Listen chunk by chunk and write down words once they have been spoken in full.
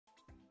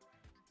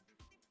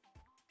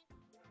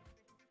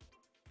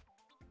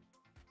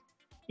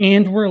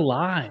And we're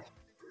live.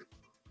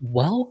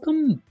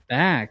 Welcome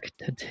back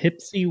to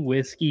Tipsy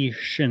Whiskey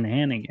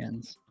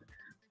Shenanigans.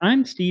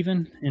 I'm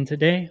Steven, and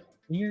today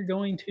we are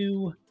going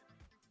to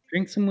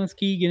drink some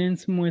whiskey, get in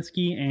some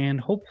whiskey, and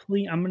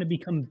hopefully I'm going to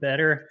become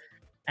better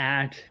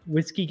at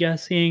whiskey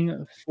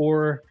guessing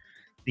for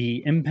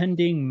the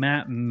impending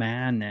Matt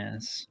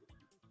Madness.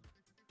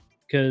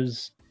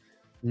 Because,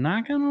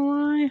 not going to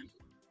lie,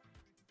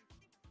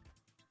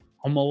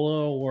 I'm a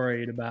little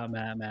worried about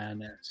Matt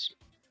Madness.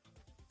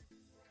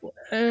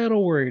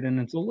 Little worried, and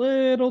it's a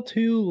little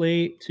too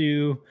late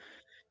to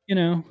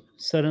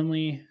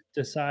suddenly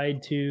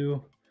decide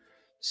to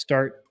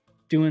start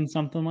doing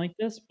something like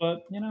this,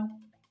 but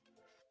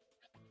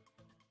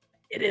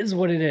it is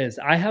what it is.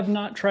 I have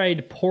not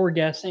tried pour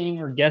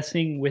guessing or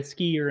guessing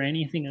whiskey or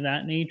anything of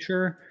that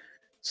nature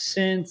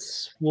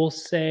since we'll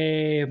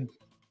say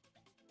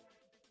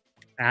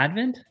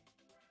Advent.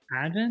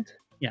 Advent?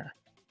 Yeah.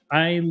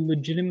 I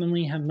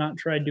legitimately have not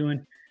tried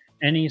doing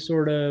any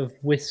sort of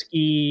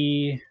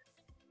whiskey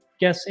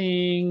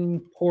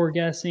guessing, pour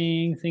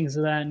guessing, things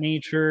of that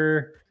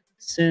nature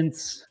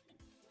since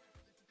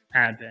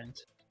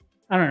Advent.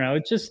 I don't know.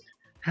 It just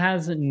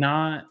has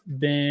not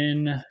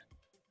been,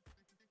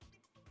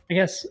 I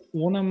guess,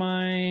 one of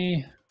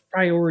my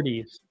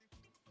priorities.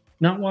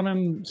 Not what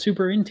I'm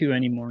super into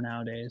anymore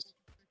nowadays.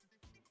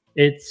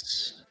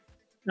 It's,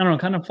 I don't know,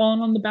 kind of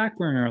fallen on the back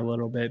burner a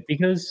little bit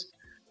because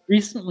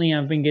recently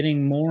I've been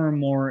getting more and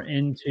more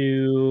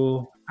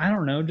into, I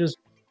don't know, just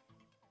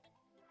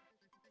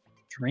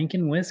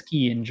drinking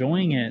whiskey,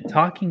 enjoying it,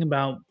 talking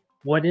about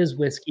what is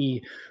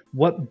whiskey,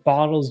 what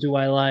bottles do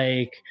I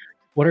like,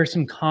 what are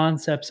some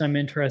concepts I'm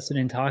interested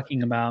in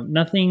talking about.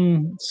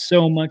 Nothing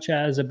so much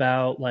as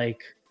about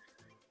like,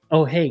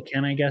 oh, hey,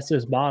 can I guess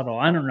this bottle?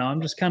 I don't know.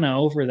 I'm just kind of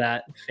over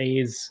that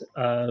phase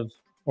of,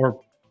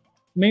 or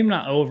maybe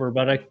not over,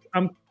 but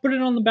I'm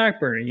putting it on the back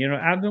burner.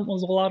 Advent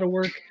was a lot of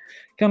work.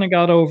 Kind of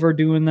got over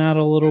doing that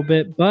a little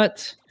bit,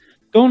 but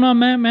going on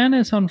Matt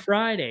Madness on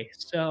Friday.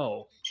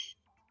 So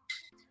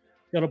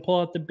got to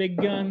pull out the big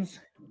guns.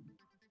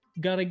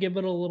 Got to give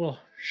it a little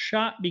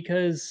shot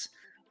because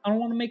I don't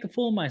want to make a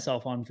fool of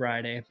myself on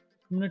Friday.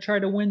 I'm going to try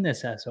to win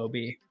this SOB.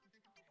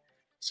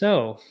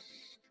 So,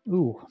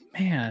 ooh,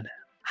 man,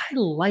 I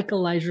like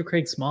Elijah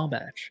Craig Small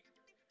Batch.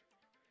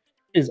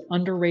 Is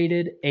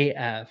underrated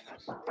AF.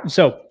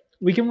 So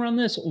we can run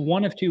this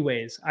one of two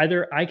ways.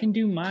 Either I can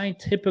do my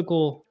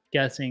typical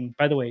guessing.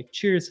 By the way,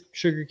 cheers,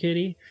 Sugar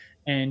Kitty,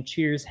 and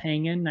cheers,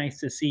 Hangin'. Nice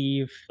to see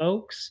you,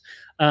 folks.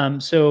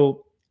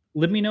 So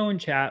let me know in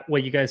chat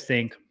what you guys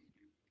think.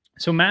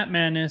 So Matt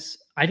Madness,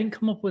 I didn't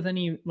come up with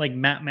any like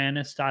Matt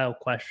Madness style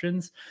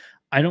questions.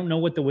 I don't know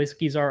what the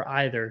whiskeys are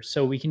either.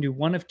 So we can do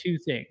one of two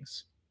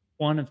things.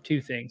 One of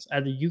two things.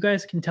 Either you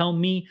guys can tell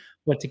me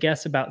what to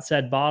guess about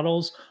said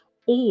bottles,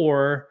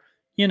 or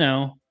you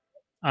know,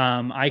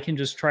 I can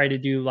just try to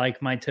do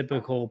like my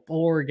typical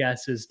bore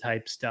guesses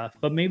type stuff.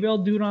 But maybe I'll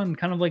do it on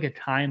kind of like a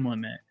time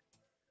limit.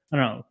 I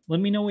don't know. Let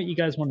me know what you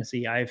guys want to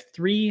see. I have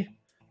 3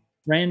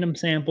 random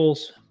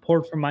samples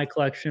poured from my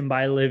collection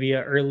by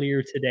Olivia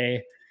earlier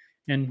today,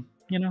 and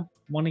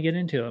want to get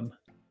into them.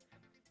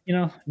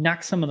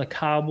 Knock some of the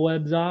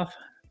cobwebs off.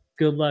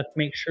 Good luck.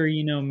 Make sure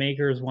you know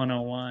Makers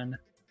 101.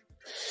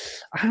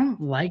 I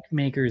don't like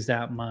Makers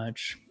that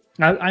much.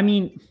 I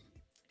mean,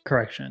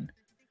 correction.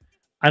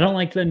 I don't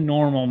like the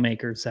normal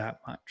Makers that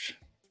much.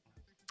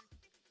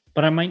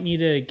 But I might need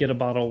to get a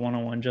bottle of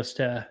 101 just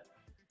to,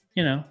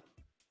 you know,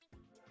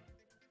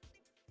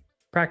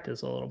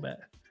 practice a little bit.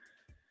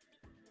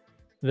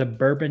 The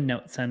Bourbon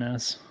Note sent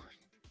us.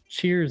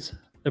 Cheers,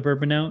 the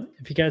Bourbon Note.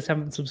 If you guys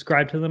haven't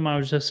subscribed to them, I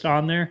was just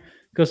on there.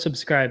 Go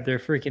subscribe. They're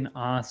freaking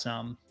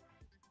awesome.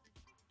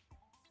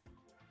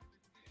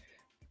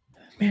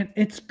 Man,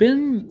 it's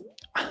been,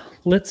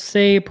 let's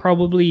say,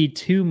 probably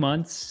 2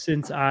 months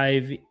since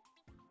I've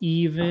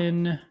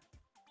even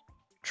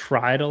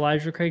tried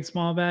Elijah Craig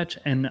Small Batch,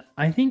 and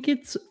I think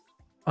it's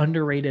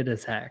underrated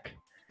as heck.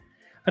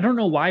 I don't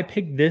know why I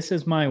picked this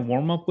as my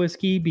warm-up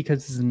whiskey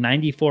because it's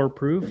 94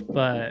 proof,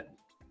 but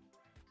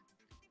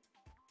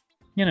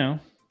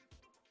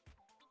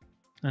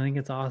I think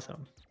it's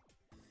awesome.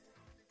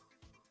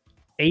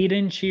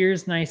 Aiden,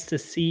 cheers. Nice to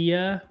see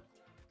ya.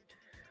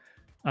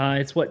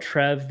 It's what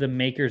Trev, the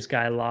Makers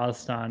guy,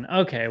 lost on.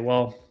 Okay,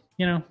 well,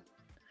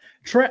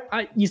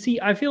 you see,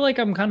 I feel like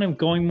I'm kind of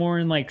going more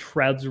in like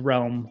Trev's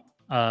realm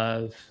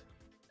of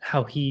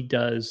how he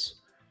does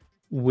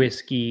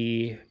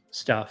whiskey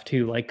stuff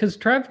too. Like, because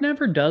Trev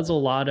never does a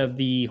lot of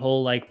the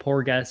whole like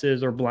pour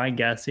guesses or blind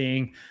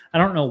guessing. I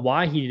don't know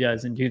why he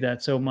doesn't do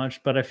that so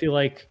much, but I feel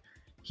like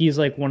he's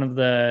like one of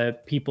the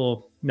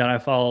people that I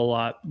follow a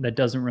lot that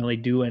doesn't really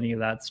do any of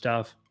that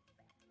stuff.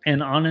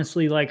 And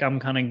honestly, like I'm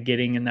kind of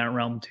getting in that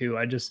realm too.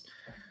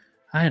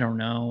 I don't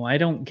know. I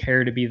don't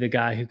care to be the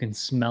guy who can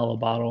smell a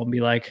bottle and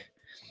be like,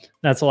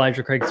 that's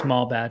Elijah Craig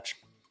Small Batch.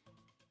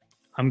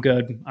 I'm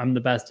good. I'm the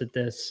best at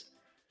this.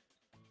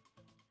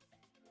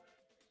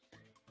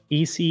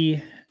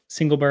 EC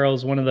single barrel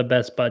is one of the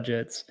best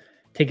budgets.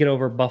 take it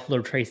over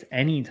Buffalo Trace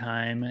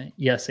anytime.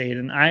 Yes,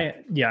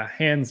 Aiden. Yeah,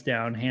 hands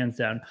down, hands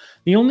down.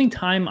 The only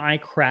time I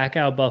crack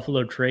out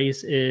Buffalo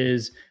Trace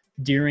is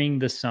during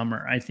the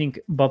summer. I think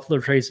Buffalo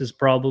Trace is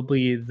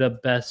probably the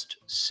best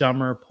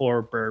summer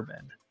pour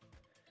bourbon.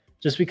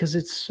 Just because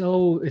it's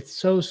so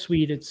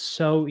sweet, it's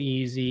so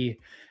easy.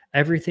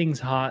 Everything's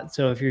hot.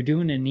 So if you're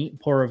doing a neat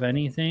pour of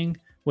anything,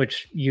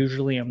 which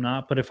usually I'm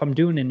not, but if I'm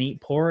doing a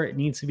neat pour, it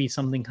needs to be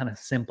something kind of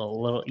simple,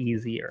 a little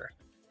easier.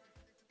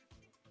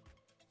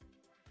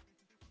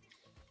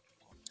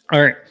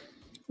 All right.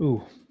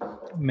 Ooh,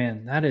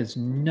 man, that is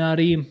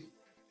nutty.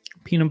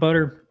 Peanut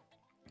butter,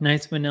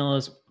 nice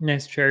vanillas,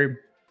 nice cherry.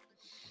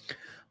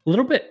 A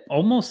little bit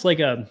almost like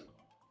a,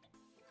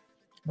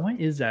 what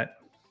is that?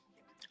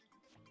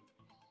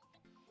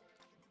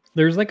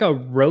 There's like a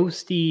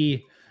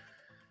roasty,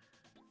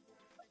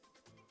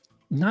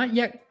 not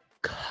yet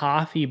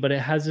coffee, but it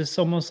has this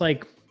almost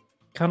like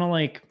kind of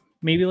like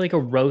maybe like a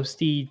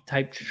roasty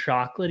type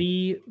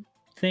chocolatey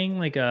thing,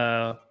 like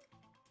a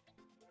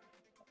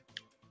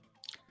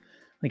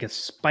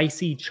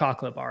spicy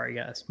chocolate bar, I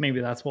guess. Maybe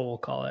that's what we'll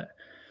call it.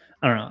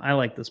 I don't know. I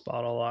like this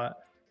bottle a lot.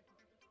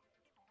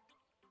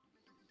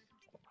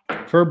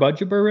 For a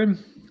budget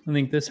bourbon, I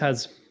think this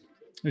has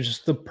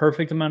just the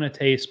perfect amount of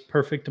taste,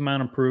 perfect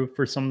amount of proof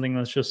for something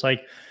that's just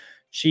like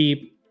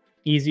cheap,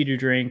 easy to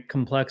drink,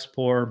 complex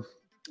pour,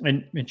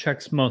 and it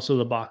checks most of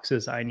the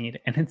boxes I need.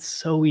 And it's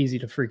so easy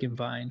to freaking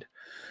find.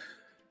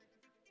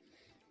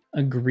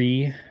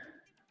 Agree.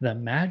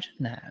 Imagine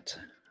that.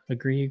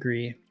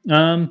 Agree.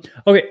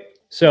 Okay,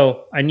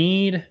 so I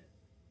need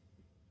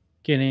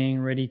getting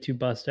ready to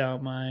bust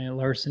out my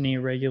Larceny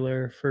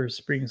regular for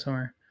spring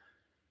summer.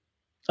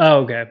 Oh,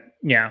 okay.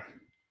 Yeah.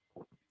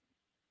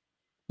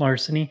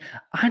 Larceny.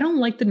 I don't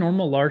like the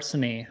normal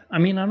Larceny. I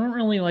mean, I don't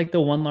really like the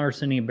one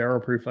Larceny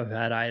barrel proof I've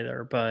had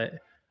either, but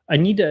I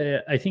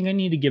think I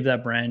need to give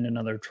that brand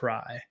another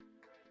try.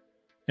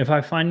 If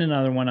I find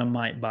another one, I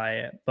might buy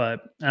it,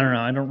 but I don't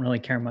know. I don't really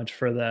care much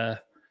for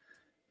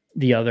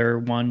the other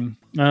one.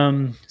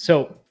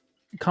 So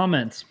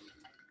comments,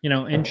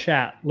 in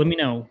chat, let me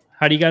know.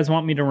 How do you guys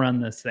want me to run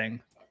this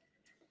thing?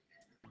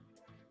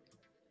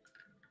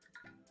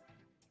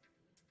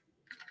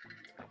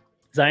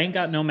 'Cause I ain't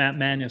got no Matt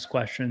Madness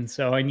questions,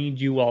 so I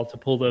need you all to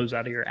pull those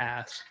out of your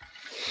ass.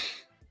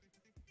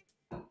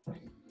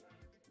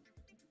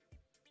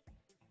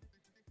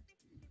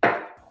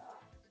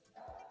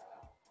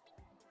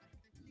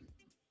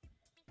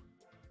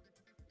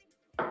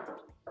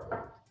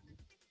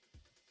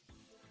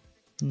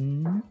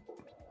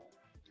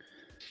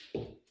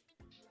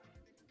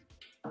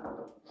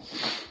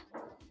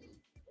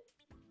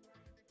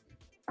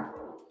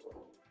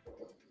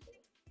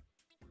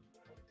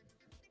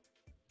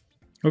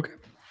 Okay.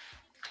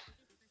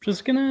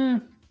 Just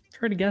gonna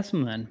try to guess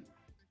them then.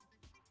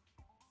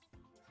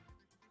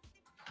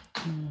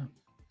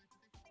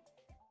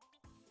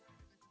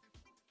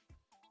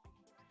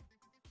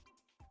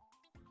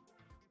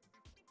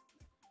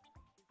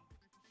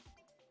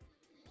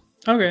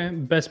 Okay,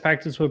 best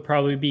practice would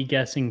probably be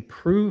guessing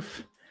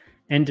proof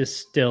and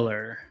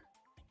distiller.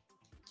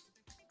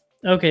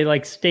 Okay,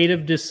 like state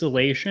of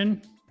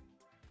distillation.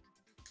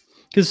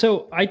 Because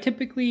so I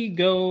typically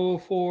go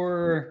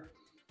for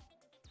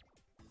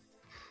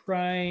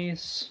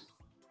price,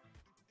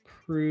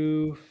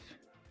 proof,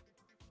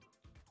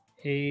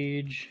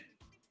 age,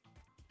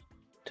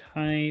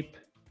 type.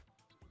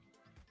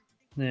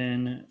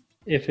 Then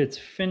if it's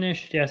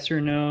finished, yes or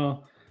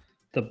no,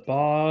 the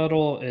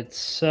bottle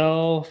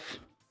itself.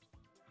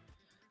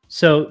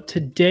 So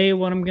today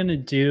what I'm going to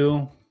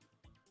do,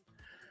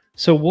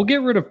 so we'll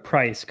get rid of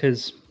price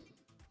because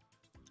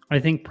I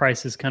think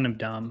price is kind of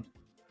dumb.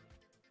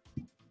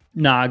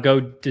 Nah, go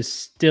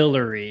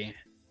distillery.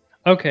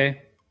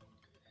 Okay.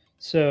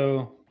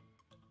 So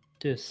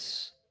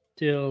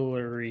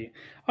distillery.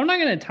 I'm not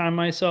going to time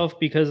myself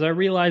because I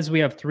realize we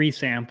have 3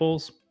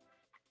 samples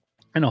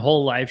and a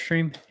whole live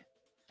stream.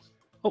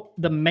 Oh,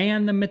 the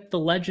man, the myth, the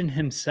legend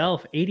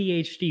himself,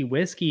 ADHD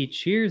Whiskey.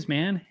 Cheers,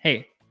 man.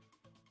 Hey,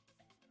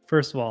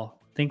 first of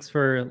all, thanks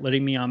for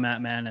letting me on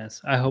Matt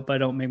Madness. I hope I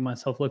don't make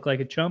myself look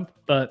like a chump,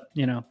 but,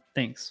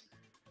 thanks.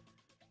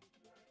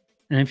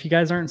 And if you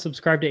guys aren't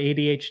subscribed to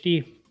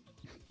ADHD,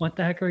 what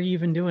the heck are you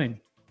even doing?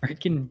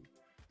 Freaking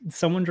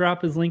someone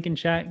drop his link in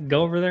chat.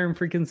 Go over there and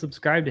freaking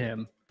subscribe to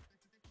him.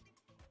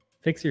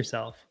 Fix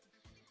yourself.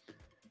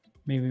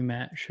 Maybe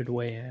Matt should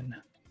weigh in.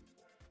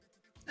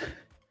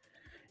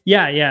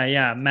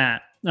 Yeah,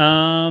 Matt.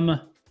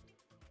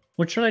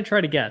 What should I try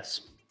to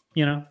guess?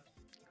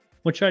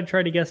 What should I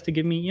try to guess to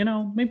give me,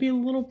 maybe a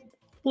little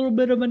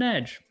bit of an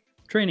edge?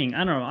 Training.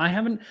 I don't know. I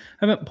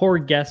haven't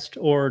poured guessed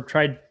or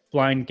tried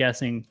blind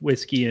guessing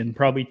whiskey in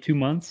probably 2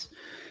 months.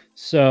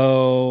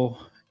 So,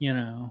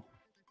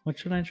 what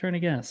should I try to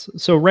guess?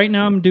 So right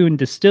now I'm doing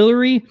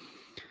distillery,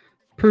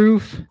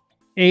 proof,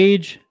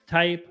 age,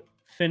 type,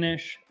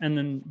 finish, and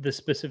then the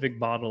specific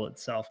bottle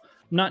itself.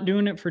 I'm not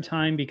doing it for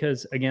time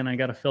because, again, I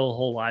got to fill a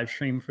whole live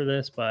stream for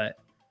this, but...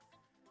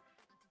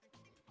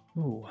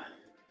 Ooh.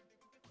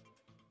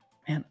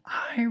 Man,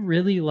 I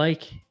really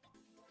like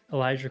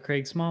Elijah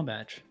Craig Small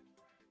Batch.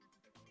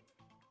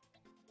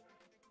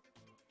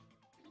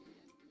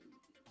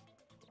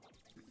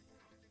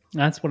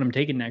 That's what I'm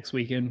taking next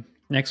weekend.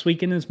 Next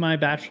weekend is my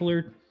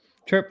bachelor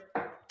trip,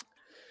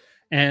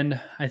 and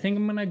I think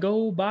I'm gonna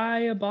go buy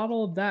a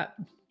bottle of that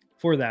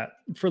for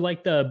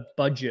like the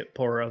budget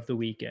pour of the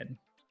weekend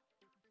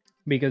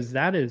because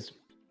that is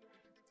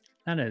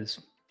I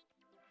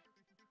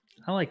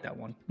like that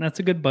one. That's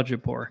a good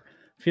budget pour.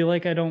 I feel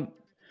like I don't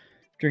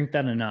drink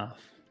that enough.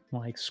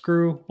 Like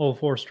screw Old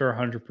Forester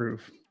 100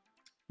 proof.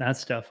 That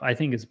stuff I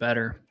think is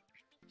better.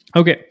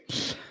 Okay,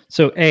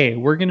 so A,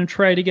 we're gonna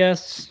try to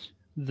guess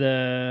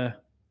the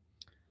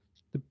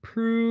the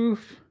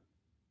proof,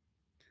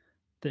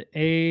 the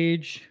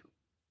age,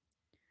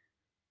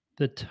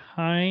 the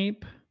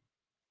type,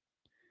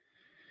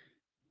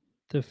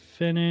 the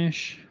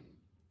finish,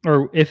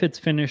 or if it's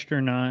finished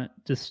or not,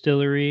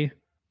 distillery,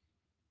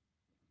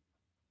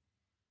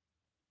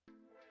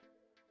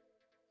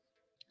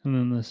 and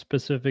then the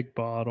specific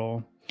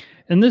bottle.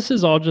 And this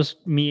is all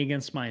just me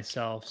against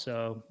myself.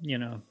 So,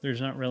 there's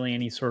not really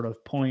any sort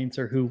of points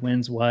or who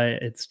wins what.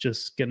 It's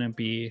just going to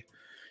be,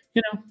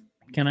 you know,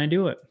 can I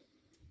do it?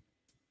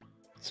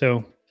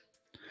 So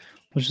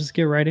let's just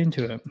get right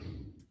into it.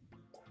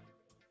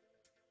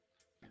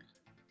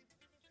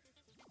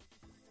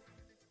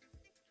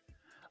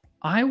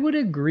 I would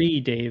agree,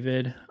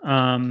 David.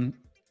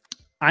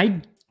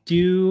 I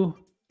do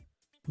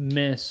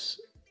miss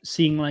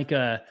seeing like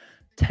a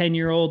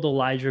 10-year-old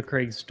Elijah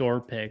Craig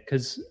store pick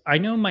because I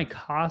know my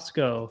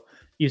Costco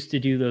used to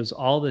do those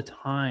all the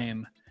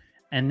time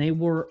and they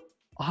were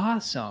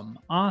awesome.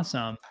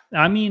 Awesome.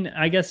 I mean,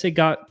 I guess it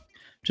got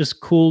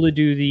just cool to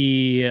do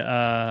the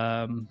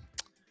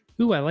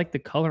ooh, I like the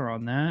color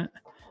on that.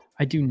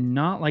 I do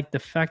not like the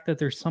fact that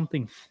there's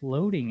something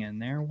floating in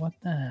there. What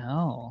the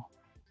hell?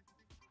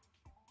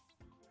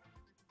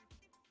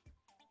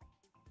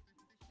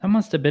 That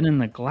must have been in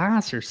the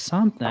glass or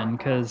something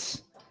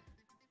because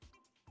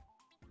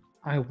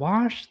I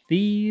washed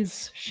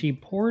these. She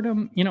poured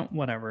them,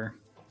 whatever.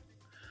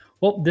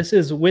 Well, this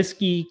is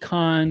whiskey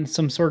con,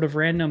 some sort of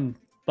random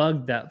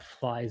bug that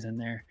flies in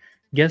there.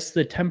 Guess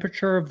the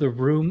temperature of the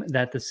room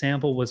that the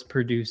sample was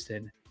produced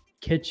in.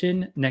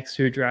 Kitchen next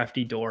to a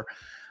drafty door.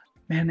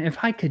 Man, if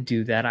I could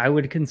do that, I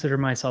would consider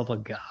myself a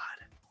god.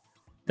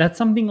 That's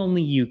something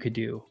only you could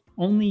do.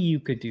 Only you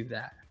could do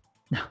that.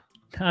 No,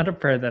 not a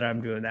prayer that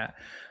I'm doing that.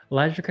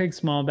 Elijah Craig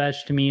Small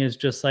Batch to me is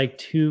just like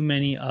too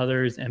many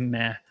others and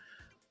meh.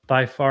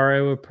 By far,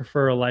 I would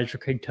prefer Elijah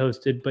Craig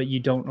Toasted, but you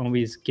don't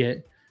always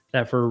get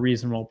that for a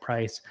reasonable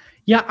price.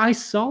 Yeah, I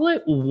saw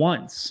it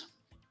once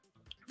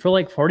for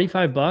like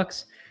 45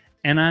 bucks,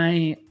 and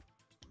I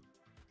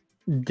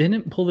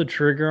didn't pull the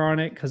trigger on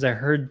it because I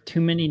heard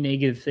too many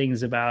negative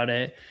things about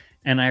it,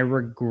 and I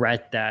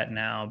regret that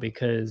now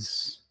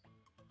because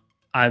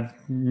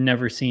I've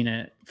never seen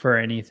it for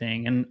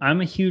anything. And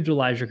I'm a huge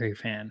Elijah Craig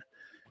fan.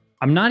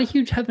 I'm not a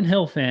huge Heaven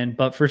Hill fan,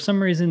 but for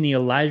some reason, the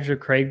Elijah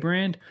Craig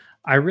brand,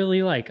 I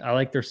really like. I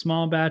like their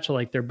small batch. I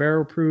like their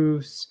barrel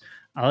proofs.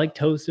 I like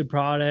toasted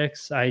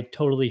products. I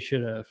totally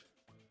should have.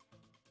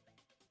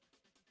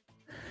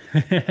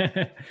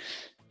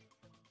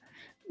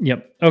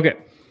 Yep. Okay.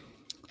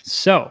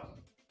 So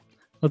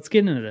let's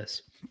get into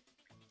this.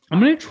 I'm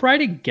going to try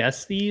to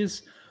guess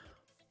these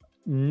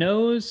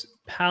nose,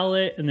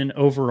 palate, and then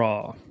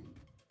overall.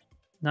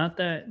 Not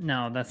that,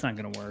 no, that's not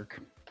going to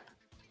work.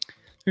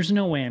 There's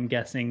no way I'm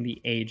guessing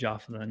the age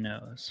off of the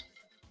nose.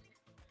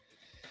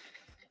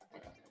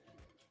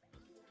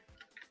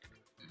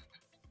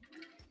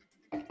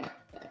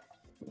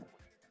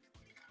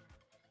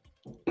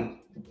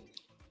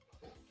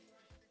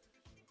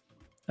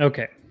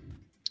 Okay,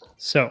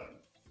 so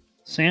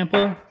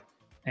sample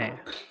A.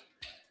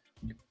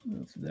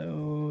 Move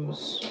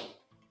those.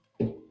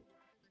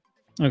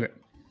 Okay.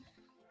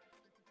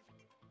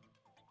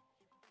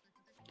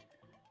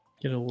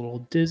 Get a little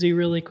dizzy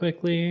really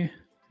quickly.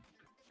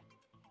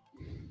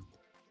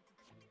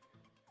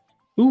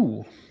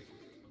 Ooh.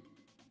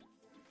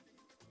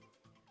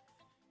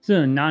 This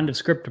is a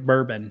nondescript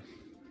bourbon.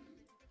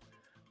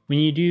 When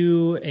you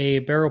do a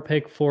barrel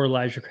pick for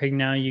Elijah Craig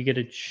now, you get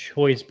a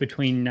choice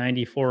between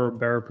 94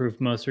 barrel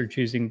proof. Most are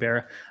choosing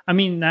barrel. I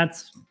mean,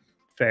 that's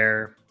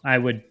fair. I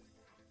would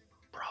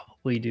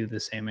probably do the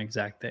same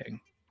exact thing.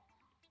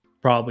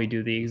 Probably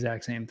do the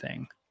exact same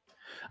thing.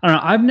 I don't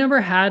know. I've never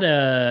had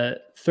a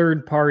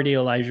third party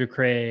Elijah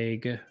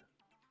Craig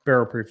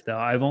barrel proof though.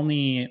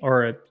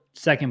 Or a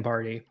second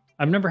party.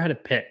 I've never had a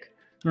pick.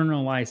 I don't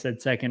know why I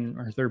said second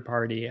or third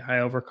party. I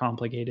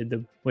overcomplicated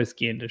the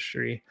whiskey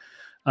industry.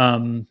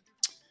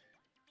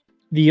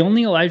 The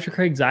only Elijah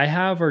Craigs I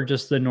have are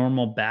just the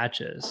normal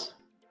batches.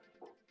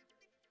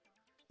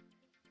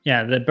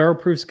 Yeah, the barrel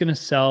proof's going to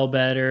sell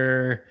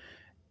better.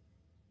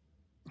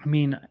 I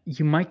mean,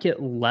 you might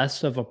get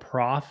less of a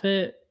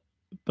profit,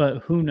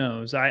 but who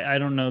knows? I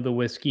don't know the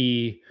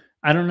whiskey.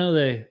 I don't know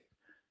the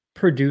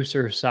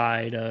producer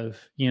side of,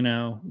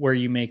 where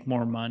you make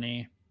more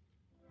money.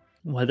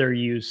 whether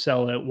you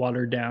sell it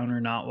watered down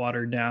or not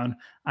watered down.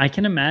 I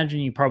can imagine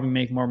you probably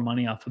make more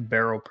money off of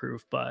barrel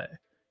proof, but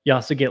you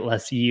also get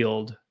less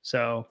yield.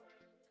 So,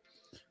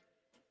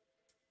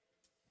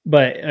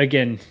 but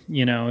again,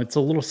 it's a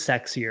little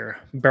sexier.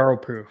 Barrel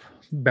proof,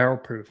 it's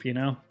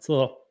a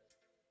little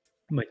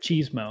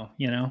machismo,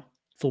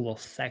 it's a little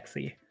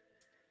sexy.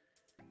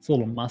 It's a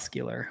little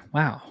muscular.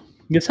 Wow.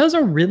 This has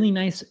a really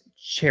nice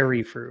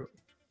cherry fruit.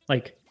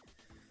 Like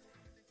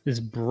this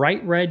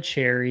bright red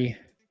cherry.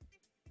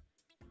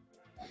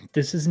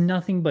 This is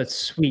nothing but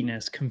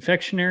sweetness.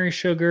 Confectionery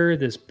sugar,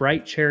 this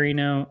bright cherry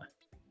note.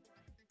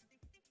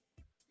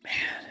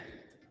 Man,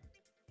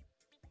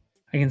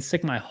 I can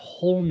stick my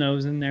whole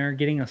nose in there,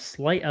 getting a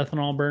slight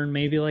ethanol burn,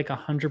 maybe like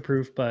 100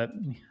 proof, but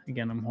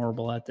again, I'm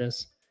horrible at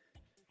this.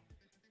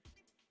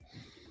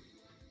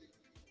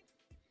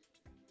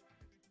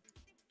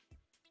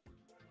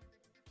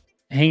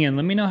 Hang on,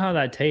 let me know how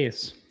that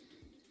tastes.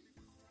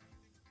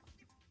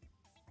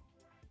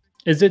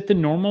 Is it the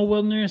normal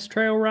Wilderness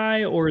Trail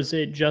rye, or is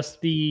it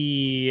just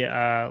the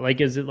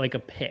is it like a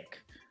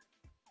pick?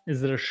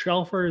 Is it a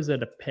shelf or is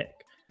it a pick?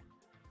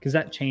 Because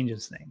that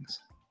changes things.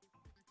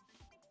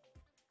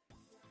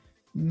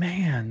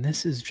 Man,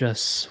 this is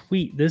just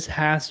sweet. This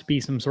has to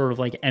be some sort of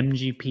like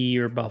MGP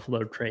or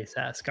Buffalo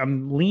Trace-esque.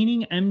 I'm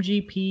leaning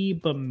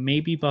MGP, but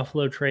maybe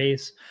Buffalo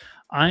Trace.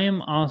 I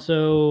am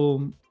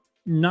also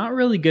not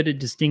really good at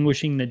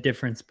distinguishing the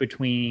difference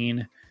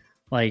between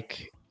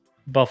like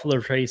Buffalo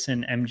Trace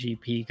and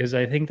MGP because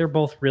I think they're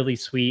both really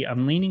sweet.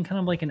 I'm leaning kind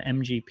of like an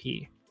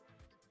MGP.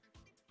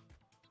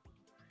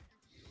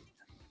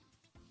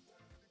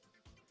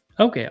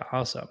 Okay,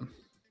 awesome.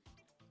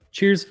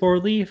 Cheers, Four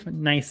Leaf.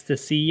 Nice to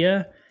see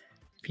you.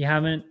 If you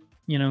haven't,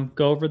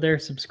 go over there,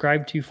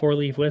 subscribe to Four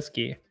Leaf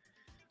Whiskey.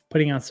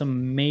 Putting out some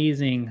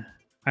amazing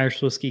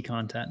Irish whiskey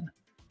content.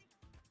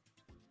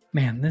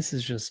 Man, this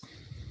is just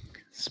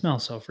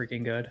smells so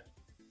freaking good.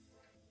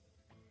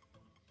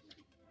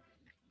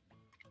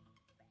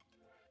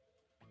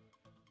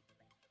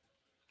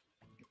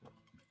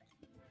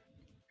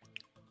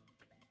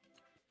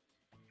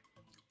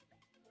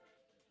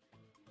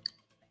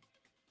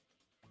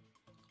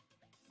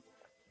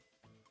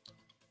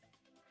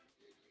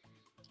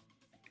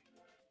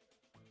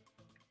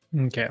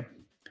 Okay.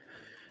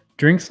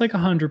 Drinks like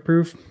 100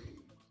 proof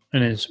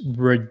and is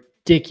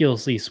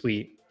ridiculously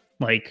sweet.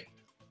 Like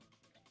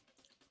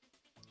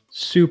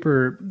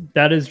super,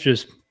 that is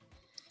just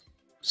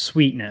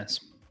sweetness.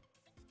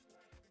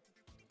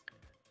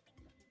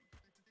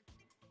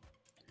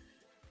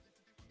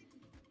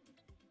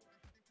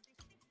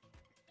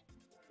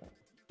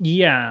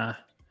 Yeah.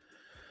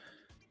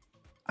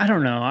 I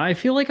don't know. I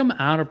feel like I'm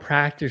out of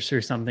practice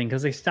or something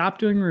because I stopped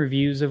doing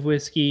reviews of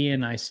whiskey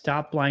and I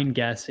stopped blind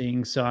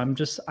guessing. So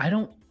I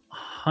don't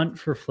hunt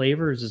for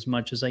flavors as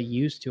much as I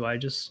used to. I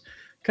just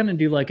kind of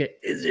do like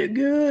is it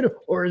good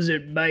or is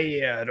it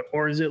bad?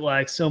 Or is it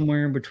like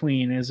somewhere in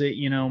between? Is it,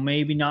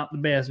 maybe not the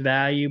best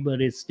value,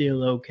 but it's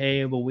still okay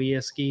of a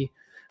whiskey?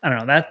 I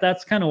don't know.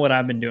 That's kind of what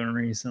I've been doing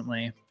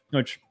recently,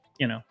 which,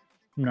 I'm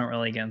not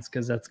really against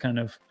because that's kind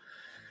of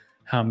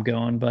how I'm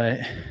going. But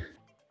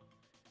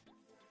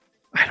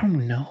I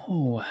don't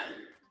know.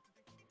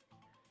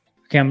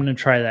 Okay, I'm gonna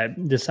try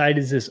that. Decide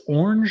is this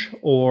orange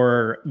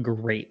or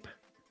grape?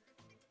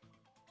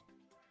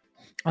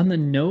 On the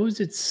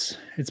nose, it's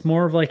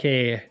more of like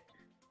a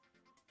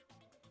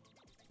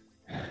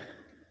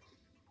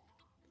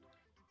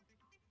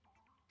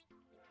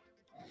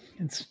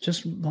it's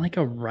just like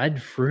a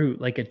red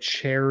fruit, like a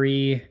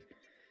cherry,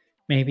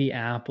 maybe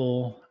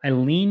apple. I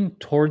lean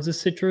towards the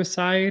citrus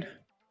side.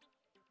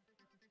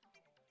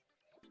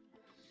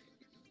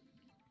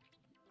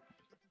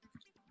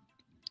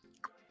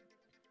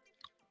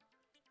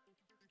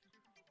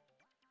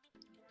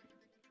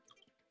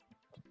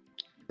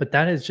 But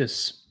that is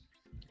just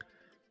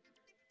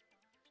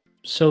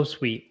so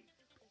sweet,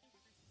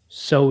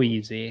 so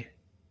easy.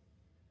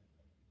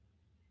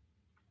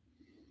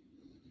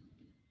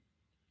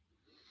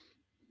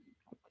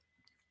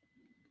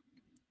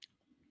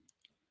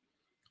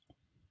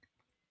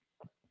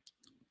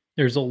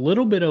 There's a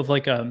little bit of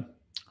like a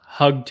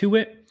hug to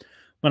it,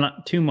 but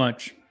not too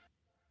much.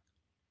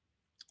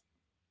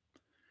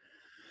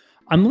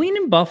 I'm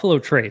leaning Buffalo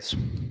Trace.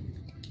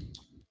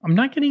 I'm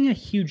not getting a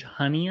huge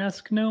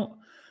honey-esque note,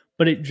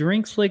 but it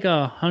drinks like a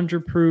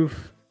 100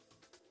 proof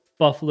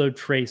Buffalo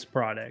Trace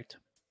product.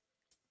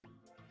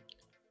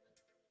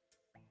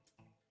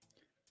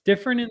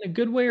 Different in a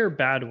good way or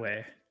bad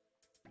way?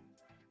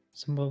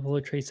 Some Buffalo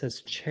Trace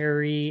has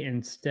cherry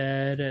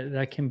instead.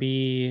 That can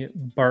be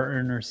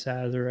Barton or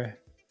Sazerac.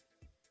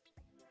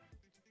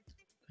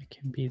 That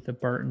can be the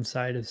Barton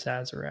side of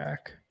Sazerac.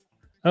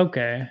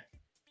 Okay.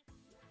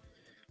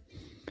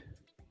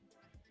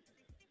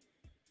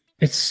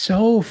 It's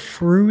so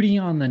fruity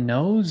on the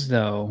nose,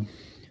 though.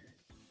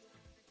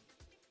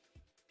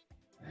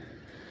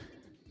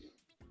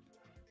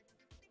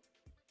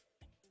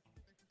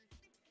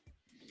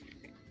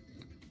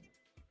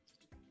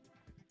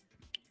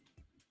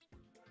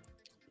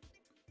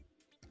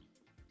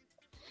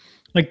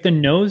 Like the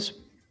nose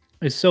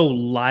is so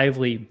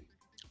lively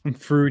and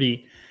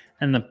fruity,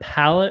 and the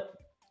palate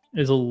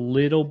is a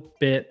little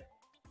bit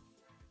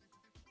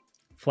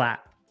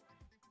flat.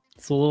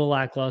 It's a little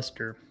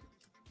lackluster.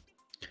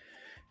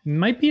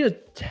 Might be a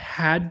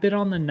tad bit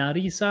on the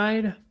nutty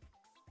side.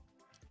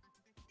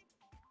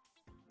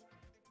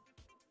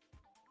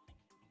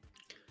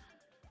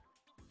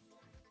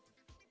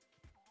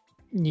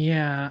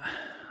 Yeah,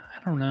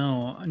 I don't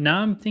know. Now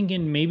I'm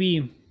thinking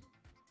maybe.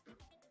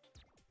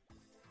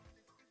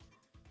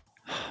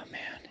 Oh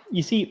man,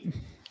 you see,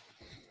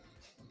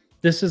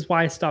 this is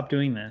why I stopped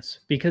doing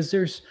this because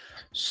there's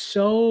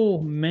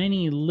so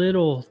many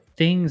little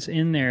things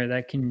in there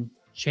that can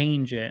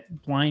change it.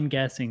 Blind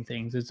guessing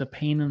things. It's a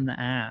pain in the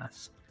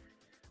ass.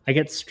 I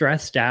get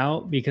stressed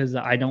out because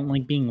I don't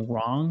like being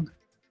wrong,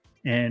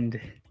 and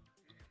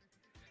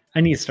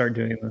I need to start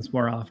doing this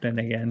more often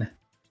again.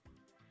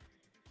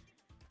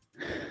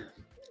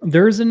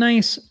 There's a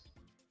nice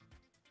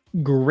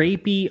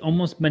grapey,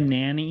 almost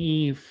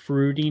banana-y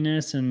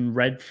fruitiness and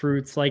red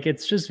fruits. Like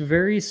it's just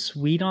very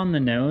sweet on the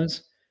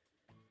nose.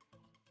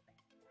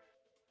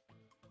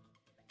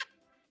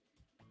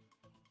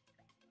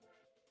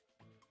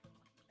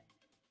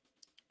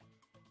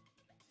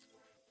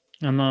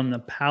 And on the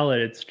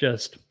palate, it's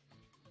just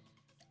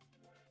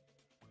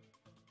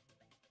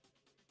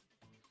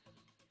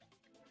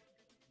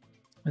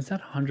is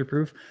that 100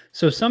 proof?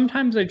 So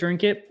sometimes I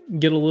drink it,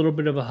 get a little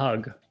bit of a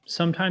hug.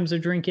 Sometimes I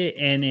drink it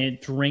and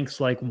it drinks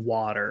like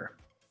water.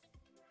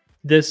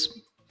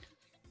 This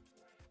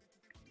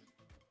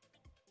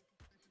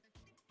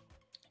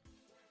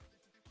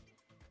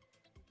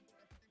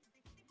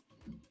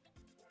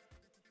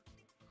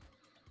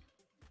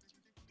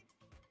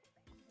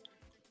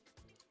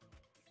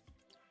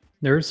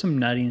there's some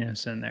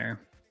nuttiness in there.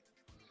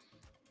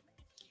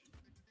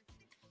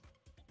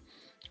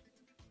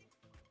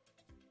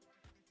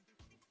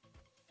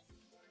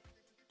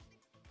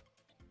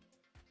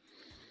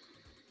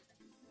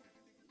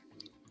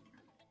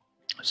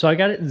 So I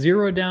got it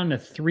zeroed down to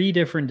 3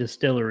 different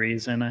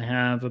distilleries, and I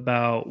have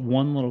about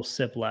 1 little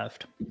sip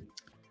left.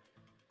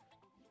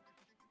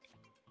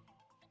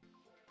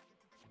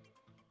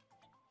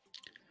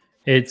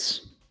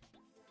 It's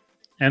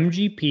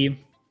MGP,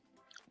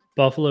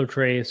 Buffalo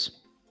Trace,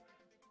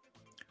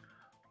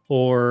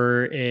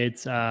 or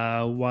it's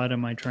what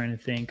am I trying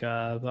to think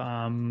of?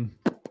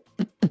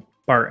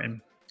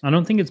 Barton. I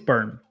don't think it's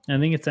Barton. I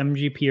think it's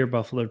MGP or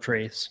Buffalo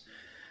Trace.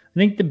 I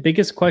think the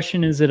biggest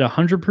question is it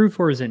 100 proof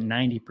or is it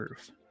 90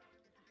 proof?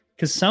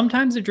 Because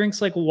sometimes it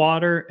drinks like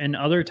water, and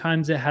other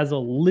times it has a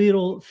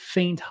little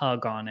faint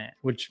hug on it,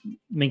 which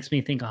makes me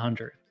think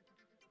 100.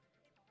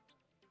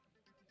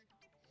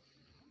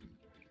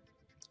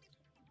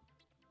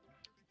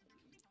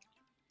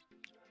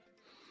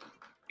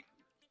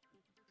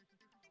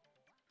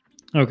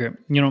 Okay,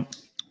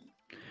 it's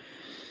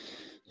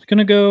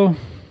gonna go.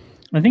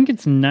 I think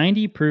it's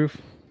 90 proof.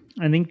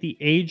 I think the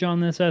age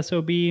on this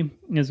SOB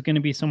is going to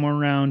be somewhere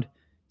around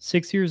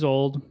 6 years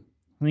old.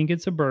 I think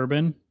it's a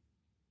bourbon.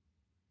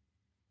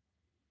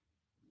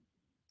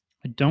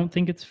 I don't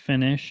think it's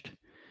finished.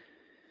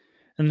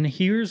 And then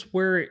here's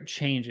where it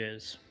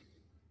changes.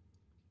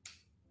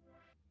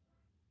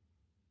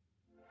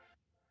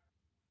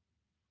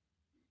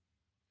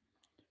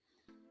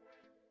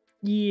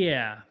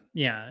 Yeah.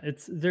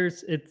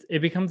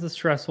 It becomes a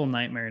stressful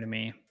nightmare to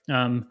me.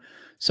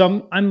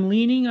 So I'm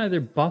leaning either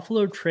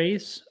Buffalo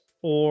Trace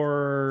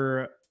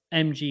or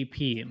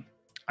MGP.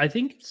 I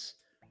think it's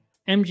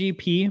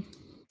MGP,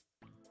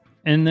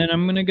 and then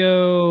I'm gonna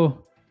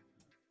go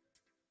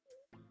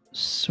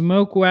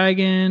Smoke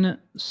Wagon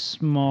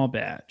small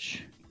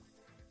batch.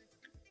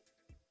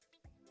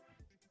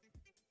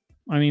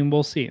 I mean,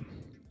 we'll see.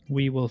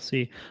 We will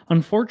see.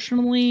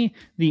 Unfortunately,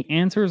 the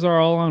answers are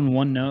all on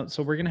one note,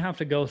 so we're going to have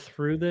to go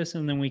through this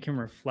and then we can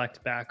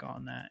reflect back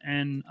on that.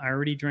 And I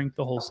already drank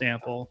the whole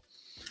sample.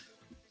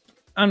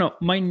 I don't know.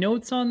 My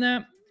notes on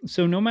that,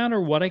 so no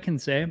matter what I can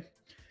say,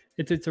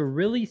 it's a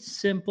really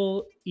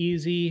simple,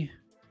 easy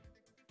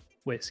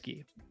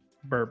whiskey.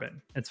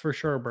 Bourbon. It's for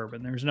sure a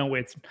bourbon. There's no way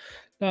it's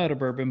not a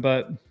bourbon,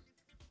 but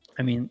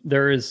I mean,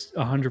 there is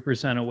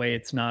 100% a way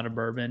it's not a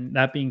bourbon.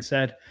 That being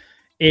said,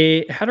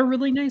 it had a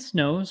really nice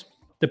nose.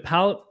 The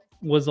palate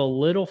was a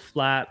little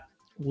flat,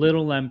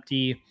 little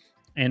empty,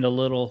 and a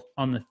little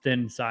on the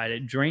thin side.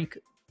 It drank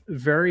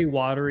very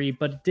watery,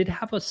 but it did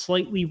have a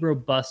slightly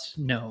robust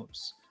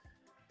nose.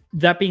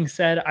 That being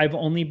said, I've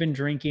only been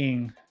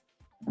drinking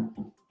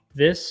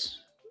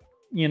this,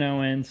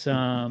 and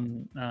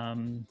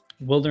some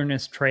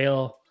Wilderness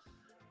Trail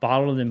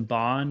bottled in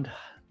bond,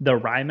 the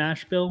rye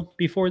mash bill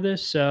before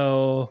this.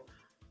 So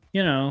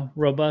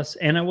robust.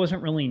 And I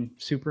wasn't really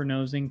super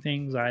nosing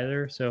things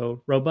either.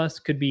 So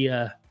robust could be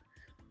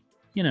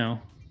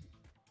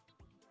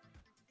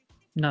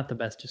not the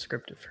best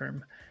descriptive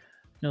term.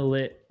 No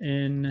lit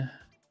in.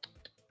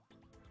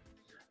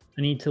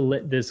 I need to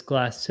let this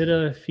glass sit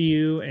a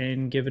few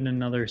and give it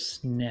another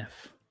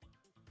sniff.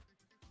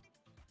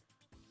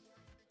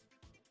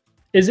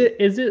 Is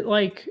it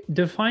like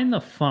define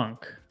the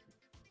funk?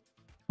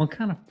 What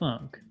kind of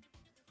funk?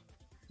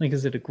 Like,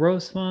 is it a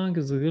gross funk?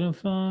 Is it a good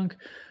funk?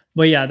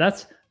 But yeah,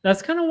 that's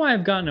kind of why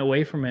I've gotten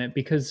away from it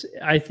because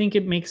I think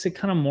it makes it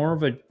kind of more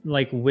of a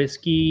like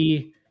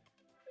whiskey.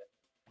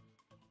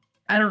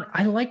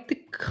 I like the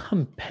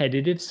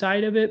competitive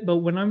side of it, but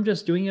when I'm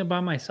just doing it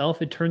by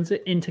myself, it turns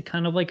it into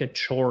kind of like a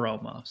chore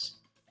almost.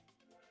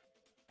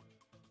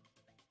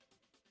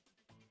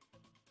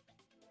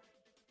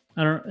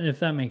 I don't if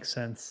that makes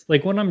sense.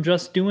 Like when I'm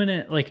just doing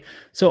it, like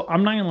so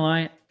I'm not gonna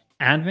lie,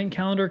 advent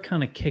calendar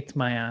kind of kicked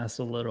my ass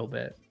a little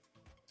bit.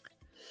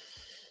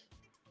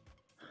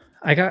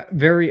 I got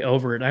very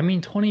over it. I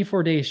mean,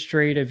 24 days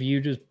straight of you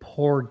just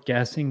poor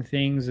guessing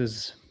things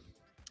is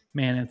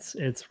man,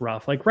 it's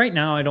rough. Like right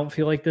now, I don't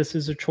feel like this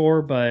is a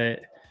chore,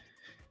 but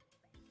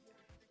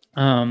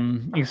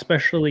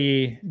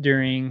especially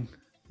during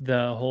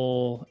the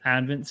whole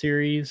Advent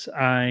series,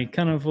 I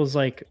kind of was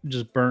like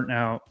just burnt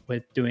out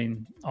with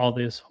doing all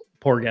this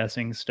poor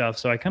guessing stuff.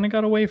 So I kind of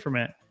got away from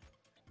it.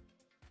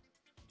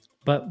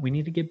 But we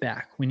need to get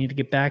back. We need to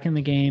get back in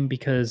the game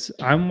because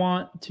I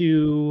want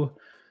to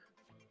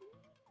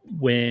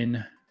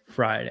win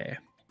Friday.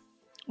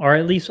 Or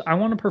at least I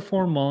want to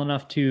perform well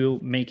enough to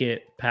make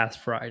it past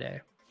Friday.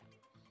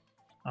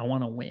 I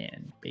want to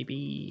win,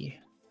 baby.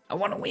 I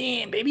want to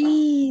win,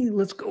 baby.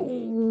 Let's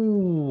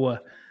go.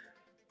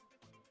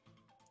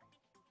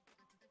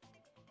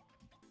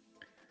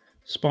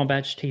 Small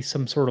batch tastes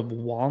some sort of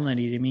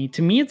walnutty to me.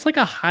 To me, it's like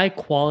a high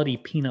quality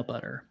peanut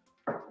butter.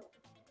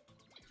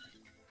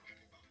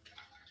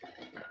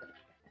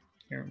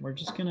 Here, we're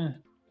just gonna.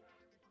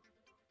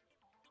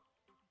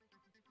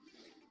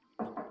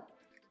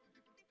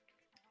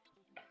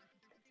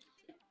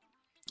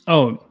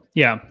 Oh,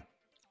 yeah.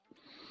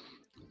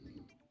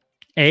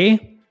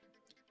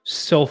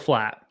 So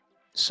flat.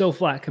 So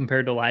flat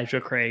compared to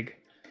Elijah Craig.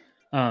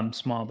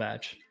 Small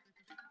batch.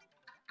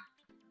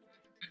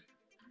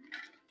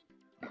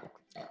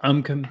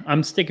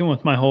 I'm sticking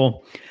with my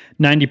whole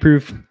 90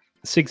 proof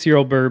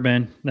 6-year-old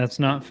bourbon that's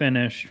not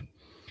finished.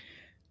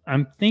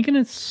 I'm thinking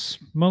it's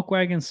Smoke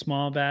Wagon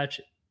small batch.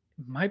 It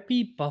might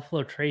be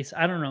Buffalo Trace.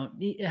 I don't know.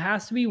 It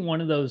has to be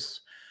one of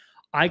those.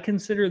 I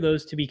consider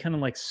those to be kind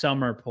of like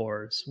summer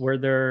pours where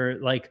they're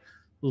like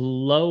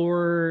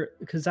lower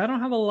because I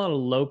don't have a lot of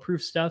low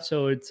proof stuff.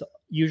 So it's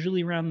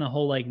usually around the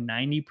whole like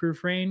 90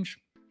 proof range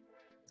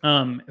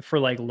for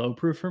like low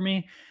proof for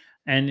me.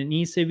 And it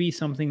needs to be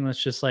something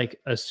that's just like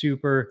a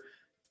super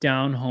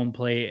down home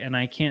plate. And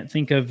I can't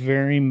think of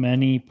very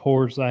many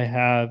pours I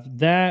have.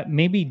 That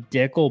maybe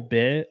Dickel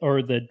Bit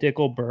or the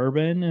Dickel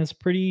Bourbon is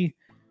pretty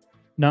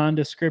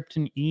nondescript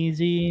and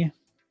easy.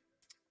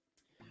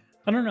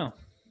 I don't know.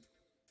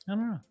 I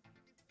don't know.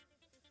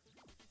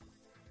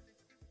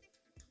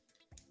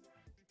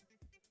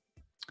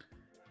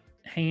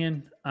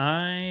 Hanging.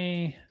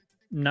 I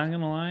not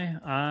gonna lie,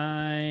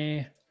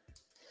 I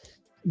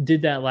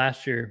did that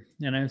last year,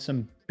 and I have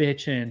some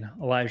bitchin'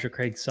 Elijah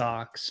Craig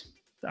socks.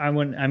 I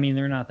wouldn't. I mean,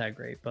 they're not that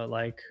great, but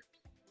like,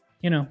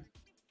 you know,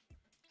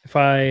 if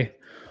I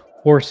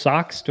wore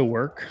socks to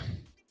work,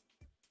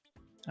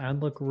 I'd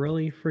look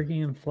really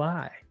freaking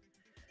fly.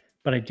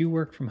 But I do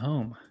work from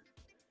home.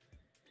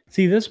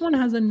 See, this one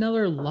has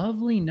another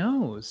lovely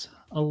nose.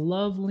 A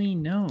lovely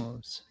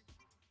nose.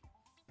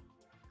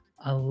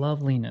 A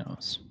lovely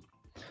nose.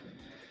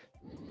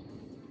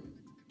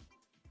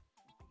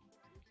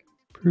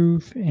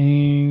 Proof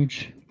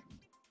age.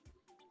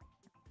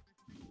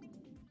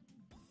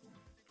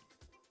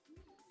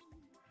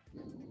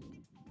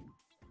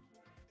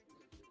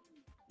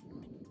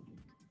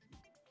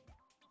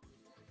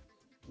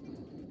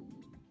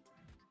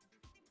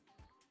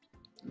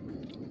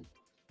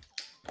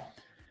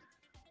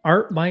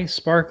 Art by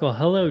Sparkle.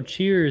 Hello,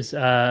 cheers.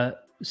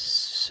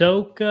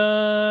 So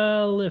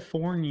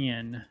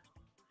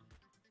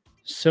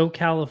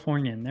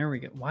Californian. There we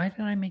go. Why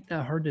did I make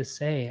that hard to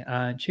say?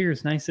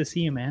 Cheers. Nice to see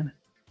you, man.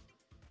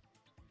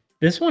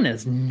 This one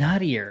is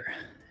nuttier.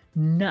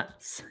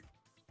 Nuts.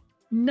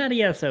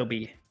 Nutty SOB.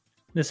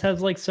 This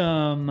has like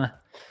some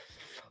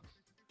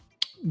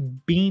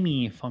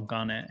beamy funk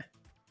on it.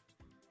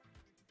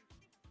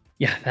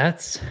 Yeah,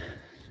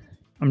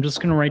 I'm just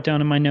going to write down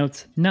in my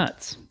notes,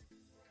 nuts.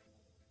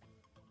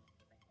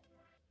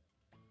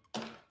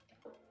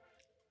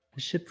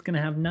 This shit's going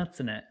to have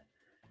nuts in it.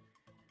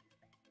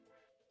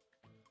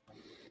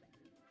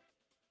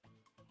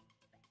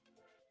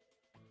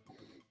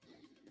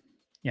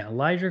 Yeah,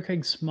 Elijah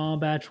Craig small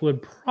batch would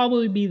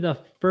probably be the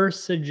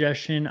first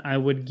suggestion I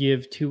would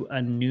give to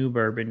a new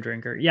bourbon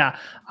drinker. Yeah,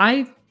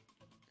 I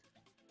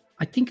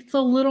think it's a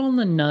little on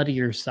the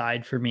nuttier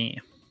side for me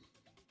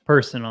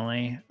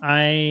personally.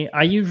 I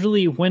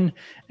usually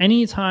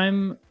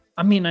anytime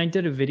I mean, I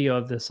did a video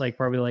of this like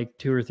probably like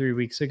 2 or 3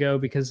 weeks ago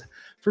because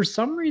for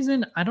some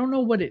reason, I don't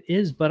know what it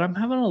is, but I'm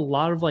having a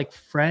lot of like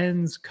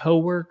friends,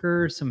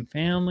 coworkers, some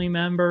family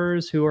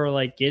members who are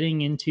like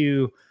getting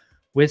into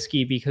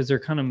whiskey because they're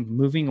kind of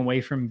moving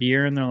away from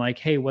beer and they're like,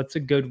 "Hey, what's a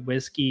good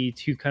whiskey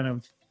to kind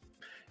of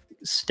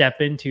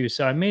step into.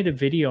 So I made a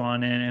video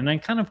on it, and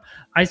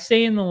I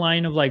say in the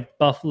line of like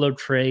Buffalo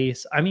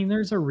Trace. I mean,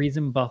 there's a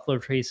reason Buffalo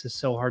Trace is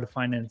so hard to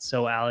find and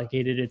so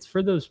allocated. It's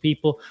for those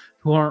people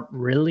who aren't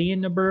really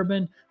into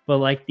bourbon, but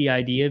like the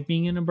idea of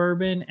being in a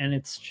bourbon, and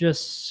it's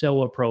just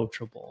so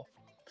approachable.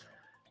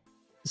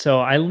 So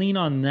I lean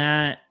on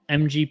that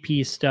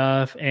MGP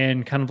stuff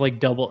and kind of like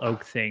double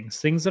oak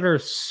things that are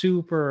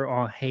super,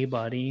 oh, hey,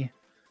 buddy.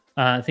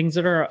 Things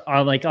that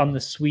are like on the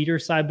sweeter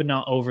side, but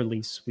not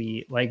overly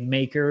sweet. Like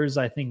Makers,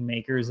 I think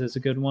Makers is a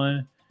good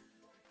one.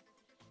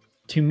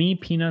 To me,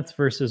 peanuts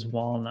versus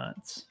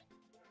walnuts.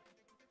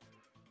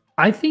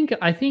 I think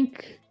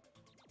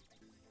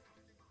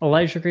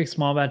Elijah Craig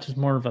Small Batch is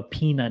more of a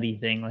peanutty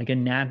thing, like a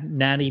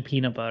natty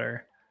peanut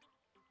butter.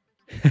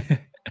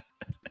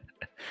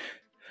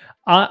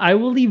 I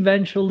will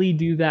eventually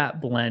do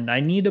that blend. I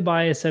need to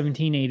buy a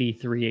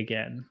 1783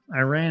 again.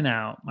 I ran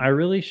out. I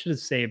really should have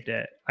saved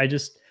it. I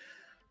just,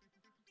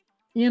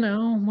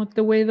 with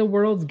the way the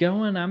world's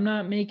going, I'm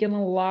not making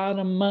a lot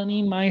of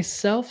money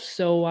myself,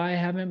 so I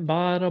haven't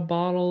bought a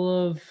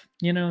bottle of,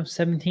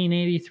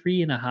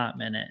 1783 in a hot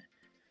minute.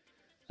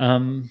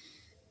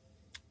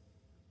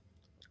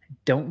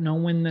 Don't know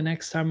when the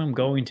next time I'm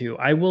going to.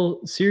 I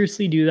will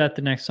seriously do that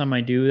the next time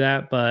I do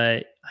that,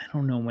 but I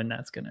don't know when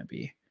that's going to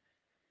be.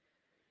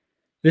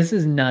 This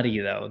is nutty,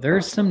 though.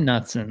 There's some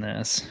nuts in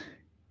this.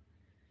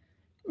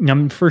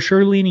 I'm for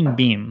sure leaning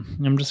Beam.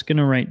 I'm just going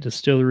to write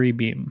Distillery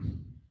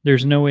Beam.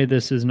 There's no way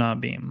this is not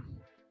Beam.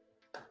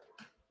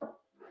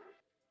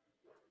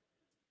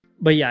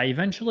 But yeah,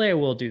 eventually I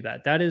will do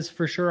that. That is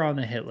for sure on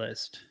the hit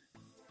list.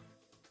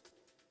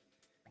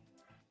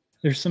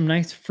 There's some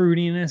nice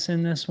fruitiness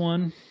in this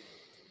one.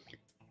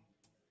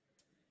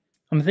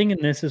 I'm thinking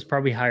this is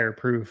probably higher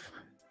proof.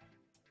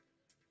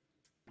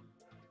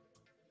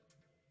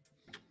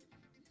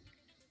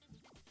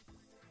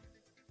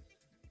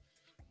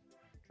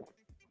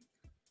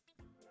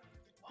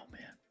 Oh,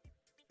 man.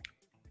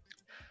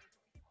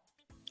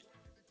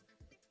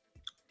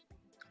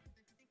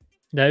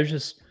 That is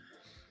just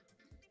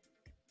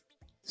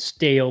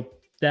stale.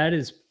 That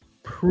is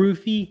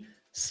proofy,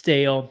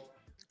 stale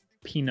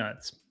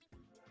peanuts.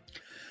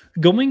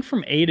 Going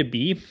from A to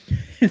B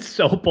is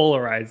so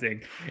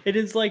polarizing. It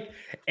is like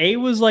A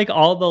was like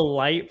all the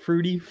light,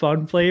 fruity,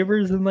 fun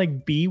flavors, and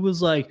like B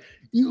was like,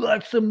 you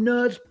like some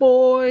nuts,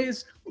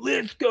 boys?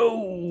 Let's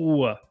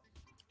go.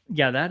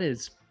 Yeah, that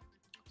is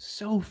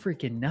so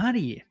freaking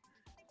nutty.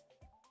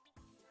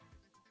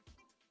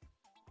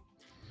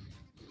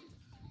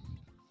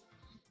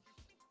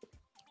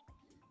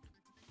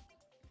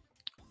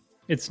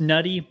 It's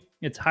nutty.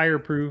 It's higher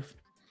proof.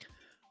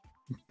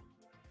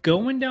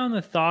 Going down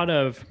the thought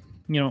of,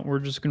 we're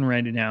just going to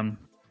write it down.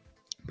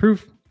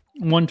 Proof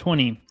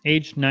 120,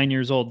 aged 9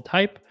 years old.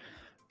 Type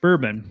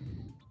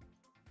bourbon.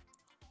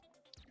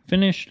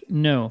 Finished?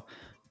 No.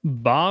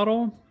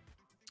 Bottle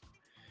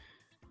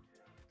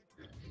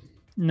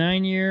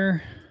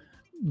 9-year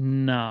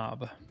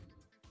knob.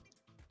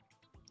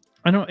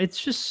 I don't, it's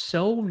just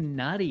so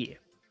nutty.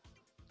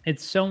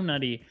 It's so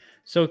nutty.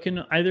 So it can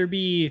either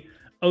be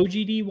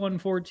OGD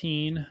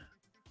 114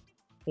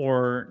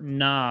 or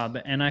knob,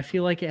 and I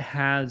feel like it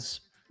has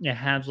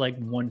like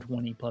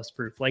 120 plus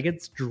proof. Like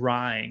it's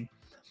drying.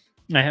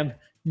 I have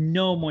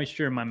no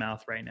moisture in my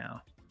mouth right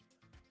now.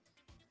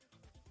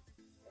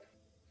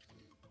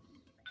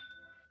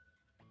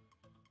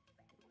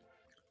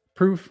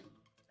 Proof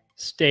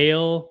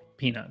stale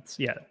peanuts.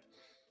 Yeah.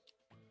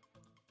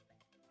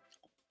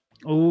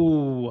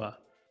 Oh.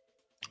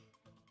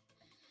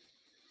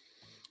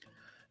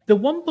 The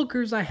one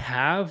Booker's I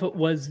have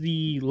was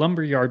the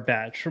Lumberyard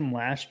batch from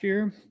last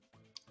year,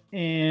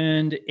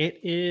 and it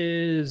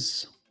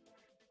is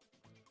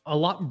a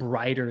lot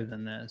brighter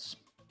than this,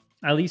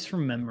 at least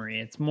from memory.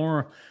 It's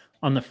more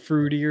on the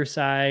fruitier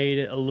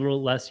side, a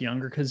little less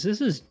younger, because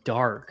this is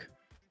dark.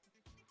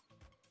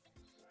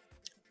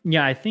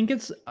 Yeah, I think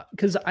it's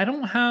because I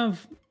don't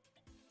have.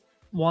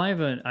 Well,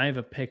 I have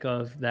a pick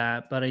of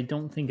that, but I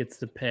don't think it's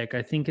the pick.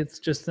 I think it's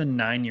just the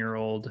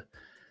 9-year-old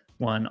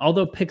one.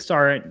 Although picks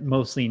are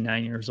mostly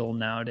 9 years old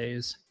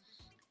nowadays.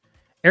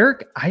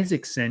 Eric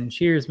Isaacson,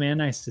 cheers, man.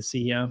 Nice to see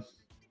you.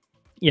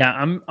 Yeah,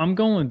 I'm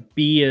going with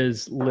B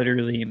as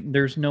literally.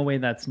 There's no way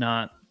that's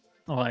not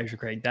Elijah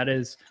Craig. That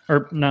is,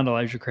 or not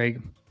Elijah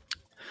Craig.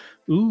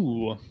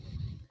 Ooh.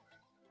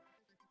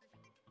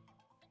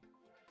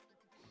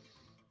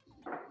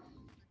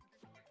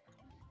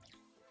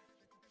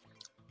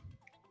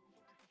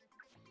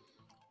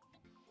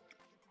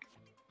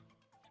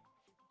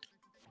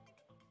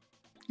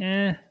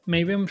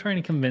 Maybe I'm trying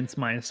to convince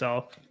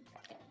myself.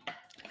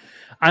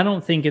 I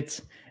don't think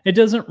it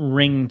doesn't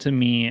ring to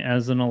me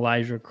as an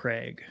Elijah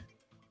Craig.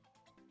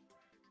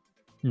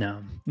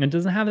 No, it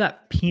doesn't have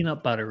that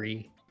peanut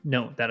buttery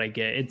note that I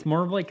get. It's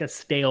more of like a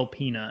stale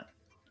peanut.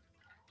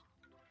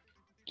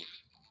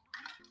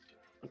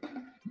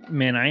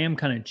 Man, I am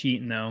kind of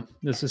cheating though.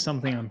 This is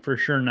something I'm for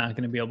sure not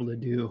going to be able to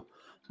do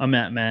on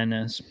Matt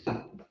Madness.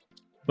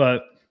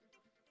 But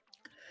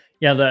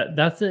yeah,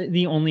 that's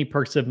the only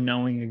perks of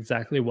knowing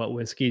exactly what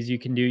whiskeys you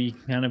can do. You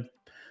can kind of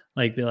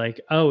Like, be like,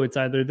 oh, it's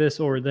either this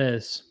or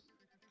this.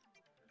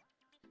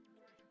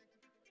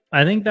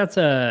 I think that's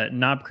a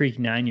Knob Creek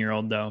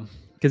 9-year-old though,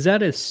 because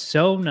that is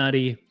so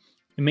nutty.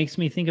 It makes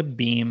me think of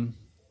Beam.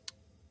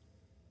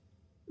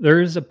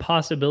 There is a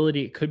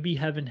possibility it could be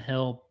Heaven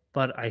Hill,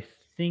 but I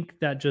think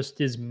that just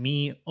is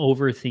me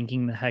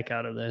overthinking the heck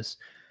out of this.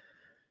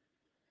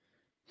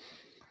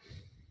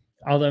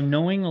 Although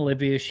knowing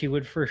Olivia, she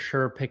would for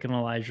sure pick an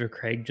Elijah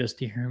Craig just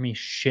to hear me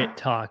shit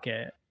talk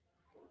it.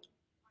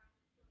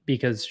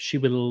 Because she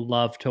would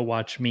love to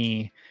watch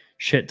me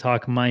shit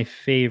talk my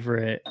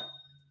favorite,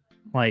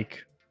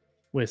 like,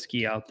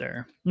 whiskey out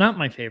there. Not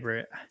my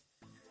favorite.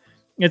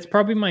 It's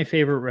probably my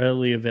favorite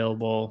readily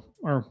available,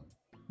 or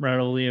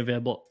readily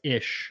available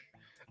ish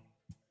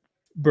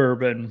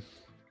bourbon.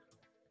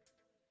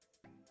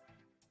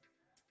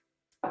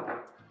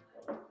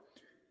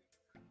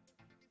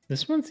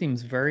 This one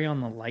seems very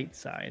on the light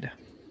side.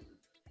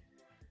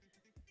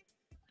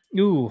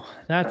 Ooh,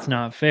 that's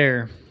not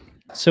fair.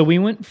 So we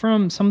went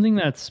from something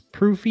that's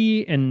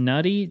proofy and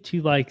nutty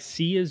to like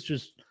C is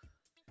just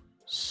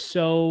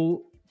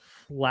so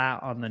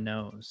flat on the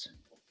nose.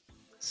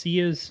 C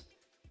has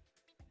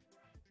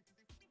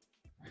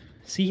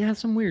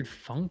some weird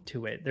funk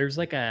to it. There's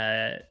like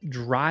a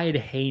dried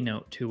hay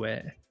note to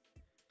it.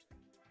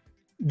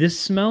 This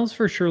smells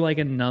for sure like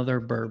another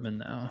bourbon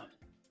though.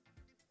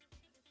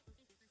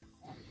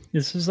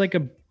 This is like a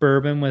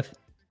bourbon with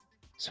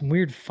some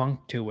weird funk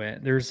to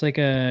it. There's like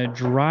a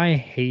dry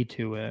hay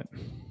to it.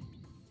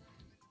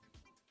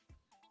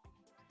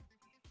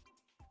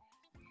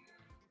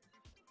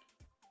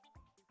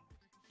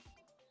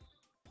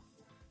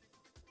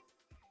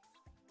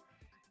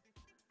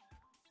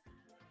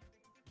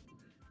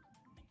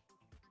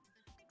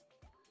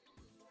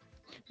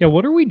 Yeah,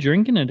 what are we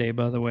drinking today,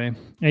 by the way?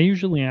 I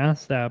usually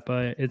ask that,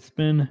 but it's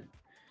been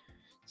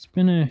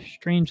a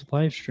strange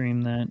live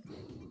stream that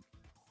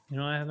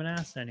I haven't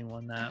asked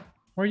anyone that.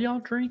 What are y'all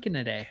drinking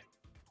today?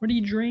 What are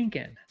you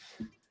drinking?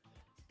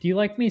 Do you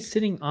like me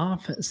sitting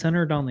off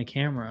centered on the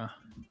camera?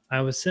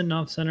 I was sitting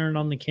off centered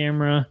on the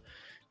camera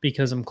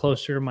because I'm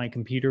closer to my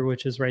computer,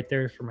 which is right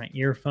there for my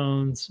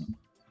earphones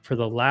for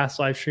the last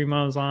live stream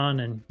I was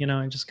on, and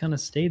I just kind of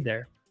stayed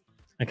there.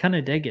 I kind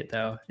of dig it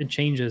though. It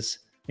changes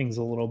things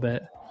a little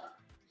bit.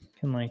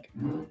 Can like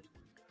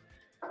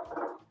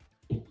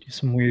do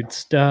some weird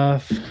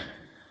stuff.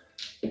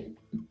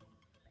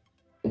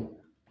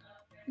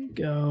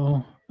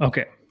 Go.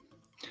 Okay.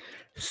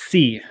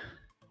 C.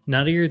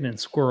 Nuttier than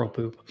squirrel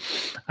poop.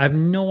 I have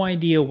no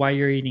idea why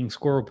you're eating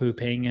squirrel poop,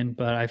 Hangin,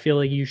 but I feel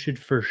like you should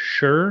for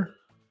sure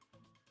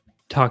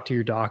talk to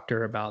your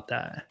doctor about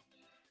that.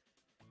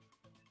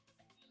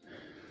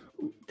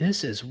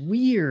 This is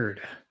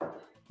weird.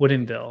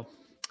 Woodinville.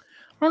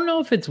 I don't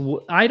know if it's...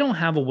 I don't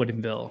have a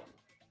Woodinville.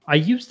 I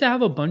used to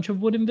have a bunch of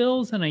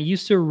Woodinvilles, and I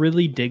used to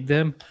really dig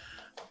them,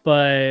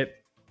 but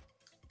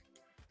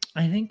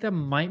I think that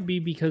might be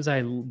because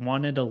I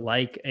wanted to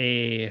like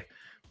a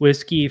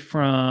whiskey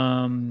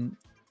from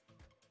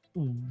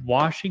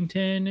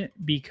Washington,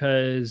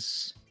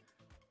 because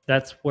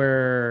that's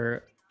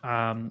where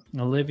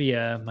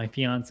Olivia, my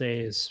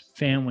fiance's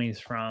family's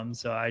from.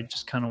 So I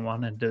just kind of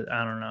wanted to,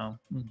 I don't know,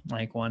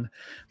 like one.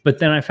 But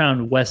then I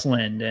found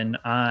Westland, and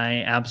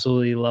I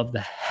absolutely love the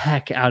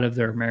heck out of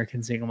their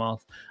American single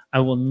malt. I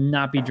will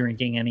not be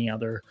drinking any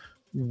other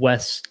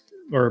Washington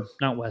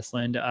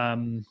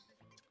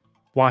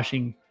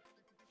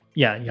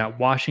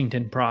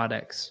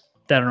products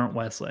that aren't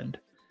Westland.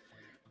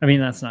 I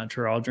mean, that's not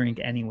true. I'll drink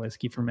any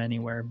whiskey from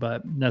anywhere,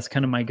 but that's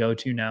kind of my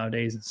go-to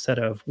nowadays instead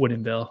of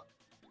Woodinville.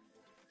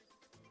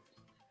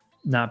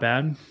 Not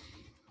bad.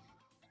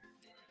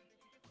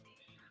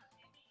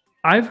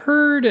 I've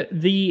heard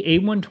the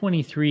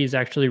A123 is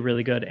actually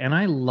really good, and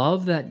I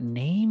love that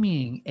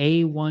naming,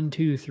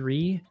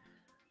 A123.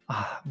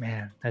 Oh,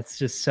 man, that's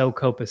just so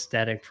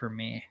copacetic for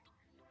me.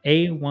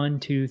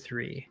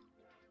 A123.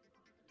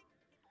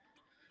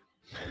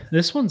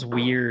 This one's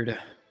weird.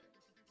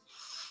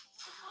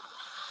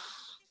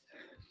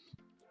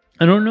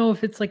 I don't know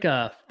if it's like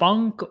a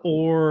funk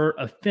or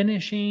a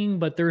finishing,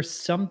 but there's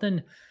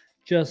something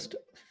just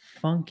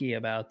funky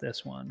about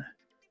this one.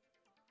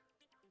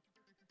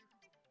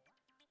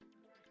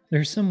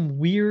 There's some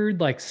weird,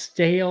 like,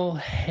 stale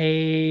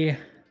hay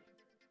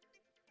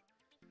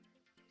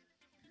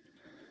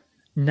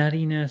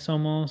nuttiness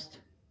almost.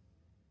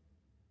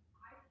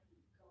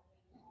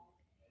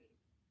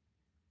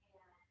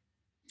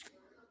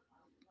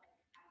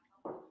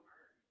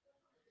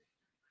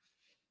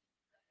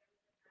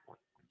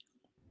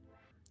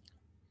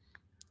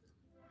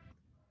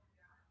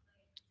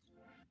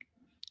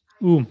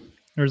 Ooh,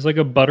 there's like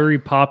a buttery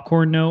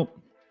popcorn note.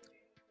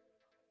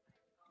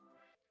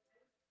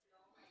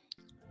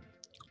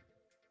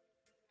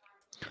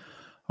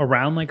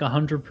 Around like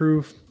 100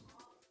 proof.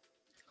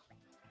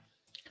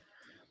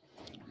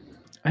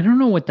 I don't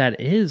know what that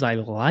is. I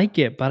like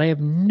it, but I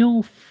have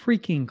no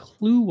freaking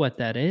clue what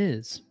that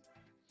is.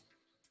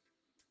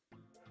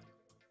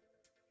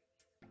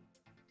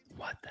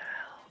 What the hell?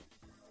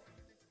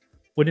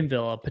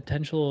 Woodinville, a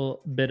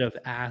potential bit of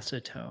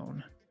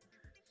acetone.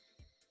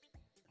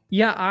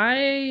 Yeah,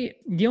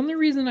 the only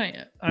reason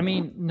I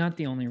mean, not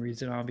the only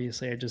reason,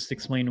 obviously, I just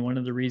explained one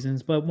of the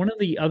reasons, but one of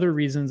the other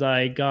reasons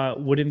I got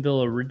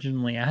Woodinville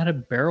originally, I had a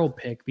barrel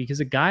pick because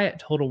a guy at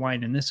Total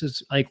Wine, and this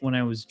is like when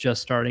I was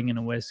just starting in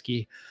a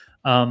whiskey,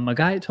 a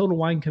guy at Total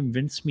Wine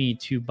convinced me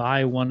to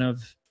buy one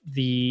of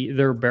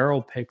their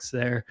barrel picks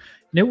there,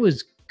 and it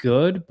was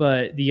good,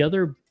 but the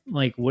other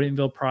like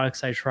Woodinville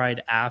products I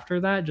tried after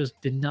that just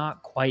did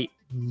not quite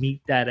meet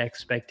that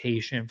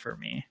expectation for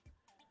me.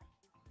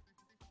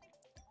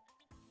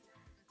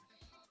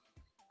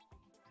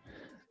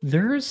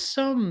 There's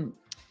some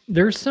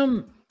there's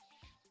some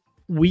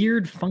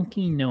weird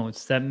funky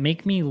notes that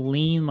make me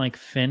lean like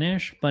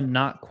finish, but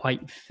not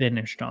quite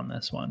finished on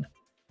this one.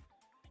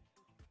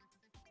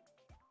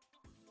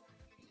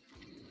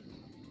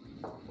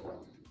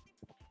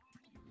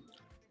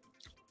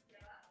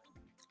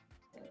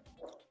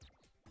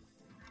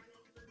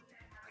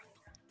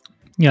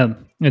 Yeah,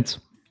 it's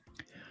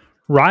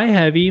rye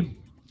heavy.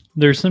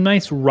 There's some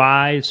nice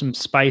rye, some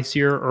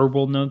spicier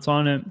herbal notes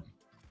on it.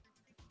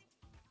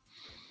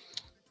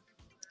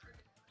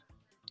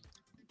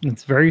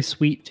 It's very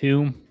sweet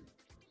too.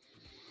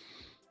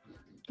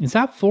 Is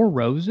that Four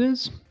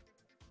Roses?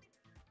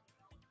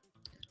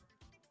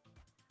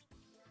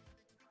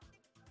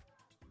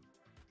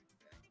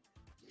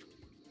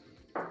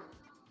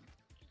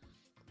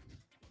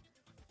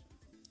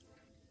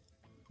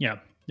 Yeah,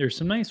 there's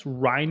some nice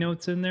rye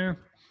notes in there.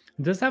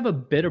 It does have a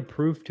bit of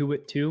proof to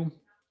it too.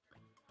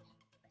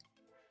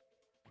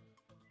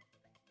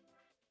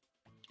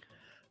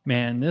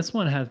 Man, this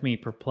one has me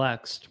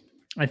perplexed.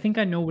 I think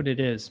I know what it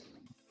is.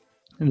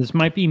 And this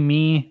might be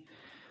me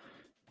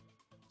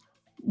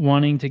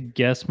wanting to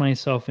guess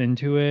myself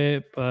into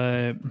it,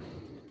 but I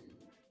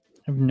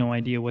have no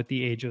idea what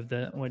the age of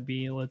that would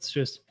be. Let's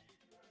just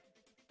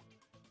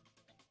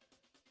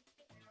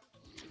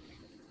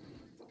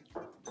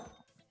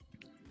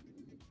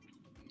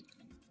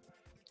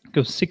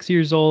go 6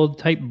 years old,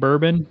 type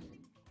bourbon.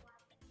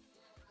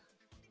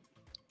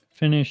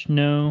 Finish,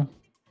 no.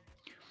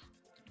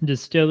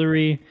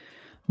 Distillery.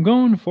 I'm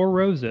going Four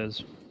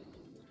Roses.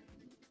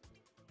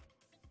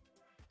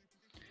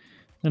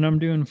 Then I'm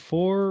doing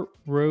Four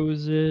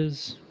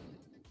Roses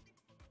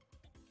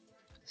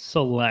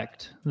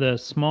Select, the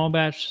small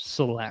batch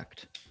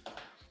Select,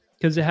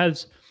 because it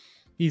has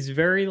these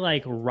very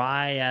like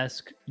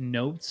rye-esque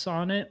notes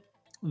on it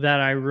that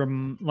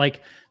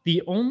like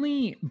the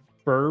only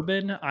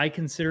bourbon I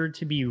consider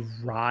to be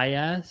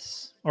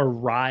rye-esque or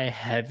rye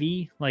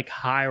heavy, like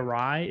high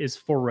rye, is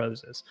Four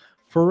Roses.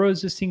 Four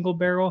Roses single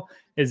barrel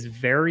is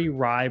very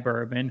rye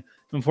bourbon,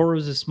 and Four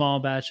Roses small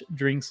batch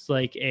drinks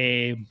like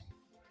a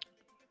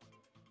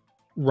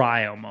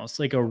rye, almost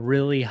like a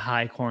really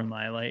high corn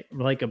rye,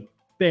 like a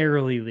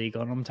barely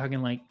legal, and I'm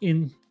talking like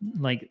in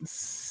like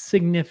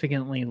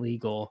significantly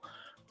legal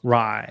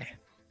rye.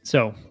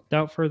 So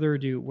without further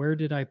ado, where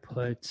did I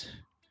put?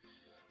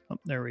 Oh,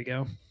 there we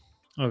go.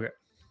 Okay,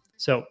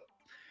 so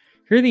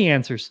here are the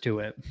answers to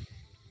it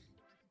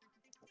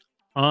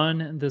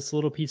on this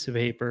little piece of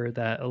paper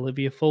that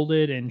Olivia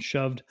folded and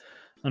shoved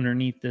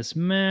underneath this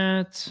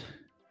mat.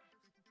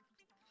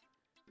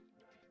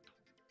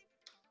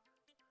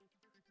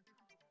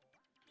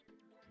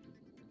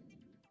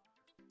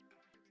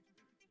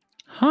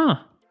 Huh.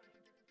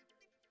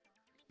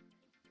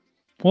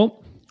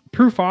 Well,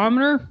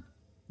 proofometer,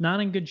 not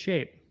in good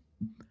shape.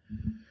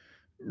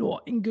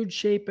 Not in good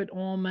shape at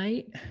all,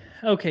 mate.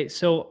 Okay,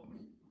 so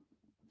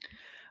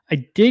I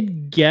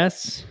did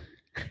guess.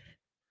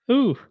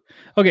 Ooh.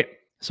 Okay,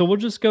 so we'll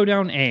just go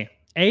down A.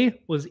 A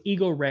was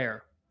Eagle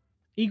Rare.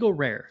 Eagle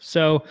Rare.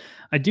 So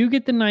I do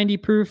get the 90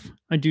 proof.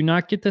 I do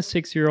not get the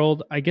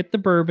 6-year-old. I get the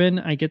bourbon.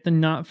 I get the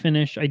not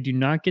finished. I do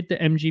not get the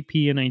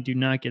MGP, and I do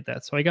not get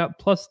that. So I got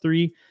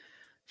 +3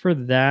 for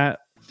that.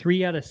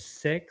 3 out of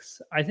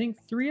 6. I think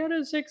 3 out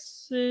of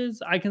 6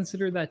 is, I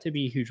consider that to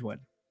be a huge win.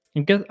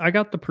 And I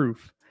got the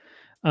proof.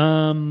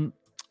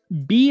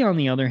 B, on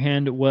the other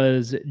hand,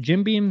 was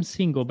Jim Beam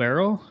single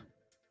barrel.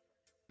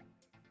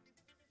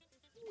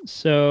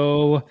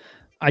 So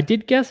I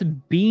did guess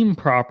beam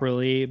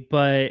properly,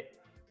 but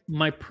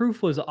my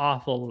proof was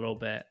off a little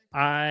bit.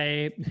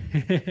 I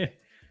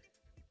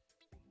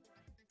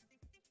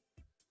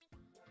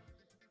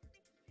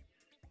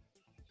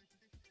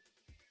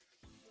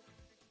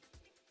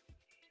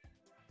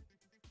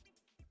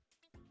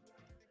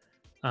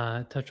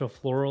touch of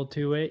floral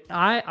to it.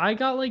 I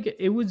got like,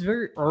 it was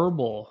very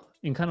herbal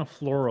and kind of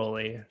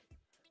florally.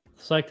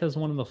 Select has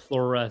one of the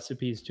floral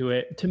recipes to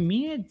it. To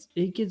me,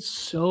 it gets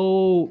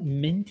so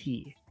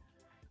minty.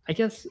 I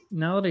guess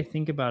now that I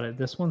think about it,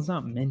 this one's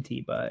not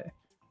minty, but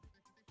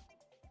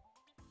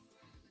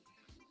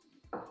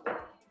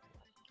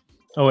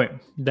oh wait,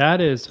 that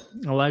is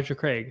Elijah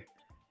Craig.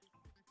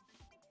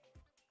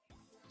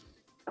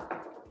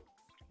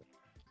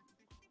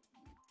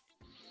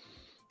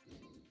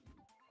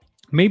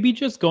 Maybe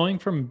just going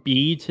from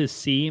B to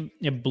C,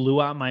 it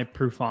blew out my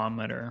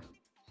proofometer.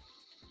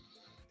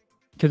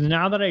 Because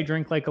now that I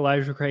drink like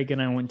Elijah Craig and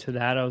I went to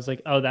that, I was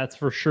like, oh, that's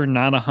for sure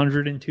not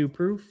 102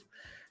 proof.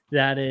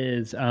 That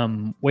is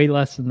way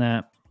less than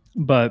that.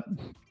 But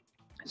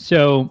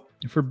so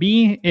for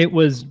B, it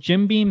was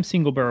Jim Beam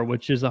single barrel,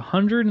 which is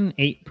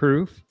 108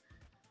 proof.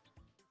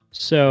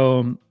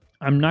 So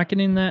I'm not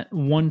getting that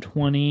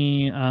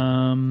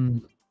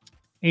 120.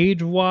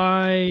 Age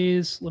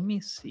wise, let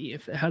me see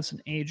if it has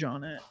an age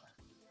on it.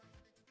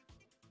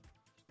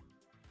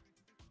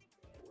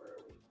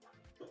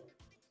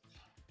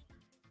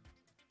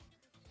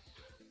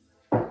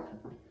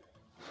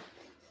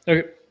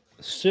 Okay,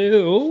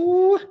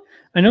 so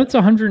I know it's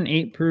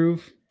 108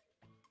 proof.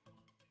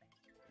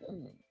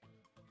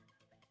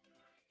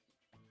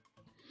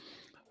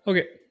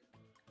 Okay,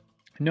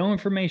 no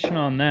information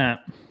on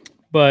that,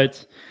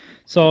 but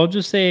so I'll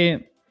just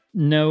say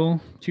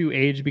no to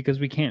age because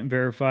we can't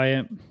verify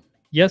it.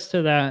 Yes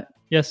to that.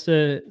 Yes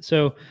to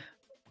so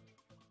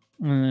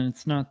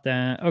it's not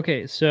that.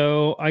 Okay,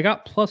 so I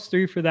got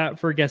 +3 for that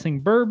for guessing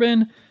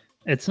bourbon.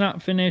 It's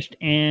not finished,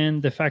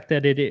 and the fact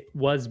that it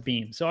was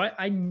Beam. So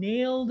I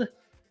nailed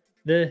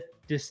the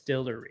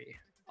distillery.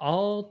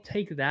 I'll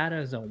take that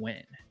as a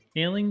win.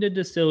 Nailing the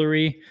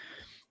distillery.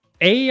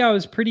 I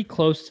was pretty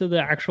close to the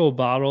actual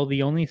bottle.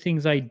 The only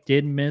things I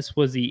did miss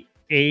was the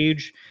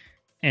age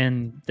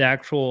and the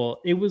actual.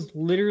 It was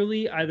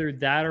literally either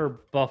that or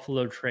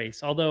Buffalo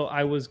Trace. Although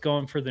I was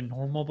going for the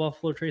normal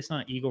Buffalo Trace,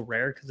 not Eagle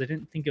Rare, because I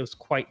didn't think it was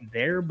quite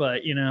there.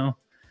 But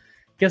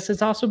guess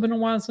it's also been a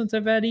while since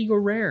I've had Eagle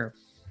Rare.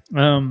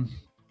 And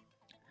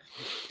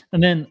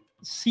then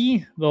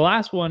C, the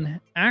last one,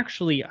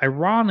 actually,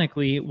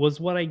 ironically, was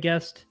what I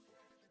guessed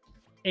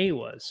A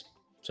was.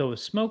 So it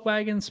was Smoke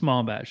Wagon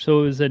Small Batch.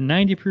 So it was a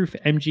 90 proof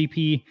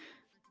MGP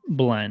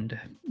blend.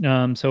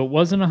 So it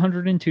wasn't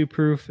 102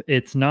 proof.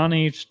 It's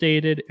non-age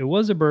stated. It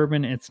was a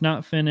bourbon. It's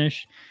not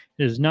finished.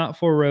 It is not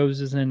Four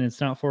Roses, and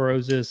it's not Four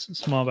Roses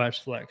Small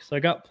Batch Select. So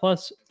I got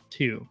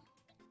 +2.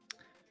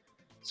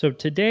 So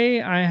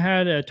today I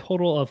had a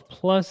total of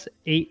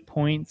 +8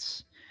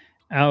 points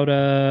out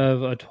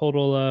of a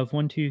total of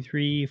 1, 2,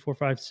 3, 4,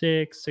 5,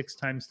 6. 6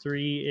 times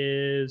 3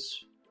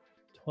 is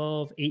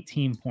 12,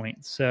 18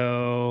 points.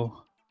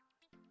 So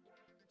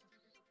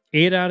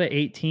 8 out of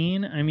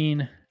 18. I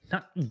mean,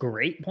 not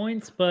great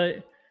points,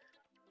 but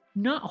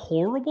not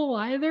horrible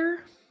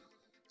either.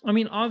 I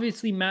mean,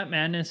 obviously, Matt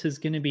Madness is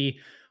going to be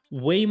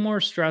way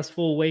more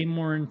stressful, way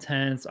more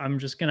intense. I'm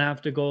just going to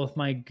have to go with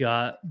my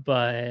gut.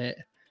 But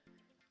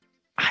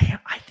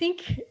I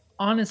think,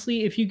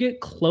 honestly, if you get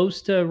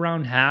close to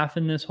around half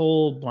in this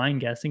whole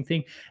blind guessing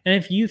thing, and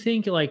if you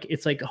think like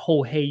it's like,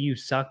 oh, hey, you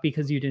suck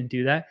because you didn't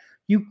do that,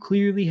 you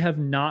clearly have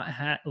not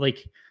had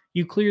like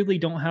you clearly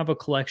don't have a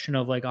collection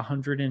of like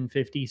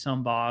 150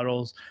 some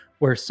bottles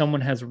where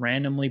someone has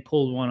randomly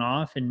pulled one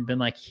off and been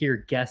like,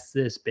 here, guess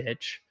this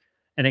bitch,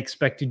 and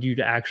expected you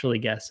to actually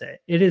guess it.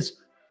 It is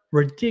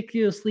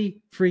ridiculously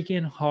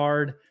freaking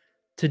hard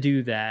to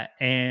do that.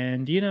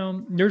 And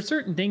there's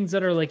certain things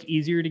that are like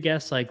easier to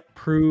guess, like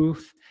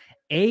proof.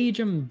 Age,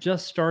 I'm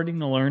just starting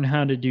to learn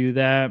how to do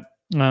that.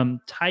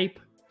 Type,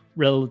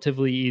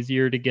 relatively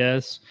easier to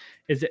guess.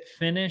 Is it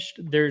finished?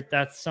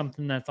 That's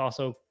something that's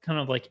also kind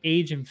of like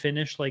age and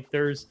finish. Like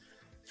there's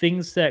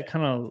things that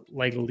kind of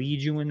like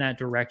lead you in that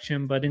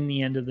direction. But in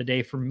the end of the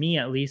day, for me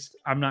at least,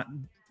 I'm not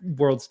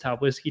world's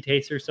top whiskey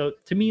taster. So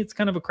to me, it's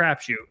kind of a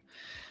crapshoot.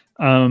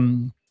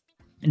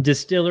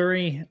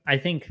 Distillery, I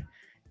think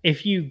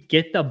if you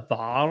get the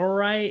bottle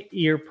right,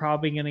 you're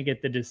probably going to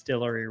get the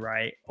distillery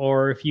right.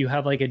 Or if you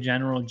have like a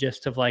general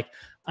gist of like,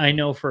 I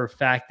know for a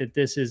fact that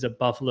this is a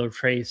Buffalo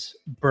Trace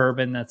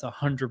bourbon that's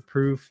 100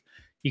 proof,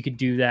 you could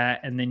do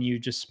that. And then you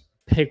just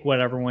pick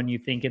whatever one you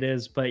think it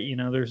is. But,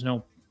 there's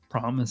no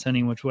promise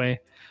any which way.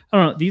 I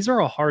don't know. These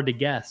are all hard to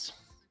guess.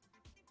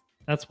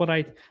 That's what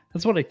I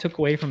took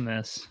away from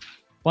this.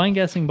 Blind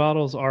guessing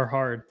bottles are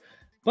hard.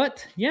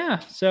 But yeah,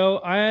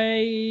 so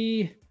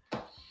I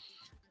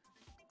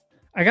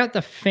got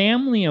the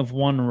family of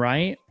one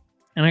right,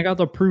 and I got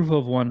the proof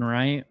of one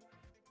right.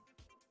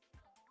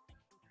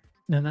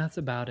 And that's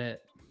about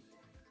it.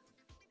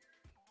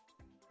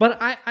 But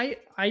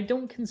I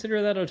don't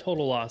consider that a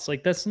total loss.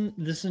 Like this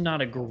is not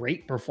a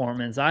great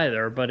performance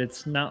either, but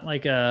it's not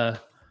like I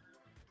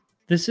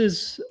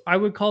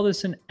would call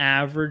this an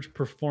average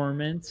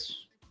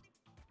performance.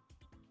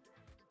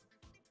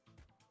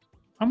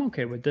 I'm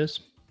okay with this,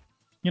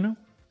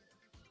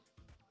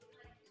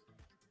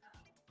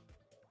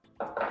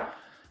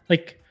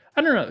 Like,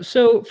 I don't know.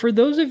 So for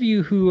those of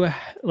you who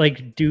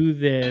like do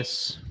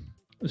this,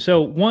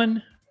 so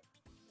one,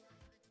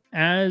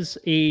 as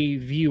a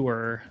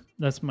viewer,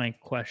 that's my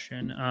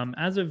question.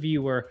 As a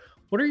viewer,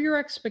 what are your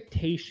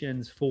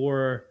expectations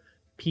for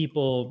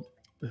people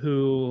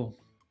who,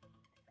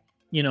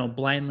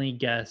 blindly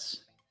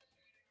guess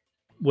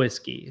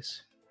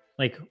whiskeys?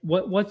 Like,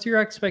 what's your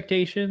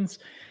expectations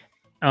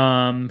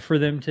for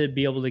them to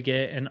be able to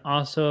get, and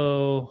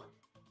also,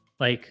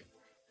 like,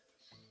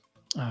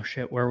 oh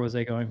shit, where was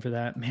I going for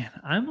that? Man,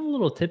 I'm a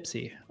little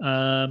tipsy.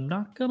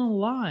 Not gonna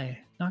lie.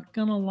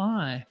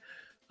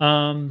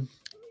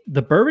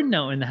 The bourbon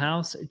note in the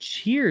house.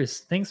 Cheers.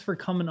 Thanks for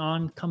coming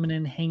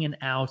in, hanging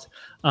out.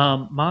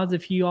 Mods,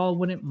 if you all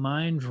wouldn't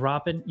mind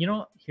dropping,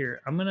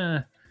 here, I'm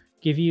gonna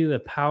give you the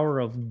power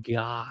of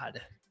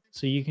God.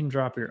 So you can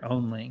drop your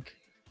own link.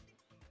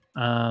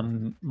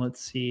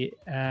 Let's see.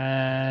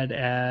 Add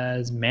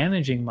as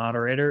managing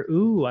moderator.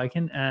 Ooh, I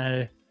can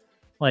add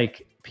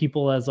like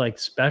people as like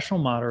special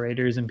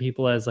moderators and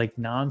people as like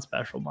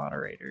non-special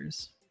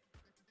moderators.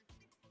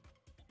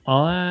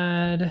 I'll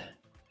add.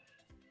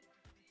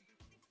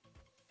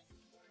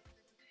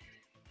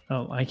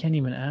 Oh, I can't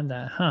even add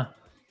that. Huh.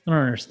 I don't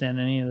understand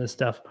any of this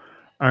stuff.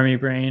 Army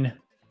brain.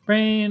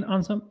 Brain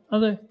on some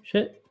other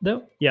shit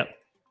though. Yep.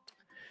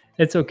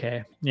 It's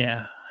okay.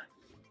 Yeah.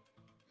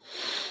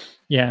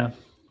 Yeah.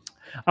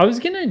 I was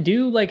gonna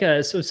do like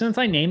so since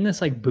I named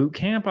this like boot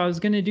camp, I was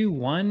gonna do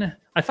one.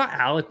 I thought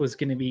Alec was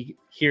gonna be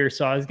here,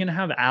 so I was gonna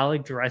have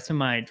Alec dress in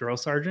my drill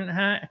sergeant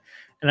hat,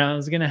 and I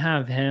was gonna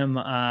have him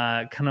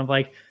kind of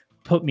like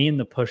put me in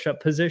the push-up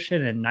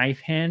position and knife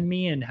hand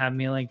me and have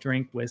me like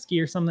drink whiskey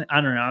or something. I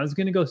don't know. I was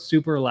gonna go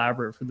super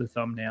elaborate for the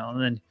thumbnail,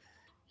 and then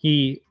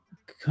he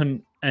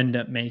couldn't end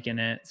up making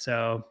it,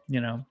 so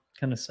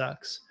kind of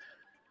sucks.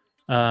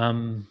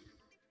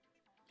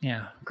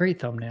 Yeah,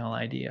 great thumbnail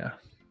idea,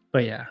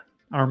 but yeah.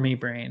 Army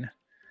brain.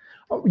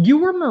 Oh, you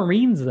were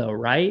Marines though,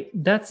 right?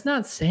 That's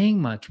not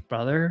saying much,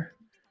 brother.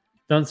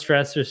 Don't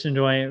stress, just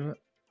enjoy it.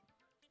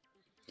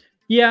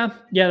 Yeah,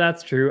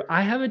 that's true.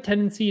 I have a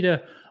tendency to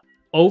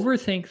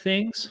overthink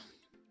things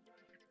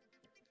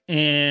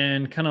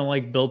and kind of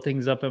like build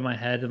things up in my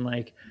head and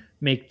like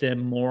make them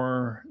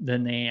more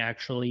than they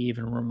actually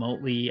even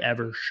remotely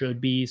ever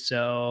should be.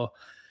 So,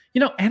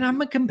 and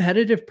I'm a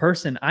competitive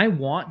person. I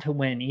want to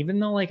win, even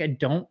though like I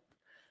don't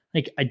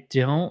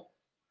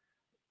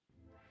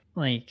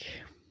like,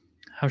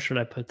 how should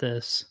I put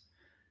this?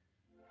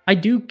 I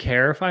do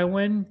care if I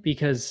win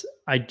because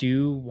I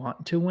do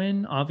want to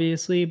win,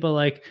 obviously, but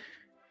like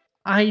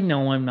I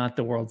know I'm not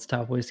the world's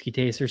top whiskey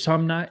taster, so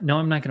I'm not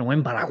going to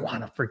win, but I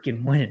want to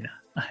freaking win.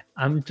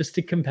 I'm just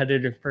a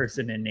competitive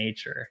person in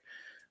nature.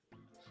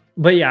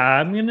 But yeah,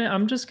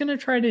 I'm just going to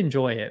try to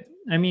enjoy it.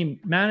 I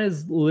mean, Matt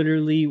is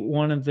literally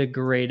one of the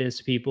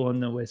greatest people in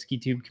the whiskey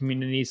tube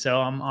community,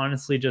 so I'm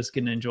honestly just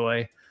going to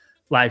enjoy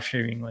live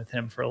streaming with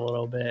him for a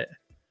little bit.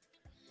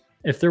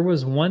 If there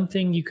was one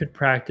thing you could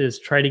practice,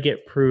 try to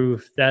get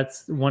proof.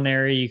 That's one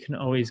area you can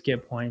always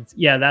get points.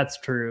 Yeah, that's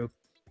true.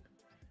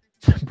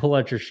 Pull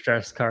out your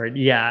stress card.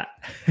 Yeah.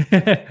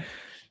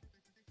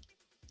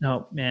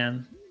 Oh,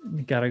 man.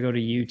 You gotta go to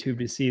YouTube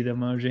to see the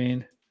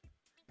Mojane.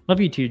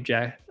 Love you too,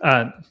 Jack.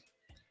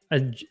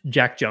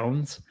 Jack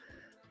Jones.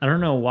 I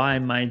don't know why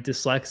my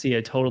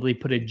dyslexia totally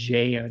put a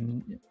J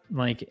on,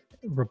 like,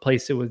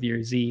 replace it with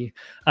your Z.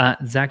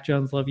 Zach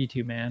Jones, love you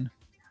too, man.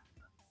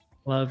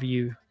 Love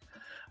you.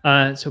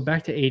 So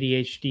back to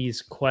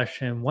ADHD's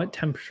question. What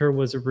temperature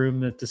was the room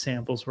that the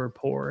samples were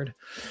poured?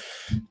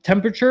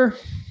 Temperature?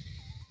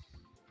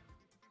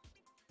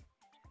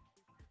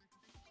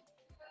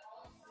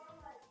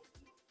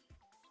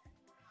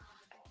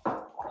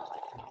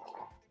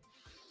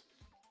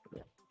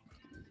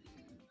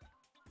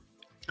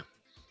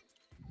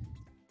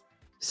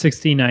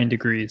 $69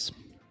 degrees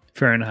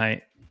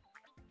Fahrenheit.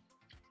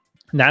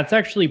 That's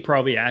actually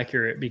probably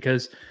accurate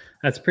because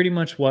that's pretty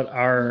much what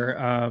our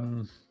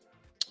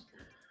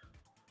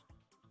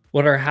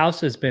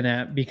house has been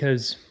at,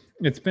 because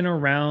it's been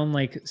around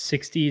like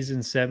 60s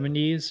and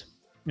 70s,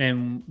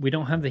 and we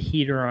don't have the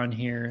heater on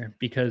here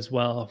because,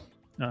 well,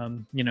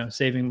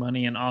 saving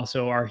money, and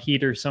also our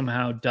heater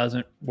somehow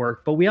doesn't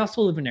work. But we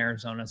also live in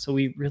Arizona, so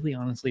we really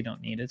honestly don't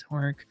need it to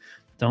work.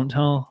 Don't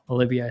tell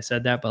Olivia I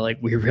said that, but like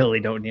we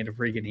really don't need a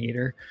freaking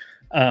heater.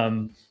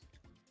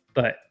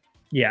 But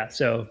yeah,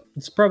 so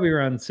it's probably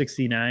around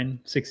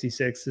 69,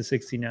 66 to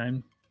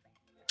 69.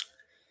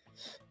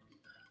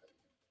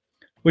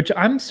 Which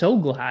I'm so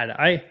glad.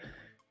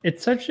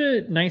 It's such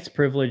a nice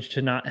privilege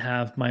to not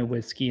have my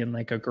whiskey in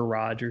like a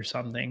garage or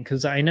something,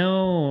 because I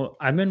know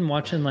I've been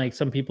watching like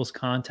some people's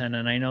content,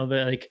 and I know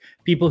that like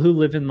people who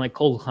live in like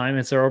cold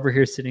climates are over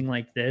here sitting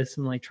like this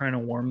and like trying to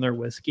warm their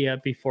whiskey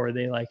up before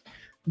they like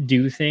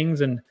do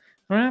things, and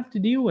I don't have to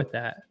deal with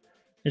that.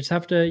 I just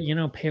have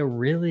to, pay a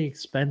really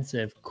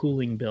expensive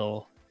cooling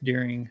bill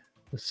during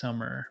the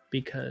summer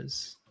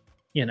because,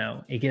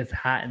 it gets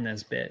hot in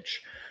this bitch.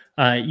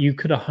 You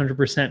could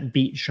 100%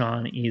 beat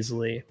Sean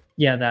easily.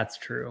 Yeah, that's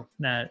true.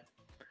 That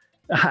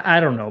I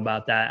don't know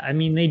about that. I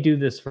mean, they do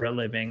this for a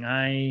living.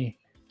 I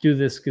do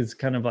this because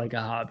kind of like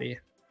a hobby.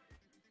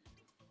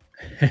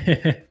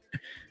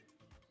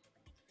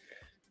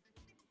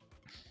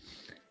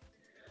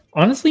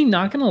 Honestly,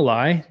 not gonna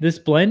lie, this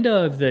blend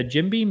of the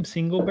Jim Beam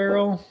single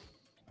barrel,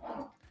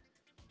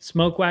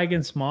 Smoke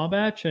Wagon small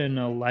batch, and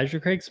Elijah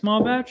Craig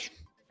small batch.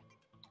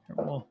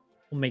 We'll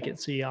make it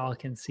so y'all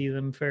can see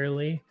them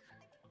fairly.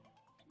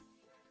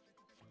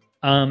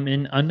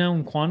 In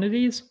unknown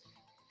quantities,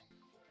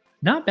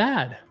 not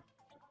bad.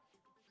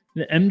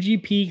 The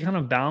MGP kind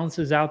of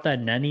balances out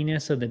that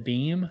nuttiness of the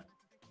beam.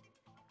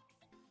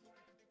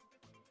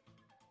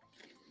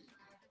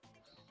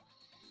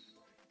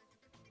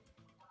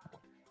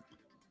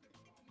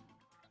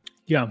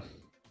 Yeah.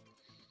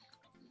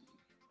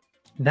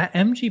 That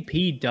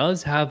MGP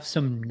does have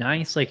some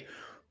nice, like,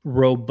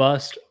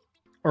 robust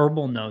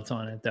herbal notes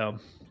on it though,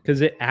 because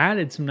it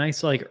added some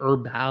nice, like,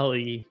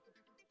 herbaceousness,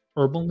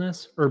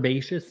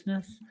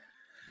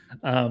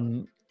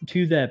 um,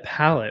 to that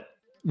palate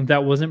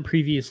that wasn't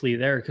previously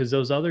there, because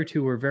those other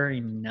 2 were very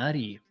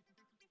nutty,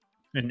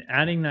 and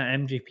adding that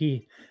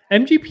MGP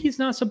is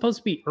not supposed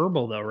to be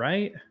herbal though,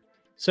 right?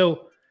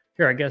 So,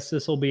 here, I guess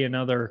this will be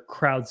another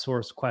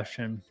crowdsourced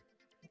question.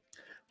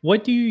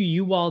 What do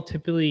you all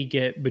typically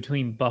get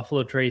between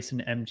Buffalo Trace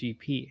and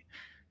MGP?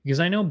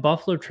 Because I know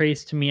Buffalo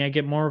Trace, to me, I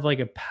get more of like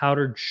a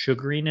powdered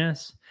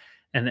sugariness,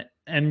 and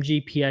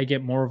MGP I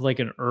get more of like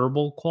an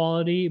herbal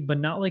quality, but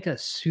not like a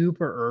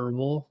super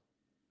herbal.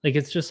 Like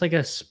it's just like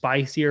a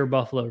spicier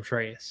Buffalo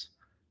Trace.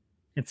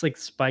 It's like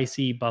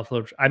spicy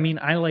I mean,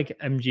 I like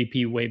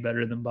MGP way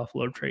better than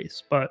Buffalo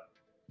Trace, but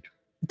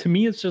to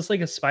me, it's just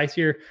like a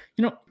spicier.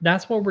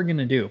 That's what we're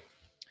gonna do.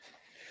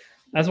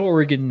 That's what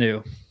we're gonna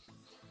do.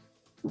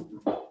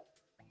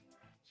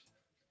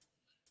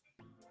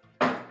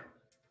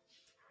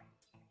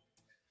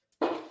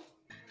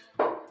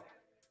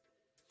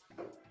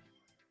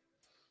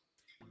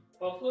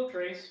 Buffalo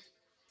Trace.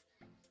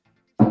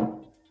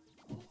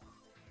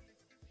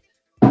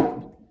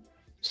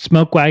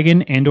 Smoke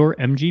Wagon and or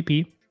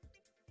MGP.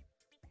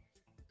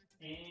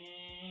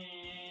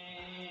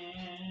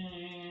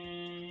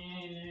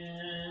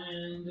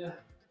 And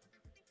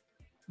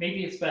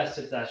maybe it's best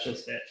if that's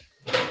just it.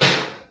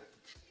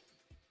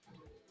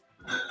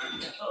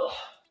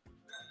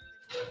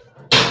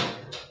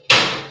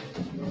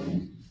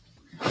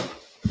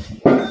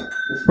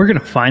 We're going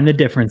to find the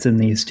difference in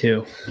these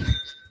two.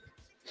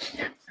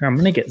 I'm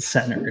going to get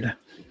centered.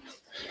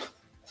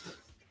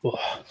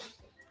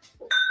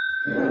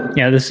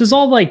 Yeah, this is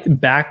all like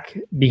back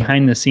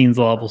behind the scenes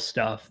level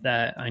stuff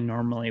that I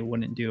normally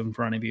wouldn't do in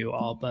front of you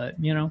all, but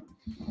I'm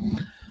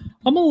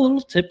a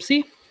little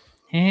tipsy,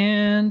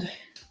 and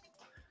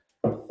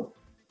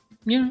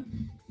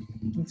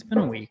it's been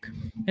a week.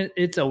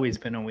 It's always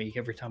been a week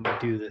every time I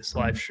do this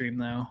live stream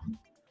though.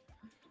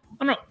 I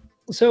don't know.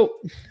 So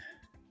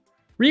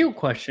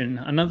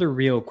another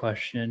real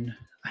question.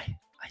 I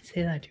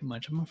say that too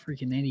much. I'm a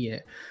freaking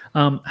idiot.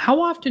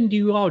 How often do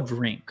you all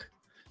drink?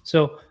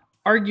 So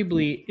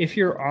arguably, if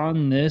you're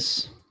on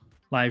this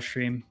live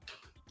stream,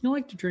 you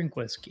like to drink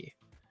whiskey.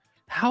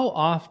 How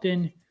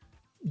often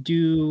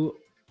I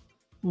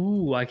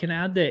can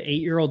add the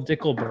 8-year-old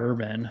Dickel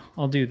bourbon.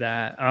 I'll do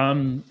that.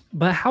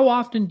 But how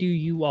often do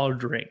you all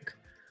drink?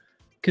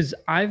 Because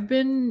I've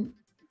been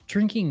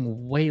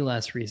drinking way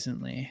less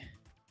recently.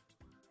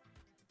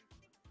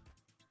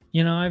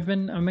 I've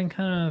been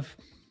kind of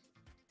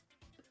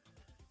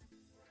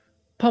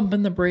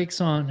pumping the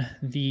brakes on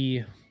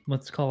the,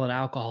 let's call it,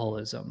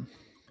 alcoholism.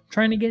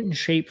 Trying to get in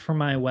shape for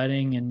my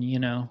wedding,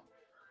 and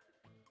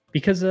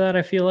because of that,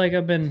 I feel like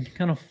I've been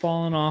kind of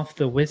falling off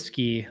the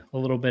whiskey a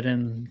little bit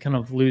and kind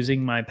of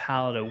losing my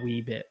palate a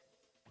wee bit.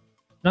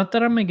 Not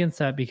that I'm against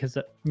that, because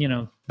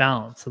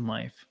balance in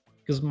life,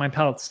 because my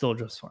palate's still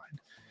just fine.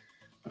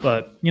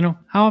 But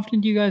how often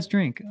do you guys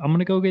drink? I'm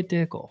gonna go get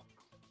Dickel.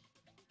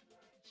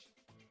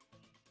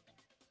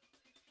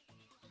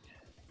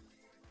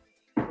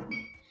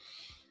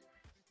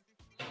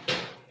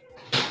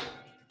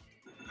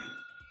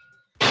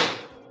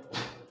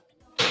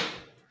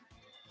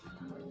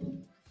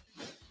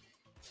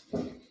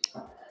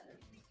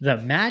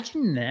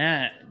 Imagine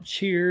that.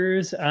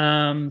 Cheers.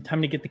 Time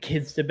to get the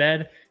kids to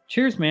bed.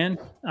 Cheers, man.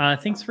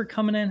 Thanks for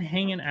coming in,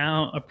 hanging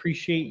out.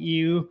 Appreciate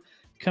you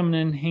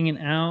coming in, hanging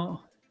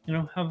out.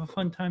 Have a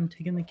fun time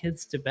taking the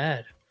kids to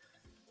bed.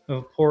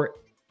 For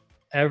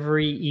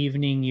every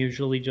evening,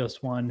 usually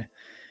just one.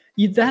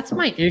 That's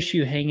my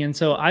issue, hanging.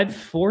 So I've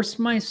forced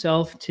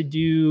myself to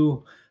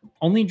do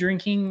only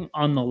drinking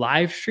on the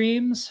live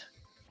streams,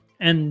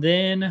 and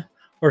then,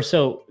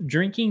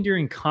 drinking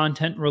during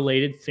content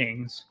related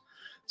things.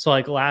 So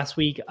like last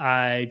week,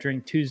 I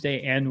drank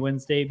Tuesday and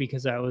Wednesday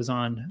because I was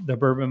on the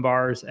Bourbon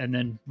Bars and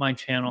then my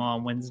channel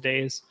on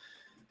Wednesdays.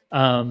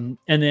 And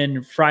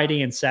then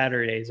Friday and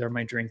Saturdays are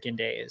my drinking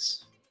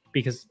days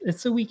because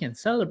it's the weekend.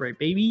 Celebrate,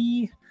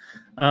 baby.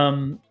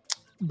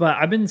 But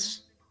I've been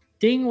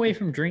staying away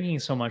from drinking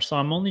so much. So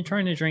I'm only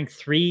trying to drink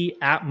 3,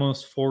 at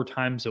most 4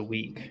 times a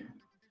week.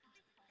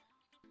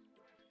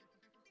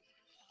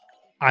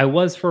 I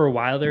was for a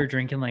while there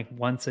drinking like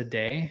once a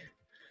day.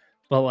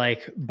 But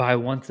like by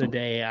once a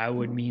day, I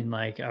would mean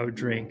like I would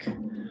drink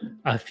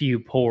a few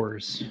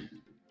pours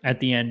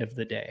at the end of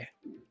the day.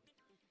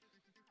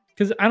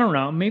 Because I don't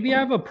know, maybe I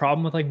have a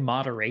problem with like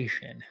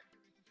moderation.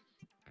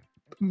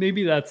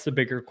 Maybe that's the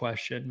bigger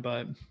question,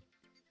 but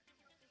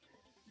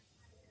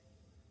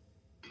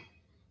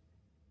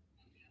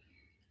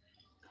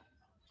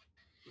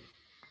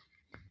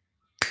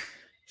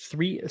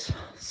three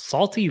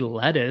salty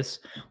lettuce,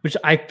 which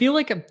I feel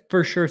like I've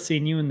for sure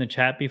seen you in the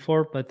chat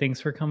before, but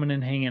thanks for coming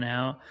and hanging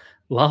out.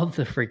 Love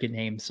the freaking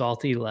name,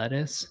 salty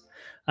lettuce.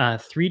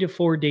 3 to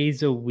 4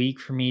 days a week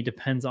for me,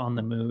 depends on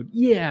the mood.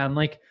 Yeah, I'm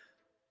like,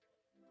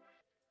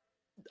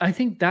 I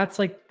think that's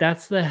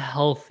the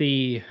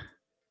healthy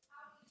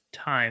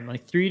time,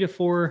 like 3 to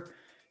 4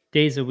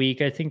 days a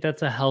week. I think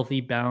that's a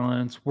healthy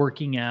balance,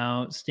 working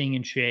out, staying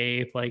in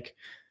shape, like,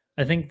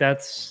 I think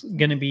that's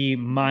gonna be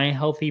my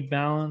healthy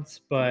balance,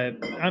 but,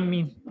 I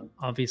mean,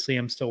 obviously,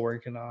 I'm still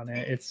working on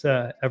it. It's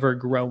a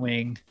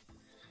ever-growing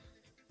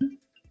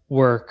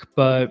work,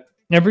 but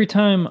every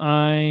time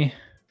I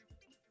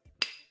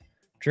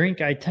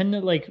drink, I tend to,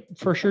 like,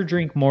 for sure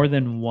drink more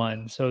than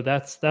one, so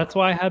that's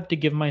why I have to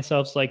give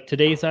myself, like,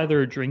 today's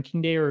either a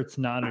drinking day or it's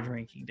not a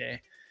drinking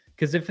day.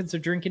 Because if it's a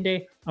drinking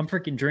day, I'm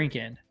freaking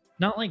drinking.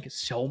 Not, like,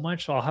 so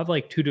much, so I'll have,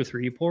 like, 2 to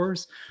 3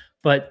 pours,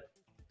 but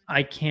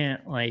I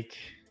can't, like,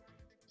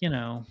 you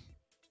know,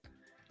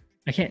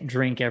 I can't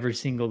drink every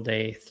single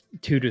day,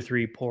 2 to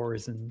 3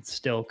 pours and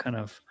still kind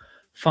of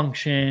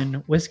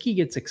function. Whiskey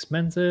gets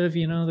expensive,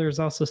 there's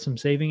also some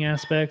saving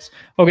aspects.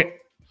 Okay,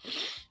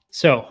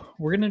 so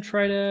we're going to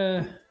try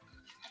to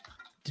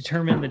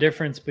determine the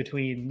difference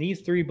between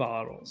these 3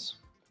 bottles.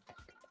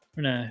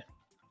 We're going to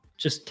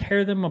just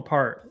tear them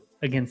apart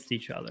against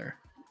each other.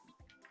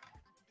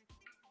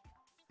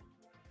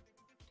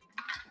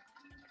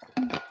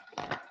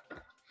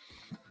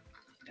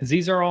 Because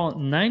these are all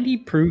 90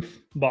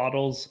 proof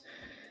bottles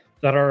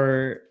that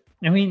are,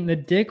 I mean, the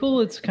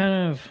Dickel, it's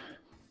kind of,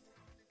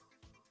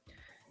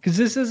 because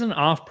this is an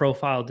off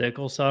profile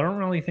Dickel, so I don't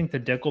really think the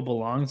Dickel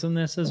belongs in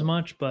this as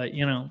much, but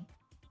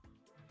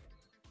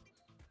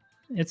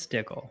it's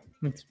Dickel.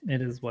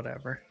 It is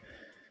whatever.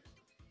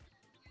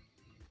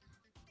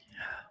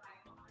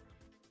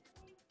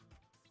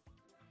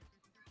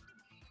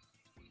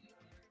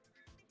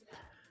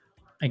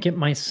 I get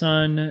my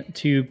son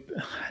to,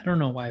 I don't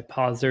know why I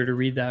paused there to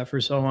read that for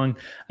so long.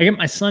 I get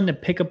my son to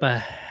pick up a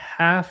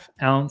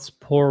half-ounce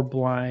pour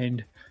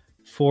blind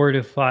 4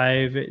 to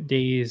 5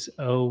 days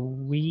a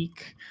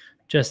week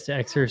just to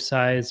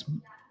exercise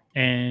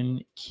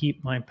and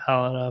keep my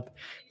palate up.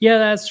 Yeah,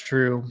 that's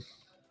true.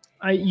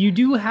 You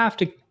do have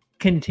to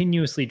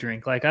continuously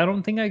drink. Like, I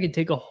don't think I could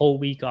take a whole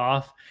week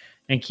off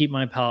and keep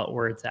my palate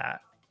where it's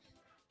at.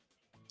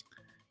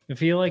 I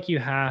feel like you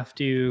have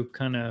to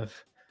kind of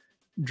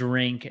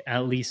drink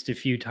at least a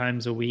few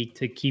times a week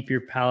to keep your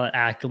palate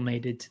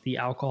acclimated to the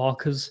alcohol.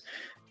 Because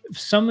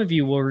some of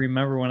you will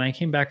remember when I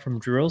came back from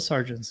drill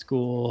sergeant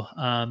school,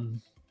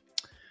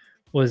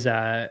 was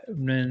that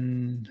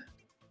in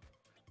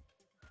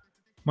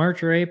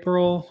March or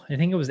April? I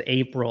think it was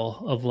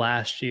April of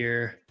last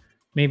year,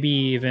 maybe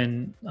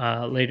even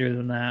later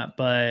than that.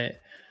 But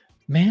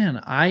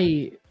man,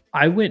 I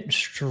went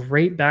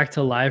straight back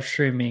to live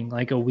streaming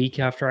like a week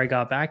after I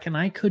got back, and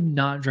I could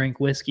not drink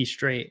whiskey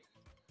straight.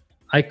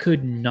 I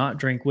could not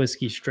drink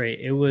whiskey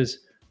straight. It was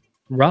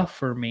rough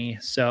for me.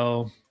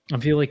 So I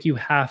feel like you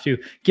have to,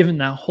 given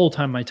that whole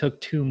time I took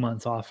 2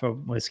 months off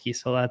of whiskey.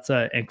 So that's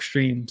an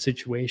extreme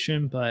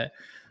situation, but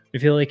I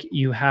feel like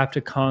you have to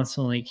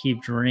constantly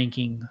keep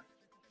drinking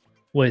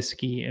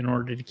whiskey in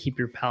order to keep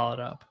your palate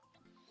up.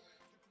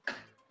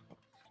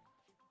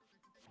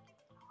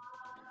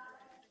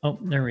 Oh,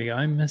 there we go.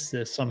 I missed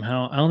this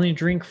somehow. I only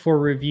drink for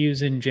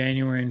reviews in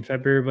January and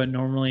February, but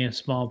normally a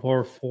small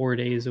pour 4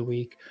 days a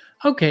week.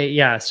 Okay,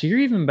 yeah. So you're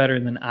even better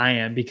than I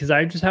am because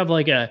I just have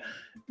like a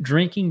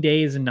drinking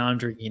days and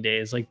non-drinking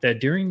days. Like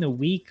during the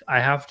week, I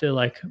have to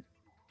like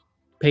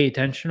pay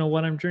attention to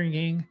what I'm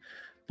drinking.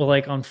 But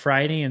like on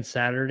Friday and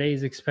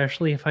Saturdays,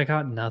 especially if I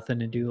got nothing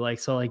to do, like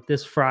so like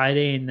this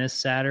Friday and this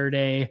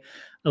Saturday,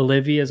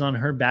 Olivia's on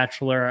her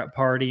bachelorette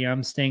party.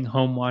 I'm staying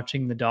home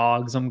watching the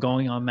dogs. I'm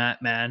going on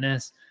Matt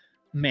Madness.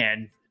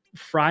 Man,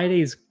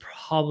 Friday's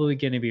probably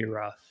going to be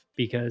rough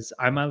because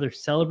I'm either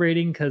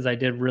celebrating because I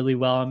did really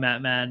well on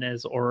Matt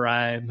Madness or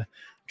I'm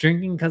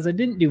drinking because I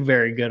didn't do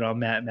very good on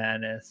Matt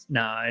Madness.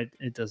 Nah,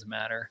 it doesn't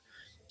matter.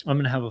 I'm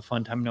going to have a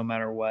fun time no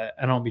matter what.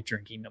 And I'll be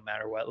drinking no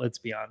matter what. Let's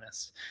be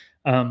honest.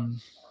 Um,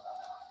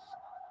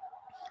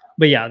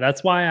 but yeah,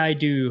 that's why I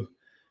do.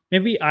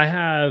 Maybe I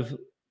have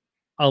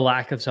a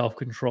lack of self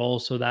control.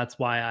 So that's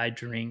why I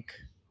drink,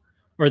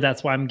 or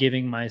that's why I'm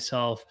giving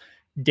myself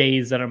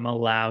days that I'm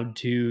allowed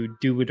to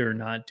do it or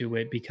not do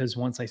it. Because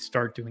once I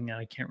start doing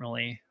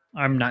it,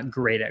 I'm not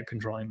great at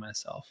controlling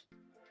myself.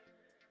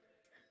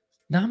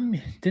 Not,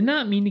 did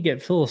not mean to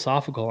get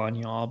philosophical on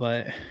y'all,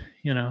 but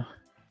you know,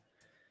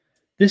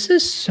 this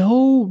is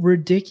so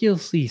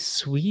ridiculously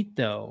sweet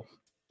though.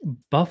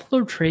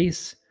 Buffalo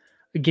Trace,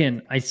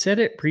 again, I said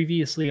it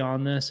previously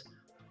on this,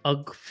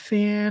 a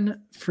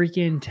fan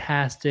freaking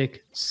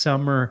tastic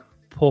summer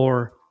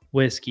pour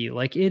whiskey.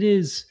 Like it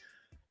is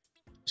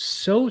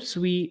so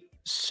sweet,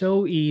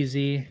 so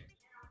easy.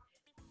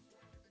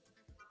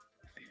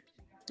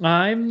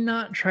 I've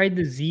not tried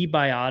the Z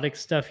Biotic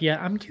stuff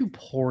yet. I'm too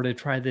poor to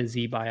try the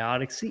Z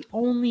Biotics. The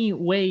only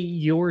way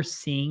you're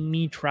seeing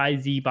me try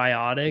Z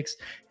Biotics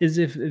is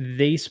if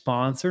they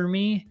sponsor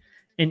me.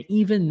 And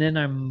even then,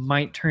 I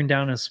might turn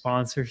down a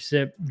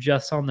sponsorship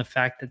just on the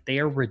fact that they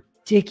are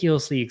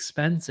ridiculously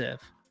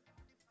expensive.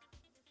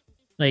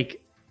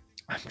 Like,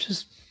 I'm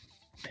just,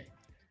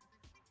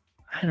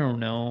 I don't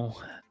know.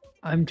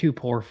 I'm too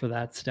poor for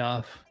that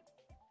stuff.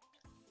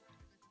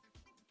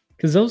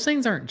 Because those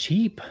things aren't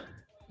cheap.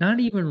 Not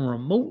even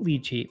remotely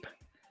cheap.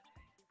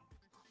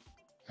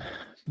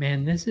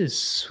 Man, this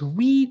is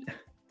sweet.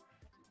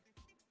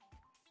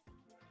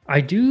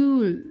 I get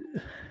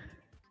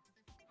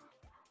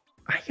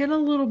a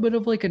little bit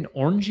of like an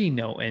orangey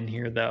note in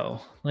here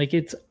though. Like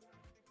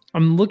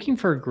I'm looking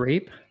for a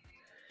grape.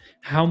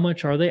 How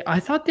much are they? I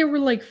thought they were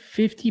like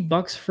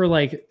 $50 for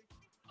like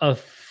a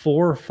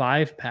 4 or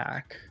 5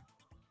 pack.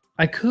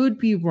 I could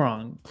be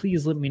wrong.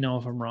 Please let me know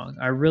if I'm wrong.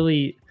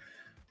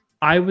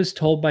 I was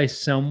told by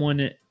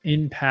someone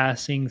in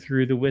passing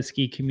through the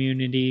whiskey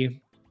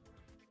community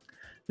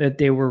that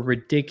they were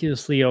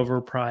ridiculously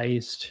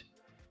overpriced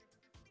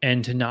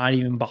and to not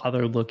even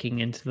bother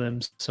looking into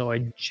them. So I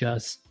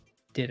just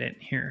didn't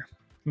here.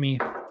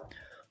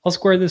 I'll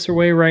square this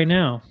away right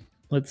now.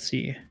 Let's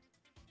see.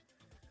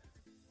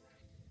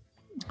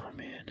 Oh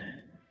man.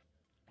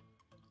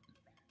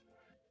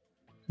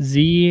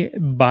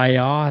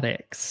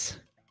 ZBiotics.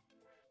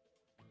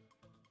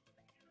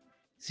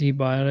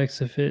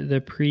 ZBiotics, the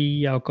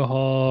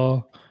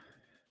pre-alcohol.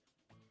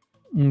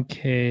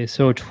 Okay,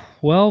 so a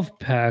 12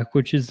 pack,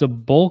 which is the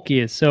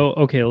bulkiest. So,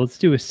 okay, let's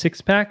do a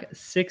 6 pack.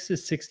 6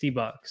 is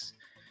 $60.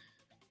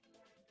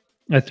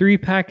 A 3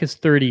 pack is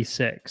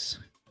 36.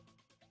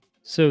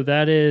 So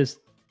that is,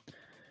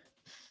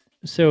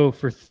 so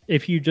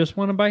if you just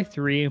want to buy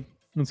 3,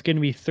 it's going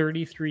to be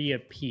 33 a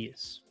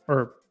piece.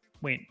 Or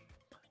wait,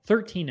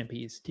 13 a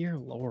piece. Dear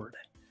Lord.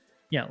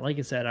 Yeah, like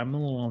I said, I'm a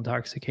little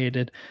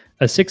intoxicated.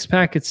 A 6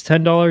 pack, it's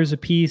 $10 a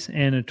piece,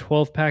 and a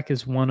 12 pack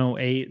is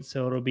 $108.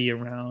 So it'll be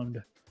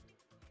around,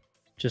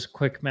 just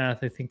quick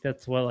math, I think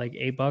that's what, like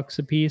 $8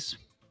 a piece.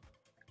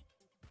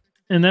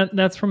 And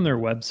that's from their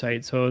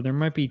website. So there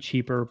might be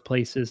cheaper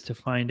places to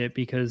find it,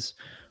 because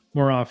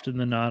more often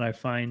than not, I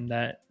find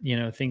that,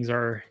 things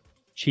are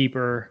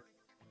cheaper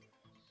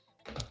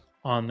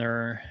on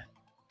their,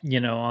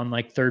 on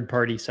like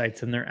third-party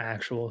sites than their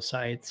actual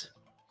sites.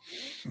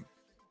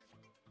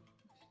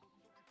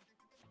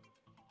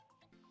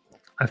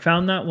 I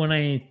found that when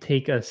I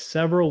take a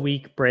several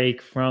week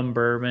break from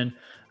bourbon,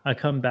 I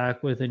come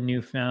back with a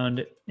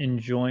newfound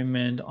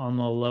enjoyment on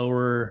the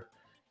lower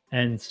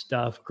end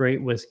stuff. Great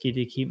whiskey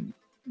to keep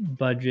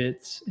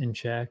budgets in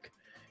check.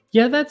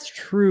 Yeah, that's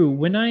true.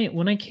 When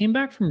I came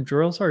back from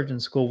drill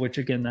sergeant school, which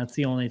again, that's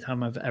the only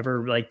time I've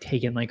ever like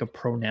taken like a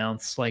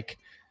pronounced like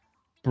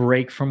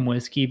break from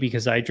whiskey,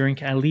 because I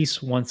drink at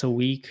least once a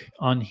week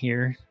on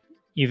here,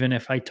 even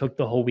if I took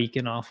the whole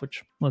weekend off,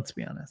 which, let's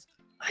be honest,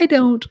 I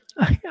don't.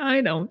 I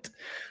don't.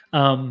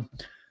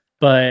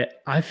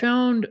 But I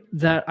found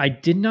that I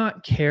did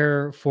not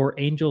care for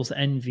Angel's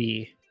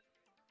Envy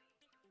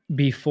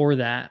before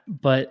that,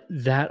 but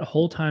that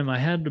whole time I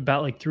had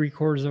about like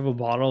 3/4 of a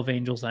bottle of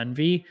Angel's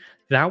Envy.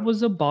 That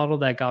was a bottle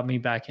that got me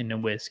back into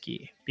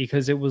whiskey,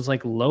 because it was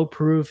like low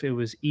proof, it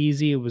was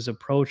easy, it was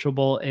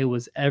approachable, it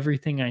was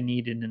everything I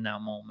needed in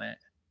that moment.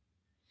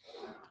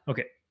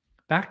 Okay,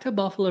 back to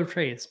Buffalo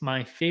Trace,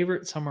 my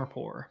favorite summer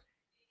pour.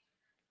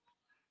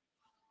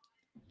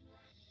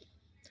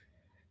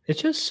 It's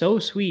just so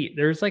sweet.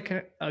 There's like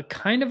a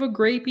kind of a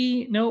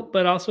grapey note,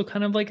 but also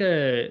kind of like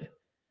an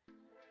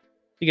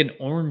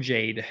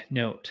orangeade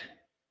note.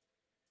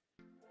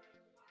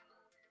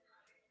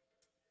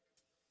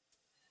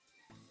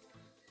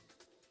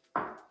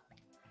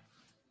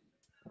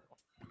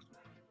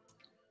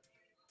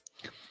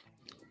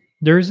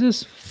 There's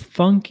this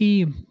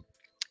funky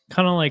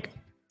kind of like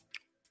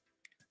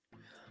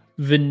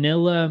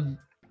vanilla,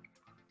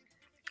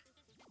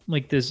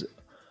 like this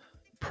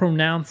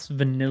pronounced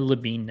vanilla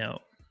bean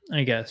note,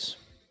 I guess.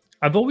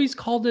 I've always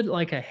called it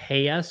like a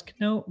hay-esque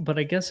note, but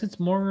I guess it's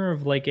more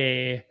of like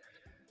an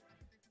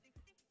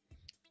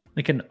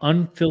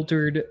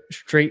unfiltered,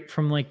 straight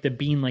from like the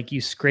bean, like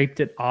you scraped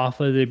it off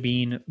of the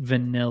bean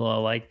vanilla.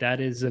 Like that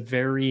is a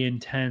very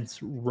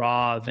intense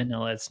raw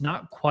vanilla. It's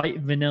not quite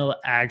vanilla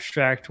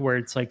extract where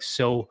it's like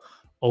so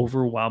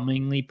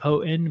overwhelmingly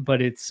potent,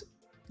 but it's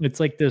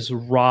like this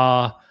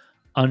raw,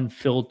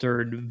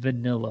 unfiltered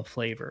vanilla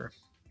flavor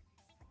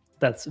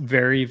that's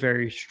very,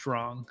 very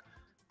strong.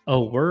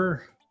 Oh,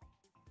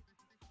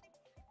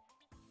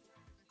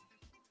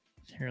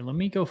 here, let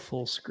me go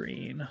full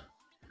screen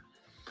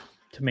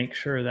to make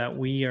sure that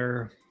we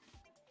are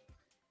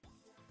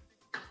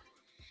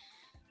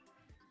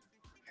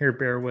here.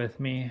 Bear with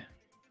me.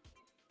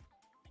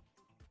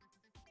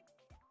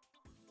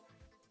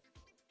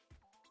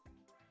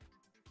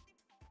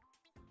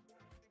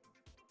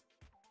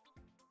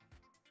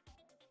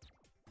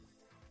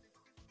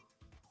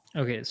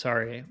 Okay,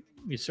 sorry.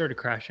 We started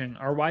crashing.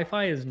 Our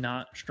Wi-Fi is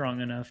not strong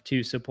enough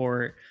to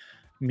support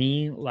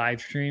me live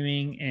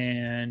streaming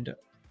and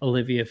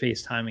Olivia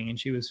FaceTiming, and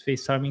she was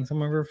FaceTiming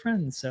some of her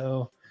friends.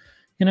 So,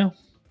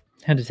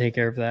 had to take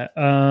care of that.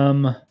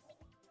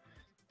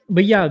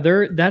 But yeah,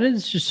 that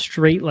is just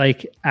straight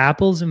like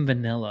apples and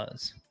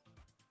vanillas.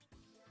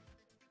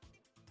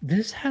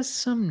 This has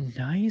some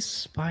nice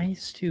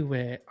spice to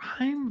it.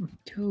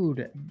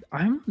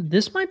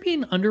 This might be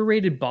an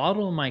underrated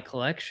bottle in my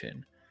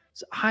collection.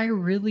 So I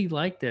really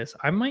like this.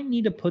 I might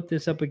need to put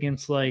this up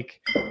against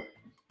like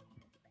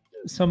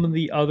some of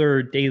the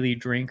other daily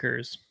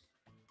drinkers.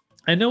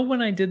 I know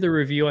when I did the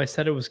review, I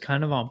said it was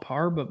kind of on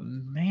par, but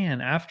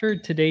man, after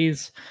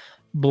today's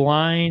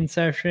blind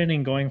session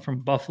and going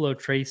from Buffalo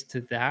Trace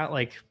to that,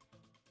 like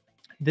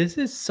this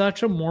is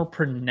such a more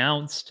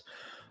pronounced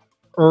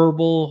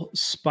herbal,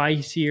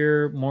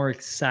 spicier, more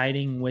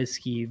exciting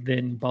whiskey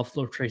than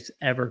Buffalo Trace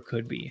ever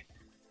could be.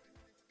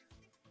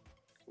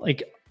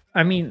 Like,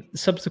 I mean,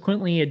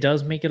 subsequently, it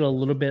does make it a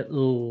little bit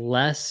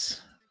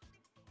less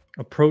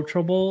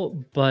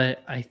approachable,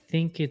 but I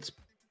think it's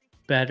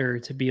better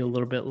to be a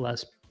little bit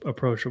less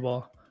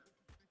approachable.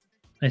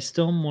 I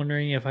still am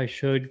wondering if I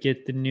should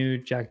get the new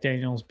Jack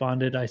Daniels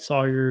Bonded. I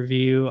saw your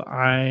review.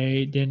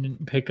 I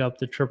didn't pick up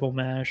the triple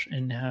mash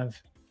and have.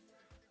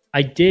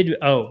 I did.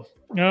 Oh,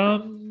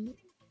 um.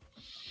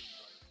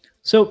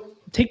 So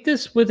take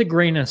this with a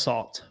grain of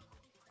salt.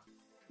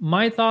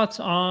 My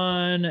thoughts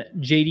on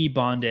JD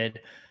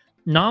Bonded.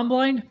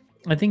 Non-blind,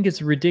 I think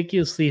it's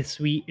ridiculously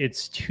sweet.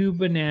 It's too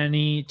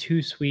banana,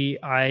 too sweet.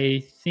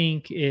 I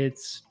think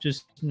it's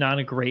just not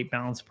a great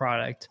balanced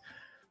product.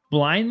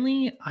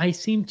 Blindly, I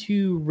seem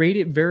to rate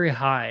it very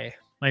high.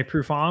 My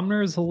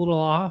proofometer is a little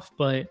off,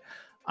 but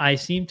I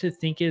seem to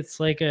think it's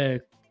like a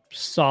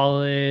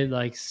solid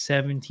like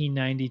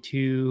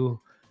 1792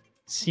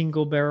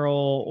 single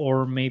barrel,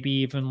 or maybe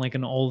even like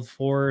an Old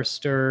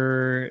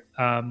Forester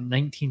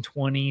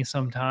 1920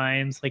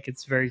 sometimes. Like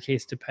it's very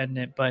case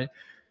dependent, but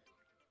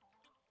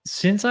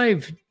since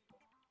I've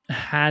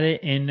had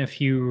it in a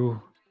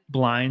few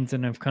blinds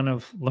and I've kind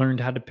of learned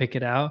how to pick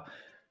it out,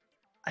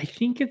 I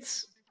think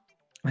it's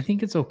I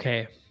think it's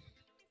okay.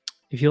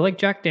 If you like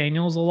Jack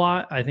Daniels a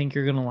lot, I think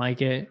you're gonna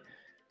like it.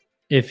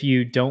 If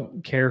you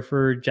don't care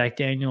for Jack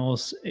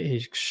Daniels'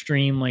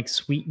 extreme like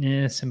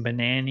sweetness and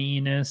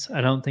bananiness,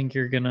 I don't think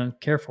you're gonna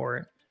care for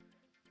it.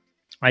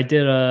 I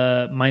did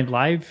my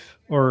live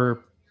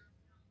or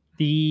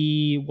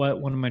the what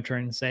am I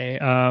trying to say?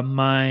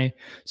 My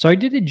so I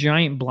did a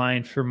giant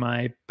blind for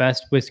my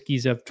best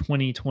whiskeys of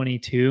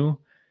 2022.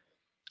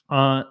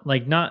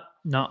 Like not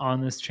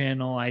on this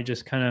channel. I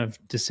just kind of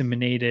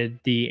disseminated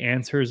the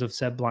answers of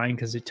said blind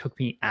because it took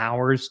me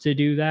hours to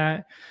do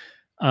that.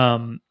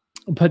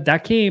 But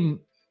that came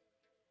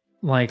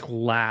like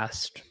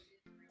last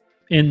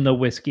in the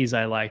whiskeys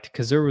I liked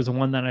because there was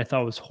one that I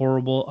thought was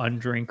horrible,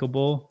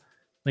 undrinkable,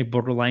 like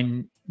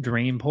borderline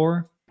drain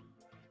pour,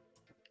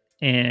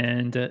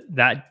 and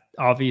that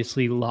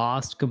obviously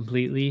lost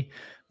completely.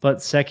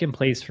 But second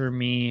place for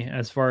me,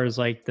 as far as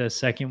like the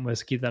second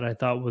whiskey that I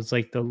thought was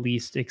like the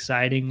least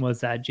exciting,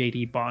 was that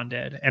JD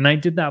Bonded, and I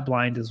did that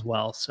blind as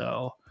well.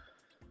 So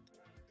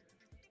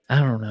I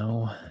don't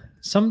know.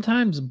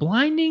 Sometimes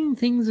blinding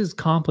things is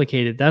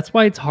complicated. That's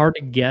why it's hard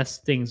to guess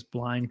things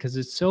blind because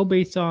it's so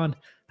based on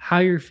how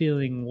you're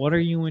feeling. What are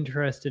you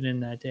interested in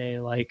that day?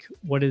 Like,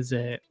 what is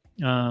it?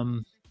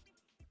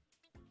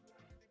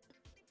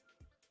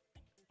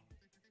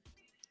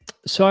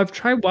 So I've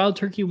tried Wild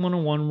Turkey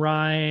 101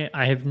 rye.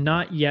 I have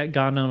not yet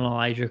gotten an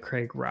Elijah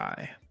Craig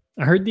rye.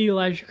 I heard the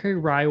Elijah Craig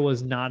rye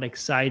was not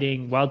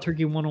exciting. Wild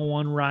Turkey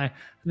 101 rye, I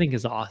think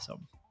is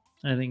awesome.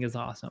 I think is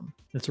awesome.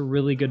 It's a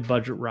really good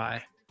budget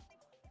rye.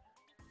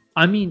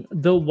 I mean,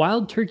 the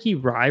Wild Turkey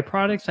rye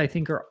products I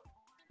think are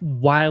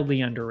wildly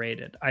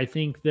underrated. I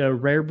think the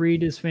Rare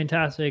Breed is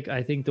fantastic.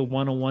 I think the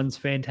 101's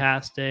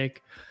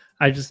fantastic.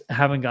 I just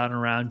haven't gotten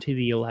around to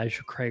the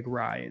Elijah Craig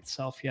rye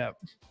itself yet.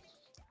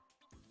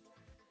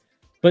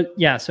 But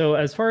yeah, so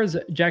as far as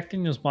Jack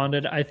Daniel's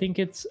Bonded, I think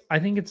it's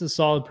a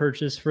solid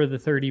purchase for the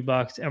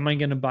 $30. Am I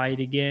going to buy it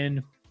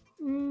again?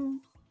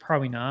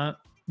 Probably not.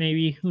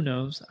 Maybe, who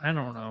knows? I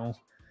don't know.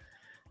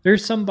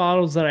 There's some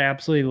bottles that I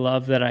absolutely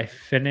love that I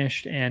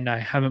finished and I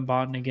haven't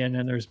bought again,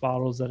 and there's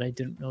bottles that I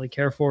didn't really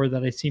care for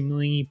that I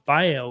seemingly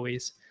buy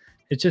always.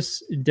 It's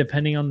just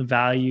depending on the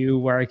value,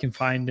 where I can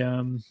find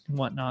them,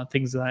 whatnot,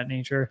 things of that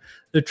nature.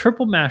 The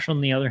triple mash,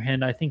 on the other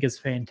hand, I think is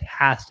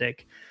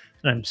fantastic,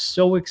 and I'm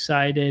so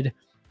excited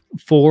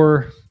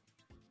for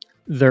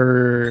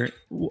their.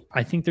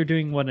 I think they're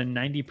doing a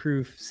 90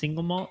 proof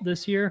single malt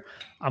this year.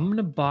 I'm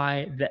gonna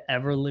buy the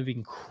ever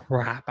living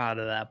crap out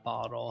of that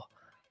bottle.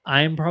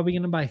 I am probably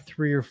gonna buy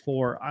 3 or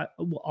 4.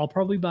 I'll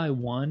probably buy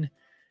one,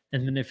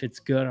 and then if it's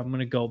good, I'm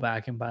gonna go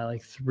back and buy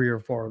like 3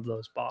 or 4 of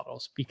those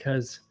bottles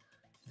because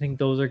I think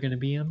those are gonna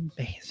be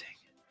amazing.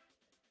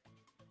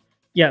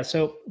 Yeah.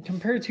 So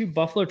compared to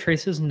Buffalo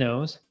Trace's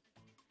nose,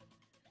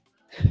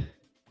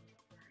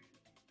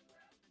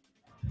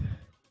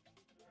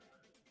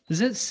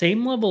 is it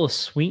same level of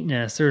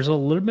sweetness? There's a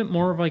little bit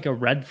more of like a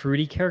red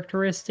fruity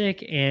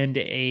characteristic and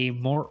a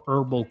more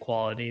herbal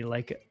quality,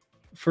 like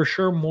for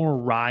sure more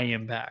rye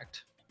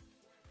impact.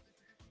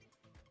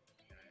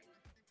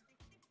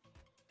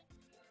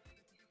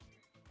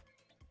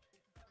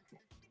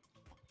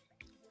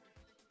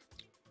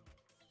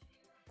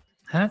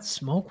 That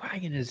smoke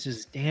wagon is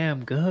just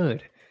damn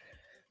good.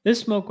 This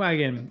smoke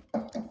wagon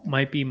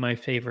might be my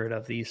favorite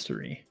of these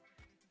three.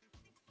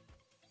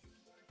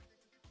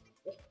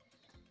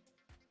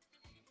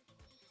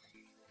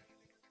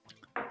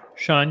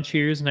 Sean,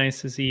 cheers.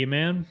 Nice to see you,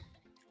 man.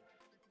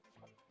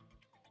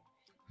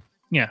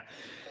 Yeah.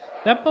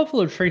 That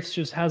Buffalo Trace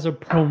just has a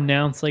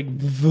pronounced like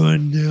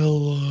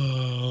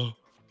vanilla.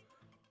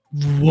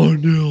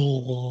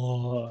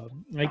 Vanilla.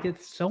 Like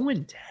it's so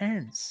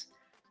intense.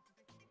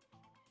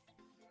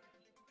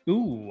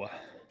 Ooh.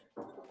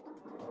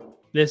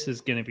 This is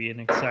going to be an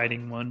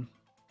exciting one.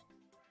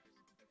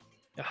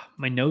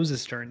 My nose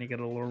is starting to get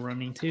a little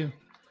runny too.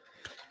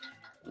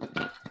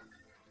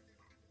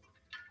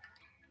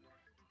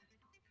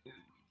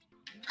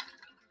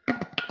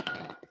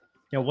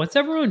 Yeah, what's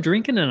everyone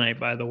drinking tonight,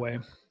 by the way?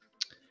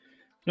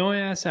 No, I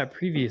asked that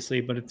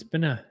previously, but it's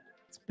been a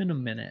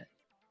minute.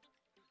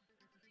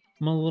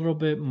 I'm a little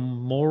bit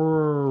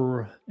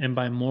more, and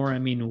by more I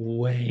mean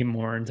way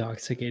more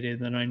intoxicated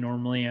than I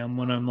normally am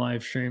when I'm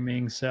live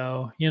streaming.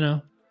 So,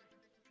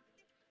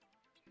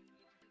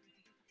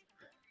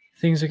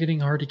 things are getting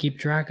hard to keep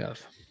track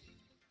of.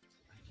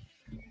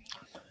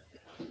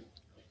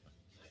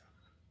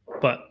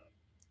 But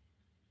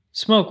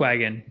Smoke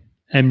Wagon,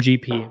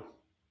 MGP.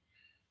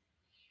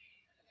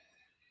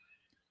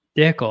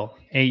 Dickel,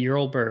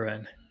 8-year-old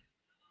bourbon.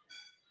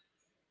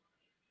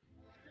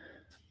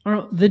 I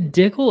don't know, the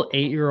Dickel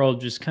 8-year-old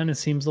just kind of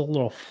seems a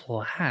little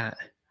flat.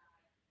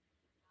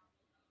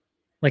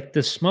 Like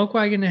the Smoke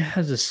Wagon, it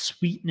has a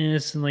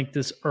sweetness and like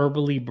this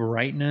herbally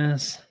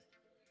brightness.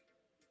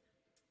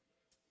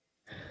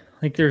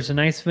 Like there's a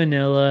nice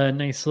vanilla, a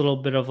nice little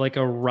bit of like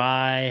a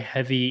rye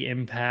heavy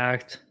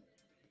impact.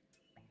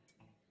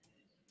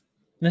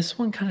 This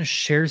one kind of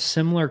shares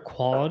similar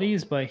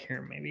qualities, but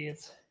here, maybe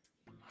it's.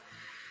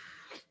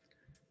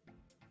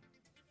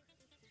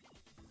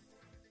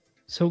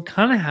 So it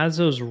kind of has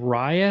those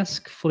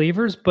rye-esque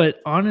flavors, but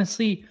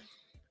honestly,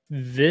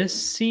 this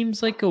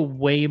seems like a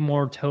way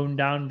more toned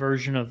down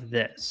version of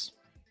this.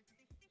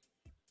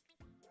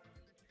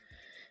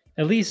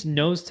 At least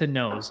nose to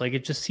nose. Like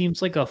it just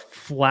seems like a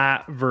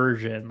flat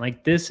version.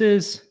 Like this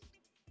is.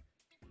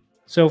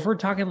 So if we're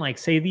talking like,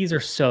 say these are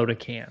soda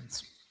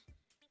cans.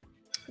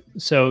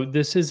 So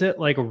this is it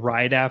like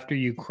right after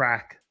you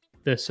crack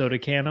the soda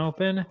can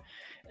open.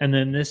 And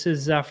then this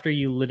is after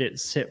you let it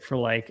sit for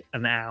like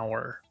an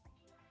hour.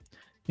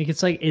 Like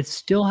it's like it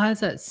still has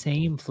that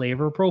same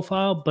flavor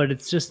profile, but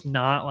it's just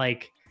not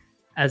like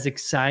as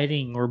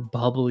exciting or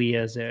bubbly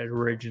as it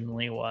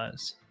originally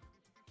was.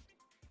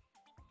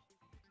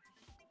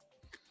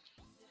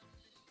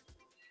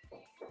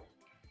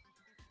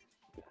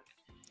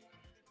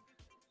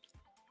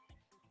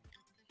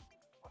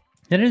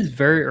 It is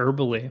very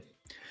herbally.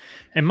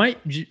 It might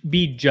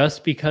be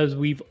just because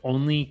we've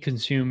only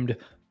consumed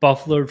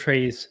Buffalo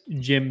Trace,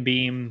 Jim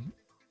Beam,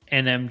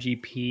 and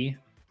MGP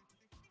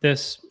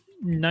this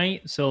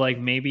night. So like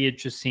maybe it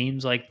just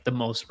seems like the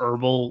most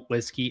herbal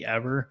whiskey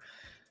ever.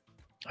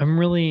 I'm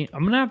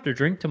gonna have to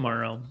drink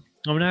tomorrow.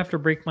 I'm gonna have to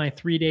break my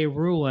 3-day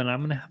rule and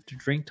I'm gonna have to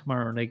drink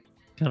tomorrow to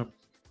kind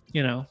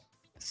of,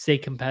 stay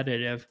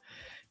competitive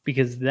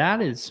because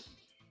that is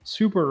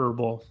super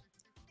herbal.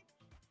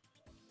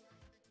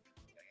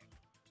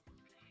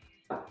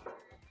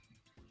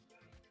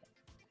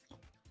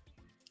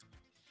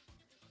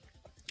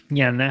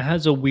 Yeah, and that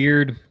has a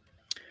weird,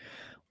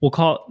 we'll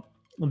call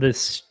it the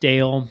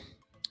stale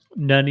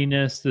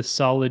nuttiness, the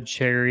solid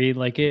cherry.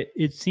 Like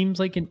it seems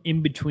like an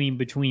in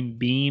between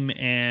Beam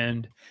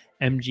and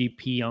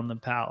MGP on the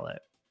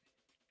palate.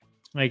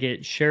 Like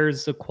it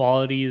shares the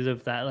qualities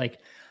of that like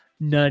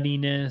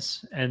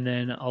nuttiness and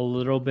then a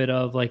little bit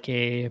of like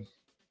a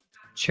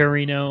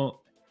cherry note,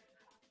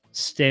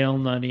 stale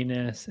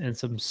nuttiness, and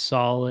some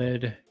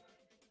solid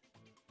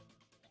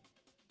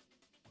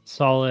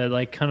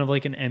like kind of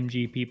like an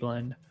MGP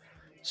blend.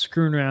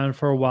 Screwing around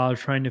for a while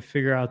trying to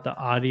figure out the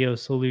audio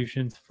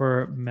solutions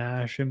for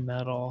mash and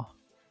metal.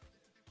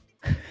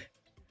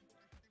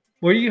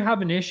 What are you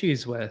having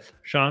issues with,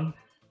 Sean?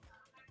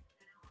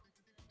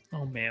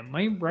 Oh man,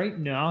 my right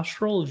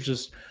nostril is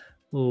just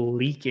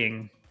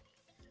leaking.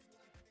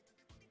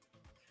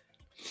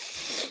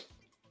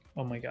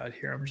 Oh my god,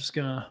 here, I'm just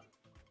gonna.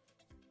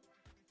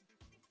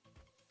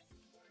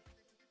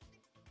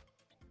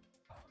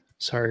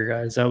 Sorry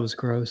guys, that was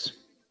gross.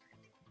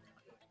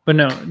 But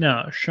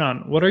no,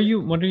 Sean, what are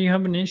you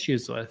having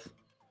issues with?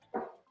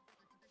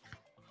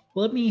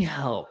 Let me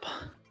help.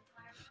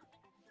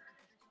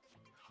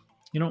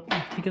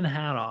 Taking the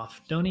hat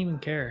off. Don't even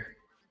care.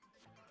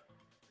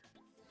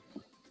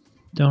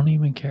 Don't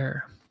even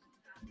care.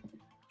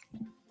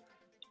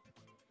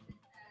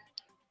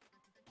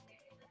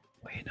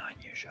 Wait on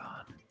you,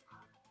 Sean.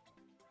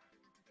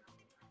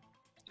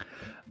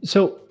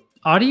 So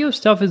audio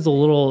stuff is a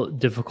little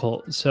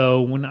difficult.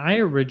 So when I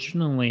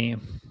originally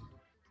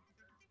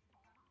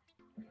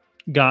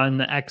got in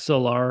the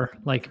XLR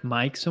like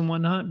mics and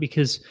whatnot,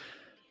 because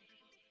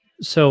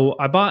so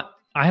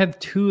I have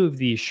two of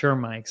these Shure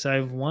mics. I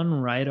have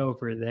one right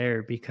over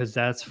there because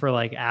that's for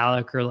like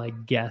Alec or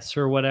like guests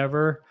or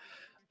whatever.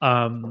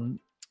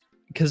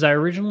 Because I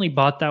originally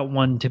bought that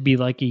one to be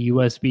like a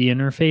USB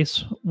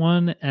interface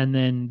one, and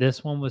then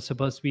this one was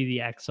supposed to be the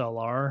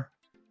XLR.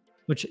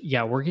 Which,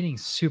 yeah, we're getting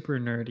super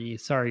nerdy.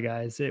 Sorry,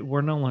 guys.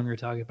 We're no longer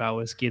talking about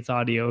whiskey. It's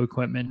audio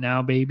equipment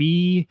now,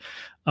 baby.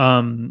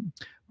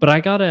 But I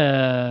got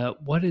a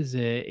what is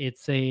it?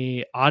 It's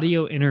a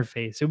audio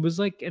interface. It was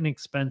like an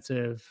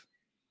expensive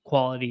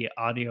quality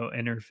audio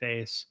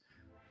interface.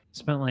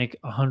 Spent like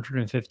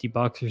 150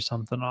 bucks or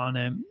something on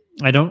it.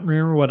 I don't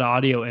remember what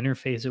audio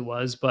interface it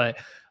was, but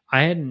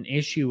I had an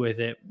issue with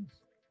it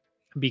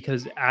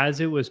because as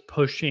it was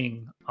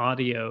pushing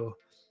audio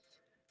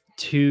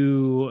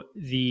to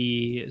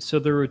so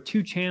there were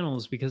two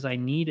channels because I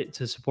need it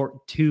to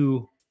support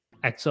two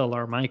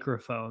XLR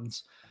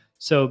microphones.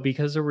 So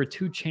because there were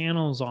two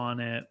channels on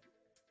it,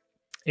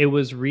 it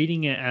was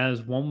reading it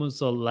as one was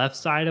the left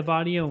side of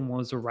audio and one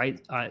was the right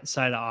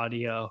side of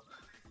audio.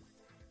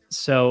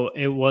 So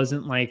it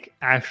wasn't like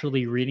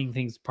actually reading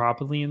things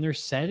properly. And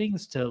there's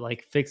settings to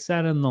like fix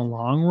that in the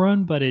long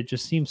run, but it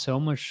just seems so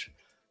much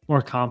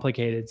more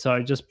complicated. So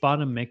I just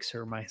bought a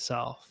mixer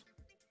myself.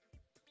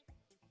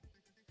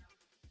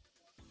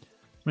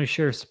 When I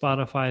share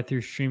Spotify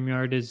through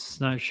StreamYard,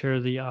 it's not share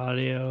the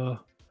audio.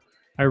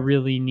 I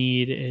really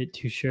need it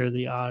to share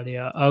the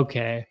audio.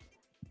 Okay.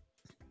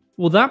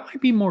 Well, that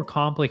might be more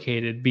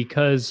complicated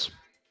because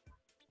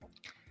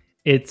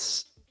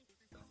it's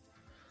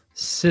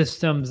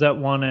systems that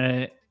want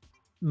to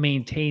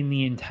maintain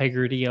the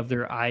integrity of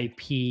their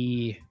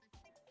IP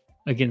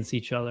against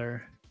each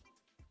other.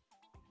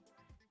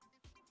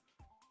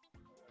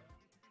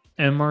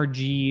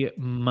 MRG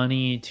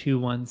Money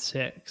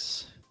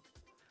 216.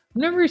 I've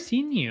never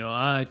seen you.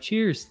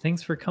 Cheers.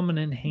 Thanks for coming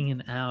in,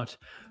 hanging out.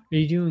 Are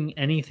you doing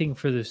anything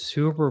for the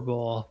Super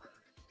Bowl?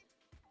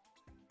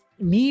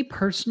 Me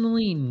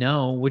personally,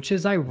 no, which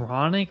is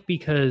ironic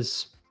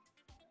because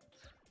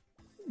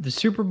the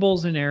Super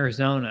Bowl's in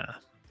Arizona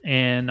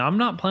and I'm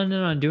not planning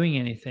on doing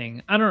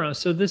anything. I don't know.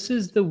 So this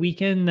is the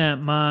weekend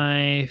that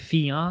my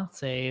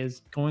fiance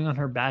is going on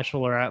her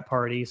bachelorette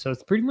party. So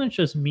it's pretty much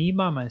just me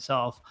by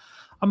myself.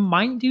 I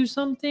might do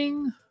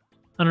something.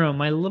 I don't know.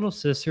 My little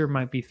sister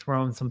might be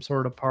throwing some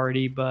sort of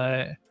party,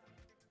 but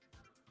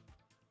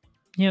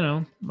I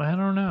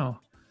don't know.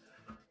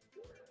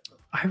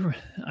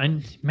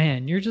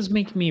 Man, you're just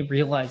making me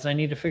realize I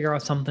need to figure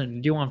out something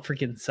to do on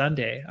freaking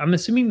Sunday. I'm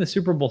assuming the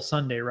Super Bowl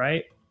Sunday,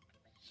 right?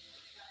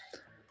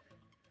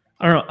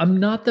 I don't know. I'm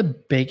not the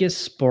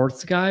biggest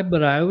sports guy,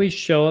 but I always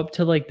show up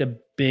to like the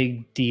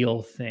big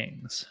deal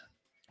things.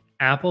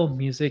 Apple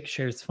Music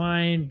shares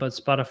fine, but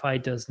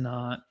Spotify does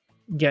not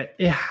get.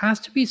 It has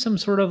to be some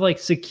sort of like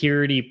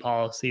security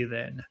policy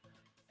then.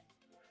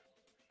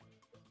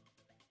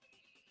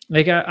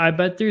 Like I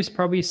bet there's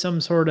probably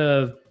some sort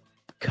of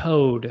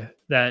code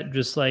that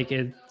just like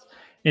it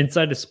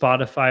inside of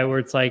Spotify where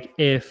it's like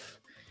if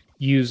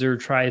user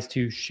tries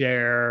to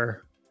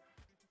share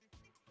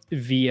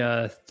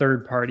via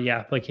third-party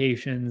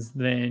applications,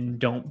 then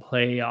don't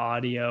play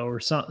audio or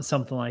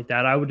something like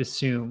that. I would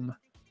assume.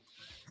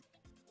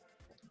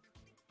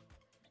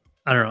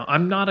 I don't know.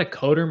 I'm not a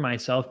coder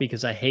myself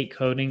because I hate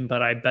coding,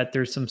 but I bet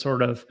there's some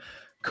sort of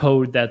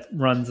code that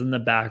runs in the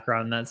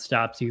background that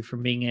stops you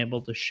from being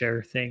able to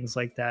share things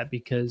like that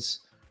because,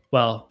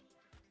 well,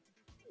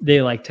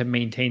 they like to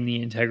maintain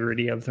the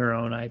integrity of their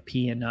own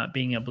IP and not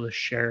being able to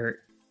share it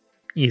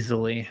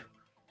easily.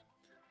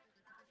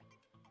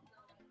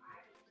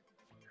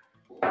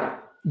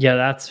 Yeah,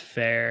 that's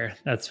fair.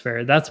 That's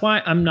fair. That's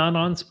why I'm not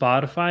on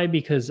Spotify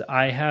because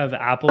I have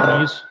Apple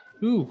Music.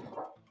 Ooh.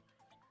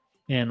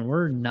 Man,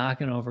 we're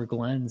knocking over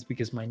Glenn's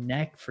because my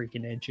neck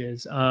freaking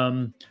itches.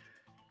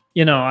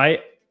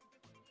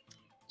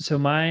 So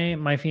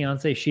my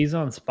fiance, she's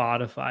on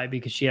Spotify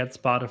because she had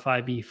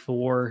Spotify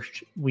before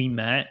we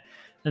met.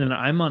 And then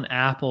I'm on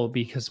Apple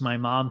because my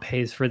mom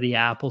pays for the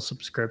Apple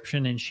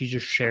subscription and she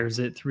just shares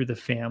it through the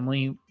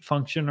family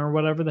function or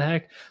whatever the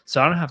heck.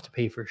 So I don't have to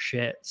pay for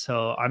shit.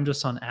 So I'm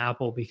just on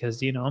Apple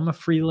because, I'm a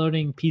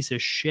freeloading piece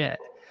of shit.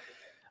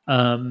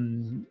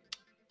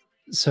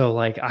 So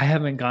like I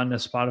haven't gone to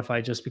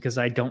Spotify just because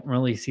I don't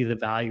really see the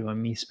value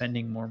in me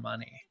spending more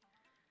money.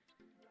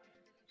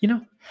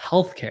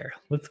 Healthcare.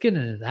 Let's get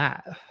into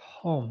that.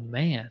 Oh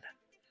man.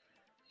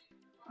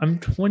 I'm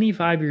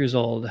 25 years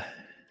old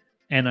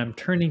and I'm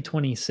turning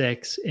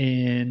 26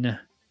 in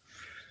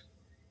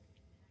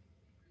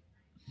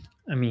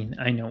I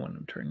know when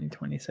I'm turning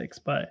 26,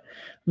 but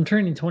I'm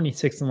turning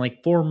 26 in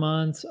like 4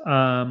 months.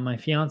 My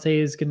fiance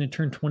is going to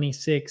turn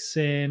 26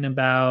 in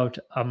about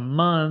a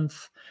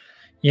month.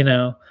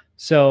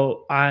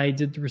 So I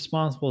did the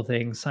responsible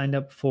thing, signed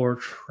up for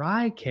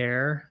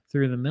TRICARE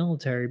through the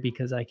military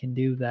because I can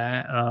do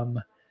that.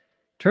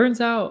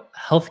 Turns out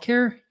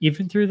healthcare,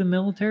 even through the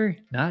military,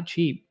 not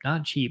cheap.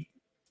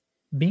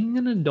 Being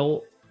an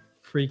adult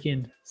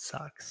freaking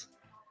sucks.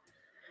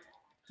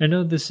 I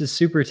know this is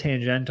super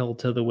tangential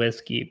to the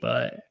whiskey,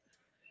 but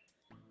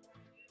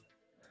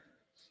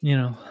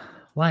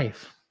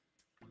life.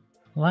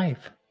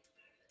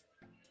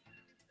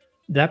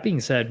 That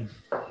being said,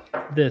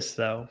 this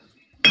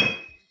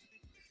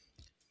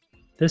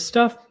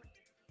stuff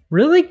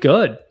really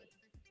good.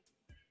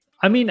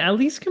 At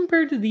least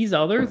compared to these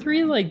other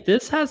three, like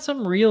this has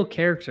some real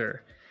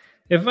character.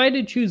 If I had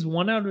to choose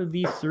one out of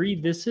these three,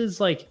 this is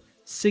like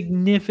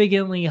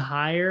significantly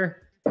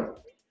higher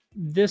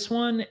This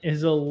one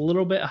is a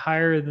little bit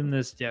higher than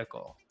this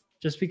Dickel,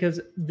 just because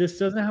this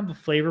doesn't have a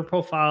flavor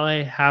profile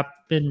I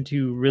happen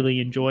to really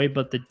enjoy,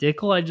 but the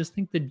Dickel, I just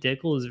think the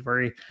Dickel is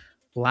very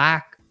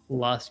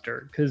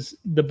lackluster because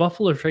the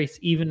Buffalo Trace,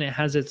 even it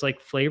has its like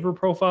flavor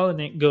profile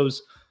and it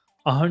goes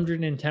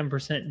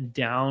 110%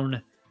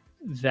 down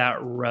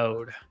that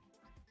road.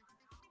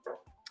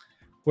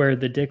 Where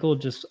the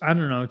Dickel just, I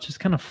don't know, it's just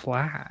kind of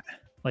flat.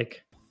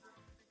 Like,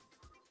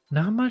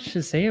 not much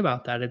to say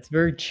about that. It's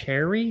very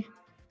cherry.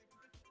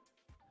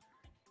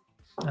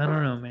 I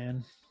don't know,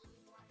 man.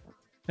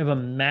 I have a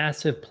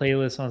massive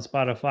playlist on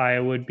Spotify.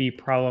 It would be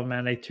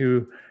problematic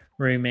to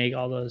remake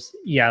all those.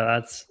 Yeah,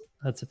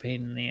 that's a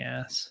pain in the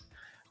ass.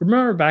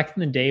 Remember back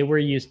in the day where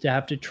you used to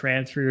have to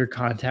transfer your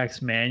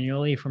contacts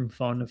manually from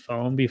phone to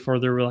phone before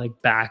there were like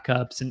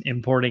backups and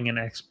importing and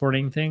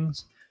exporting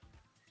things?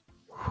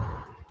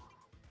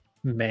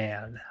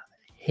 Man,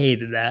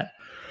 hated that.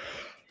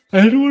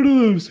 I had one of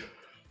those.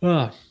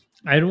 I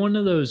had one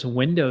of those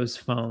Windows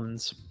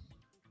phones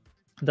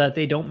that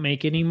they don't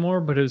make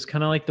anymore, but it was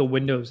kind of like the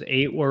Windows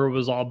 8 where it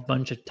was all a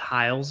bunch of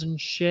tiles and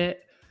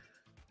shit.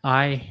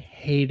 I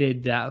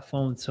hated that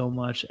phone so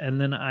much. And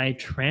then I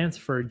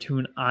transferred to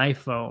an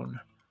iPhone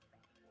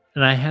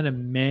and I had to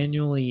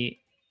manually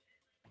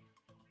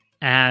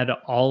add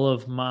all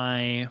of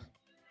my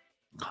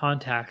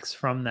contacts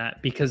from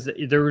that because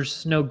there was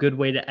just no good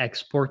way to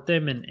export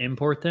them and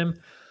import them.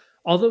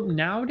 Although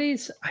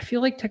nowadays, I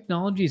feel like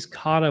technology's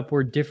caught up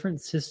where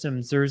different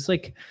systems,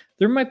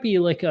 there might be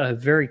like a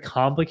very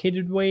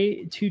complicated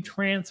way to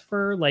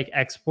transfer, like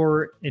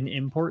export and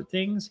import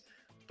things,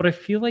 but I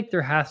feel like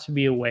there has to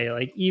be a way,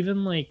 like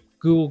even like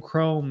Google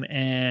Chrome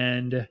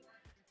and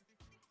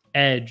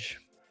Edge,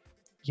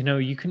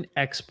 you can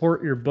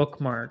export your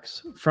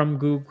bookmarks from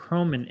Google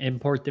Chrome and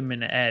import them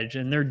into Edge,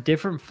 and they're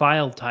different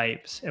file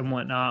types and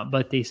whatnot,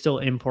 but they still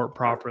import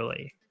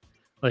properly.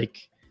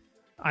 Like,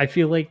 I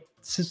feel like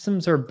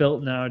systems are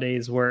built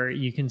nowadays where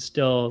you can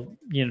still,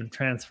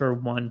 transfer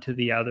one to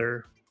the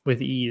other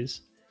with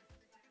ease.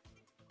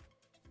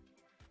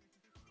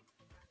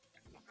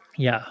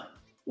 Yeah.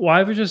 Well,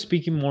 I was just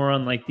speaking more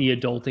on like the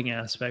adulting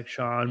aspect,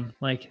 Sean.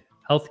 Like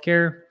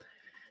healthcare,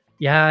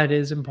 yeah, it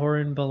is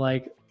important, but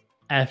like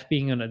F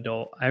being an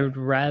adult, I would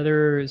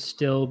rather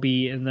still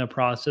be in the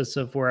process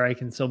of where I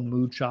can still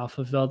mooch off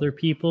of other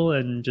people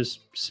and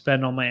just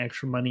spend all my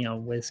extra money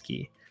on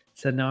whiskey.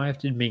 So now I have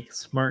to make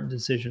smart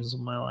decisions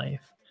in my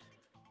life.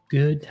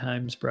 Good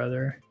times,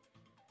 brother.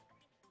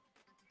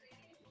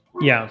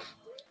 Yeah.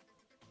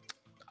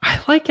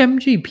 I like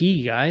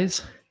MGP,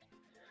 guys.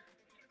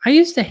 I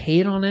used to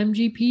hate on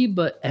MGP,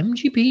 but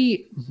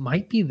MGP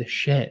might be the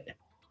shit.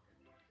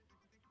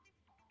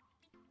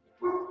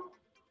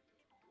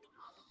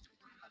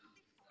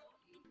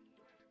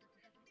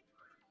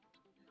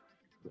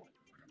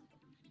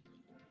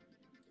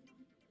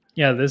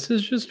 Yeah, this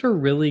is just a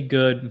really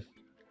good,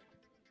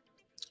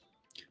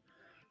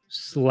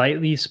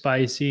 slightly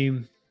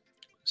spicy,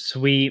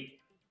 sweet,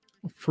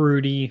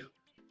 fruity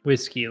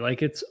whiskey.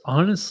 Like it's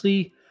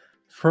honestly,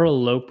 for a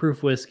low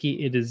proof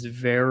whiskey, it is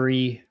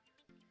very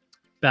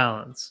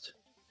balanced.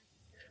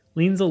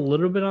 Leans a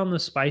little bit on the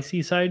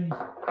spicy side,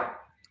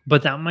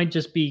 but that might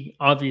just be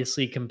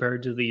obviously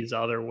compared to these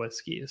other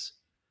whiskeys.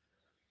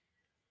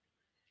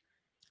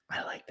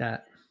 I like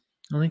that.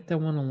 I like that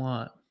one a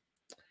lot.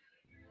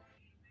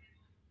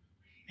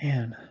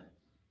 Man,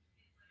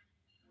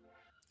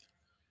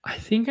 I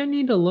think I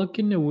need to look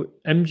into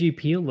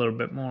MGP a little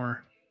bit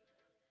more.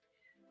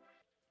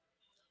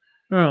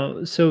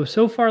 Oh,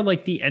 so far,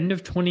 like the end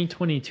of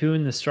 2022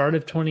 and the start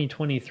of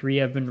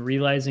 2023, I've been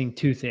realizing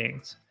two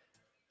things.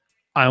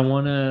 I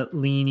want to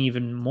lean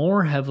even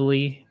more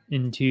heavily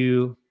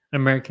into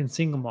American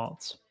single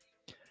malts,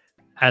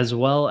 as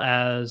well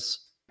as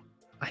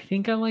I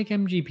think I like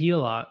MGP a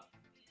lot.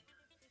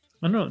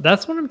 I don't know.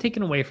 That's what I'm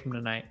taking away from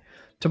tonight.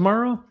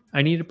 Tomorrow,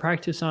 I need to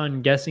practice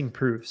on guessing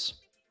proofs.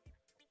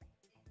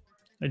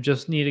 I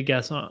just need to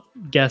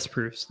guess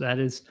proofs. That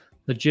is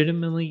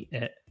legitimately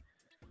it.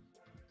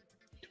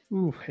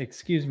 Ooh,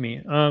 excuse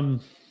me.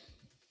 And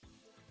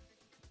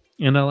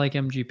I like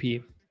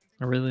MGP.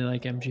 I really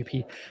like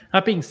MGP.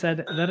 That being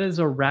said, that is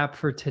a wrap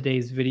for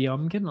today's video.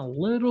 I'm getting a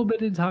little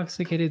bit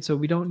intoxicated, so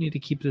we don't need to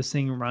keep this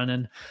thing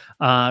running.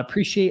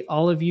 Appreciate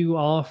all of you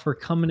all for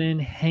coming in,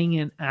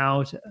 hanging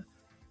out.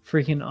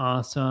 Freaking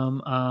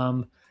awesome.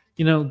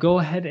 Go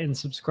ahead and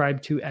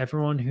subscribe to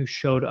everyone who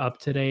showed up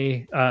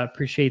today.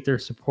 Appreciate their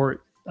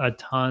support a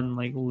ton,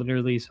 like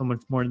literally so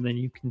much more than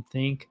you can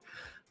think.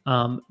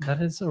 That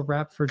is a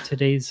wrap for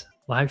today's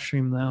live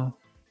stream, though.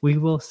 We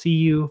will see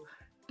you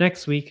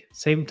next week,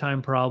 same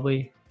time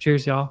probably.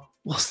 Cheers, y'all.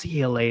 We'll see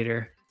you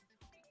later.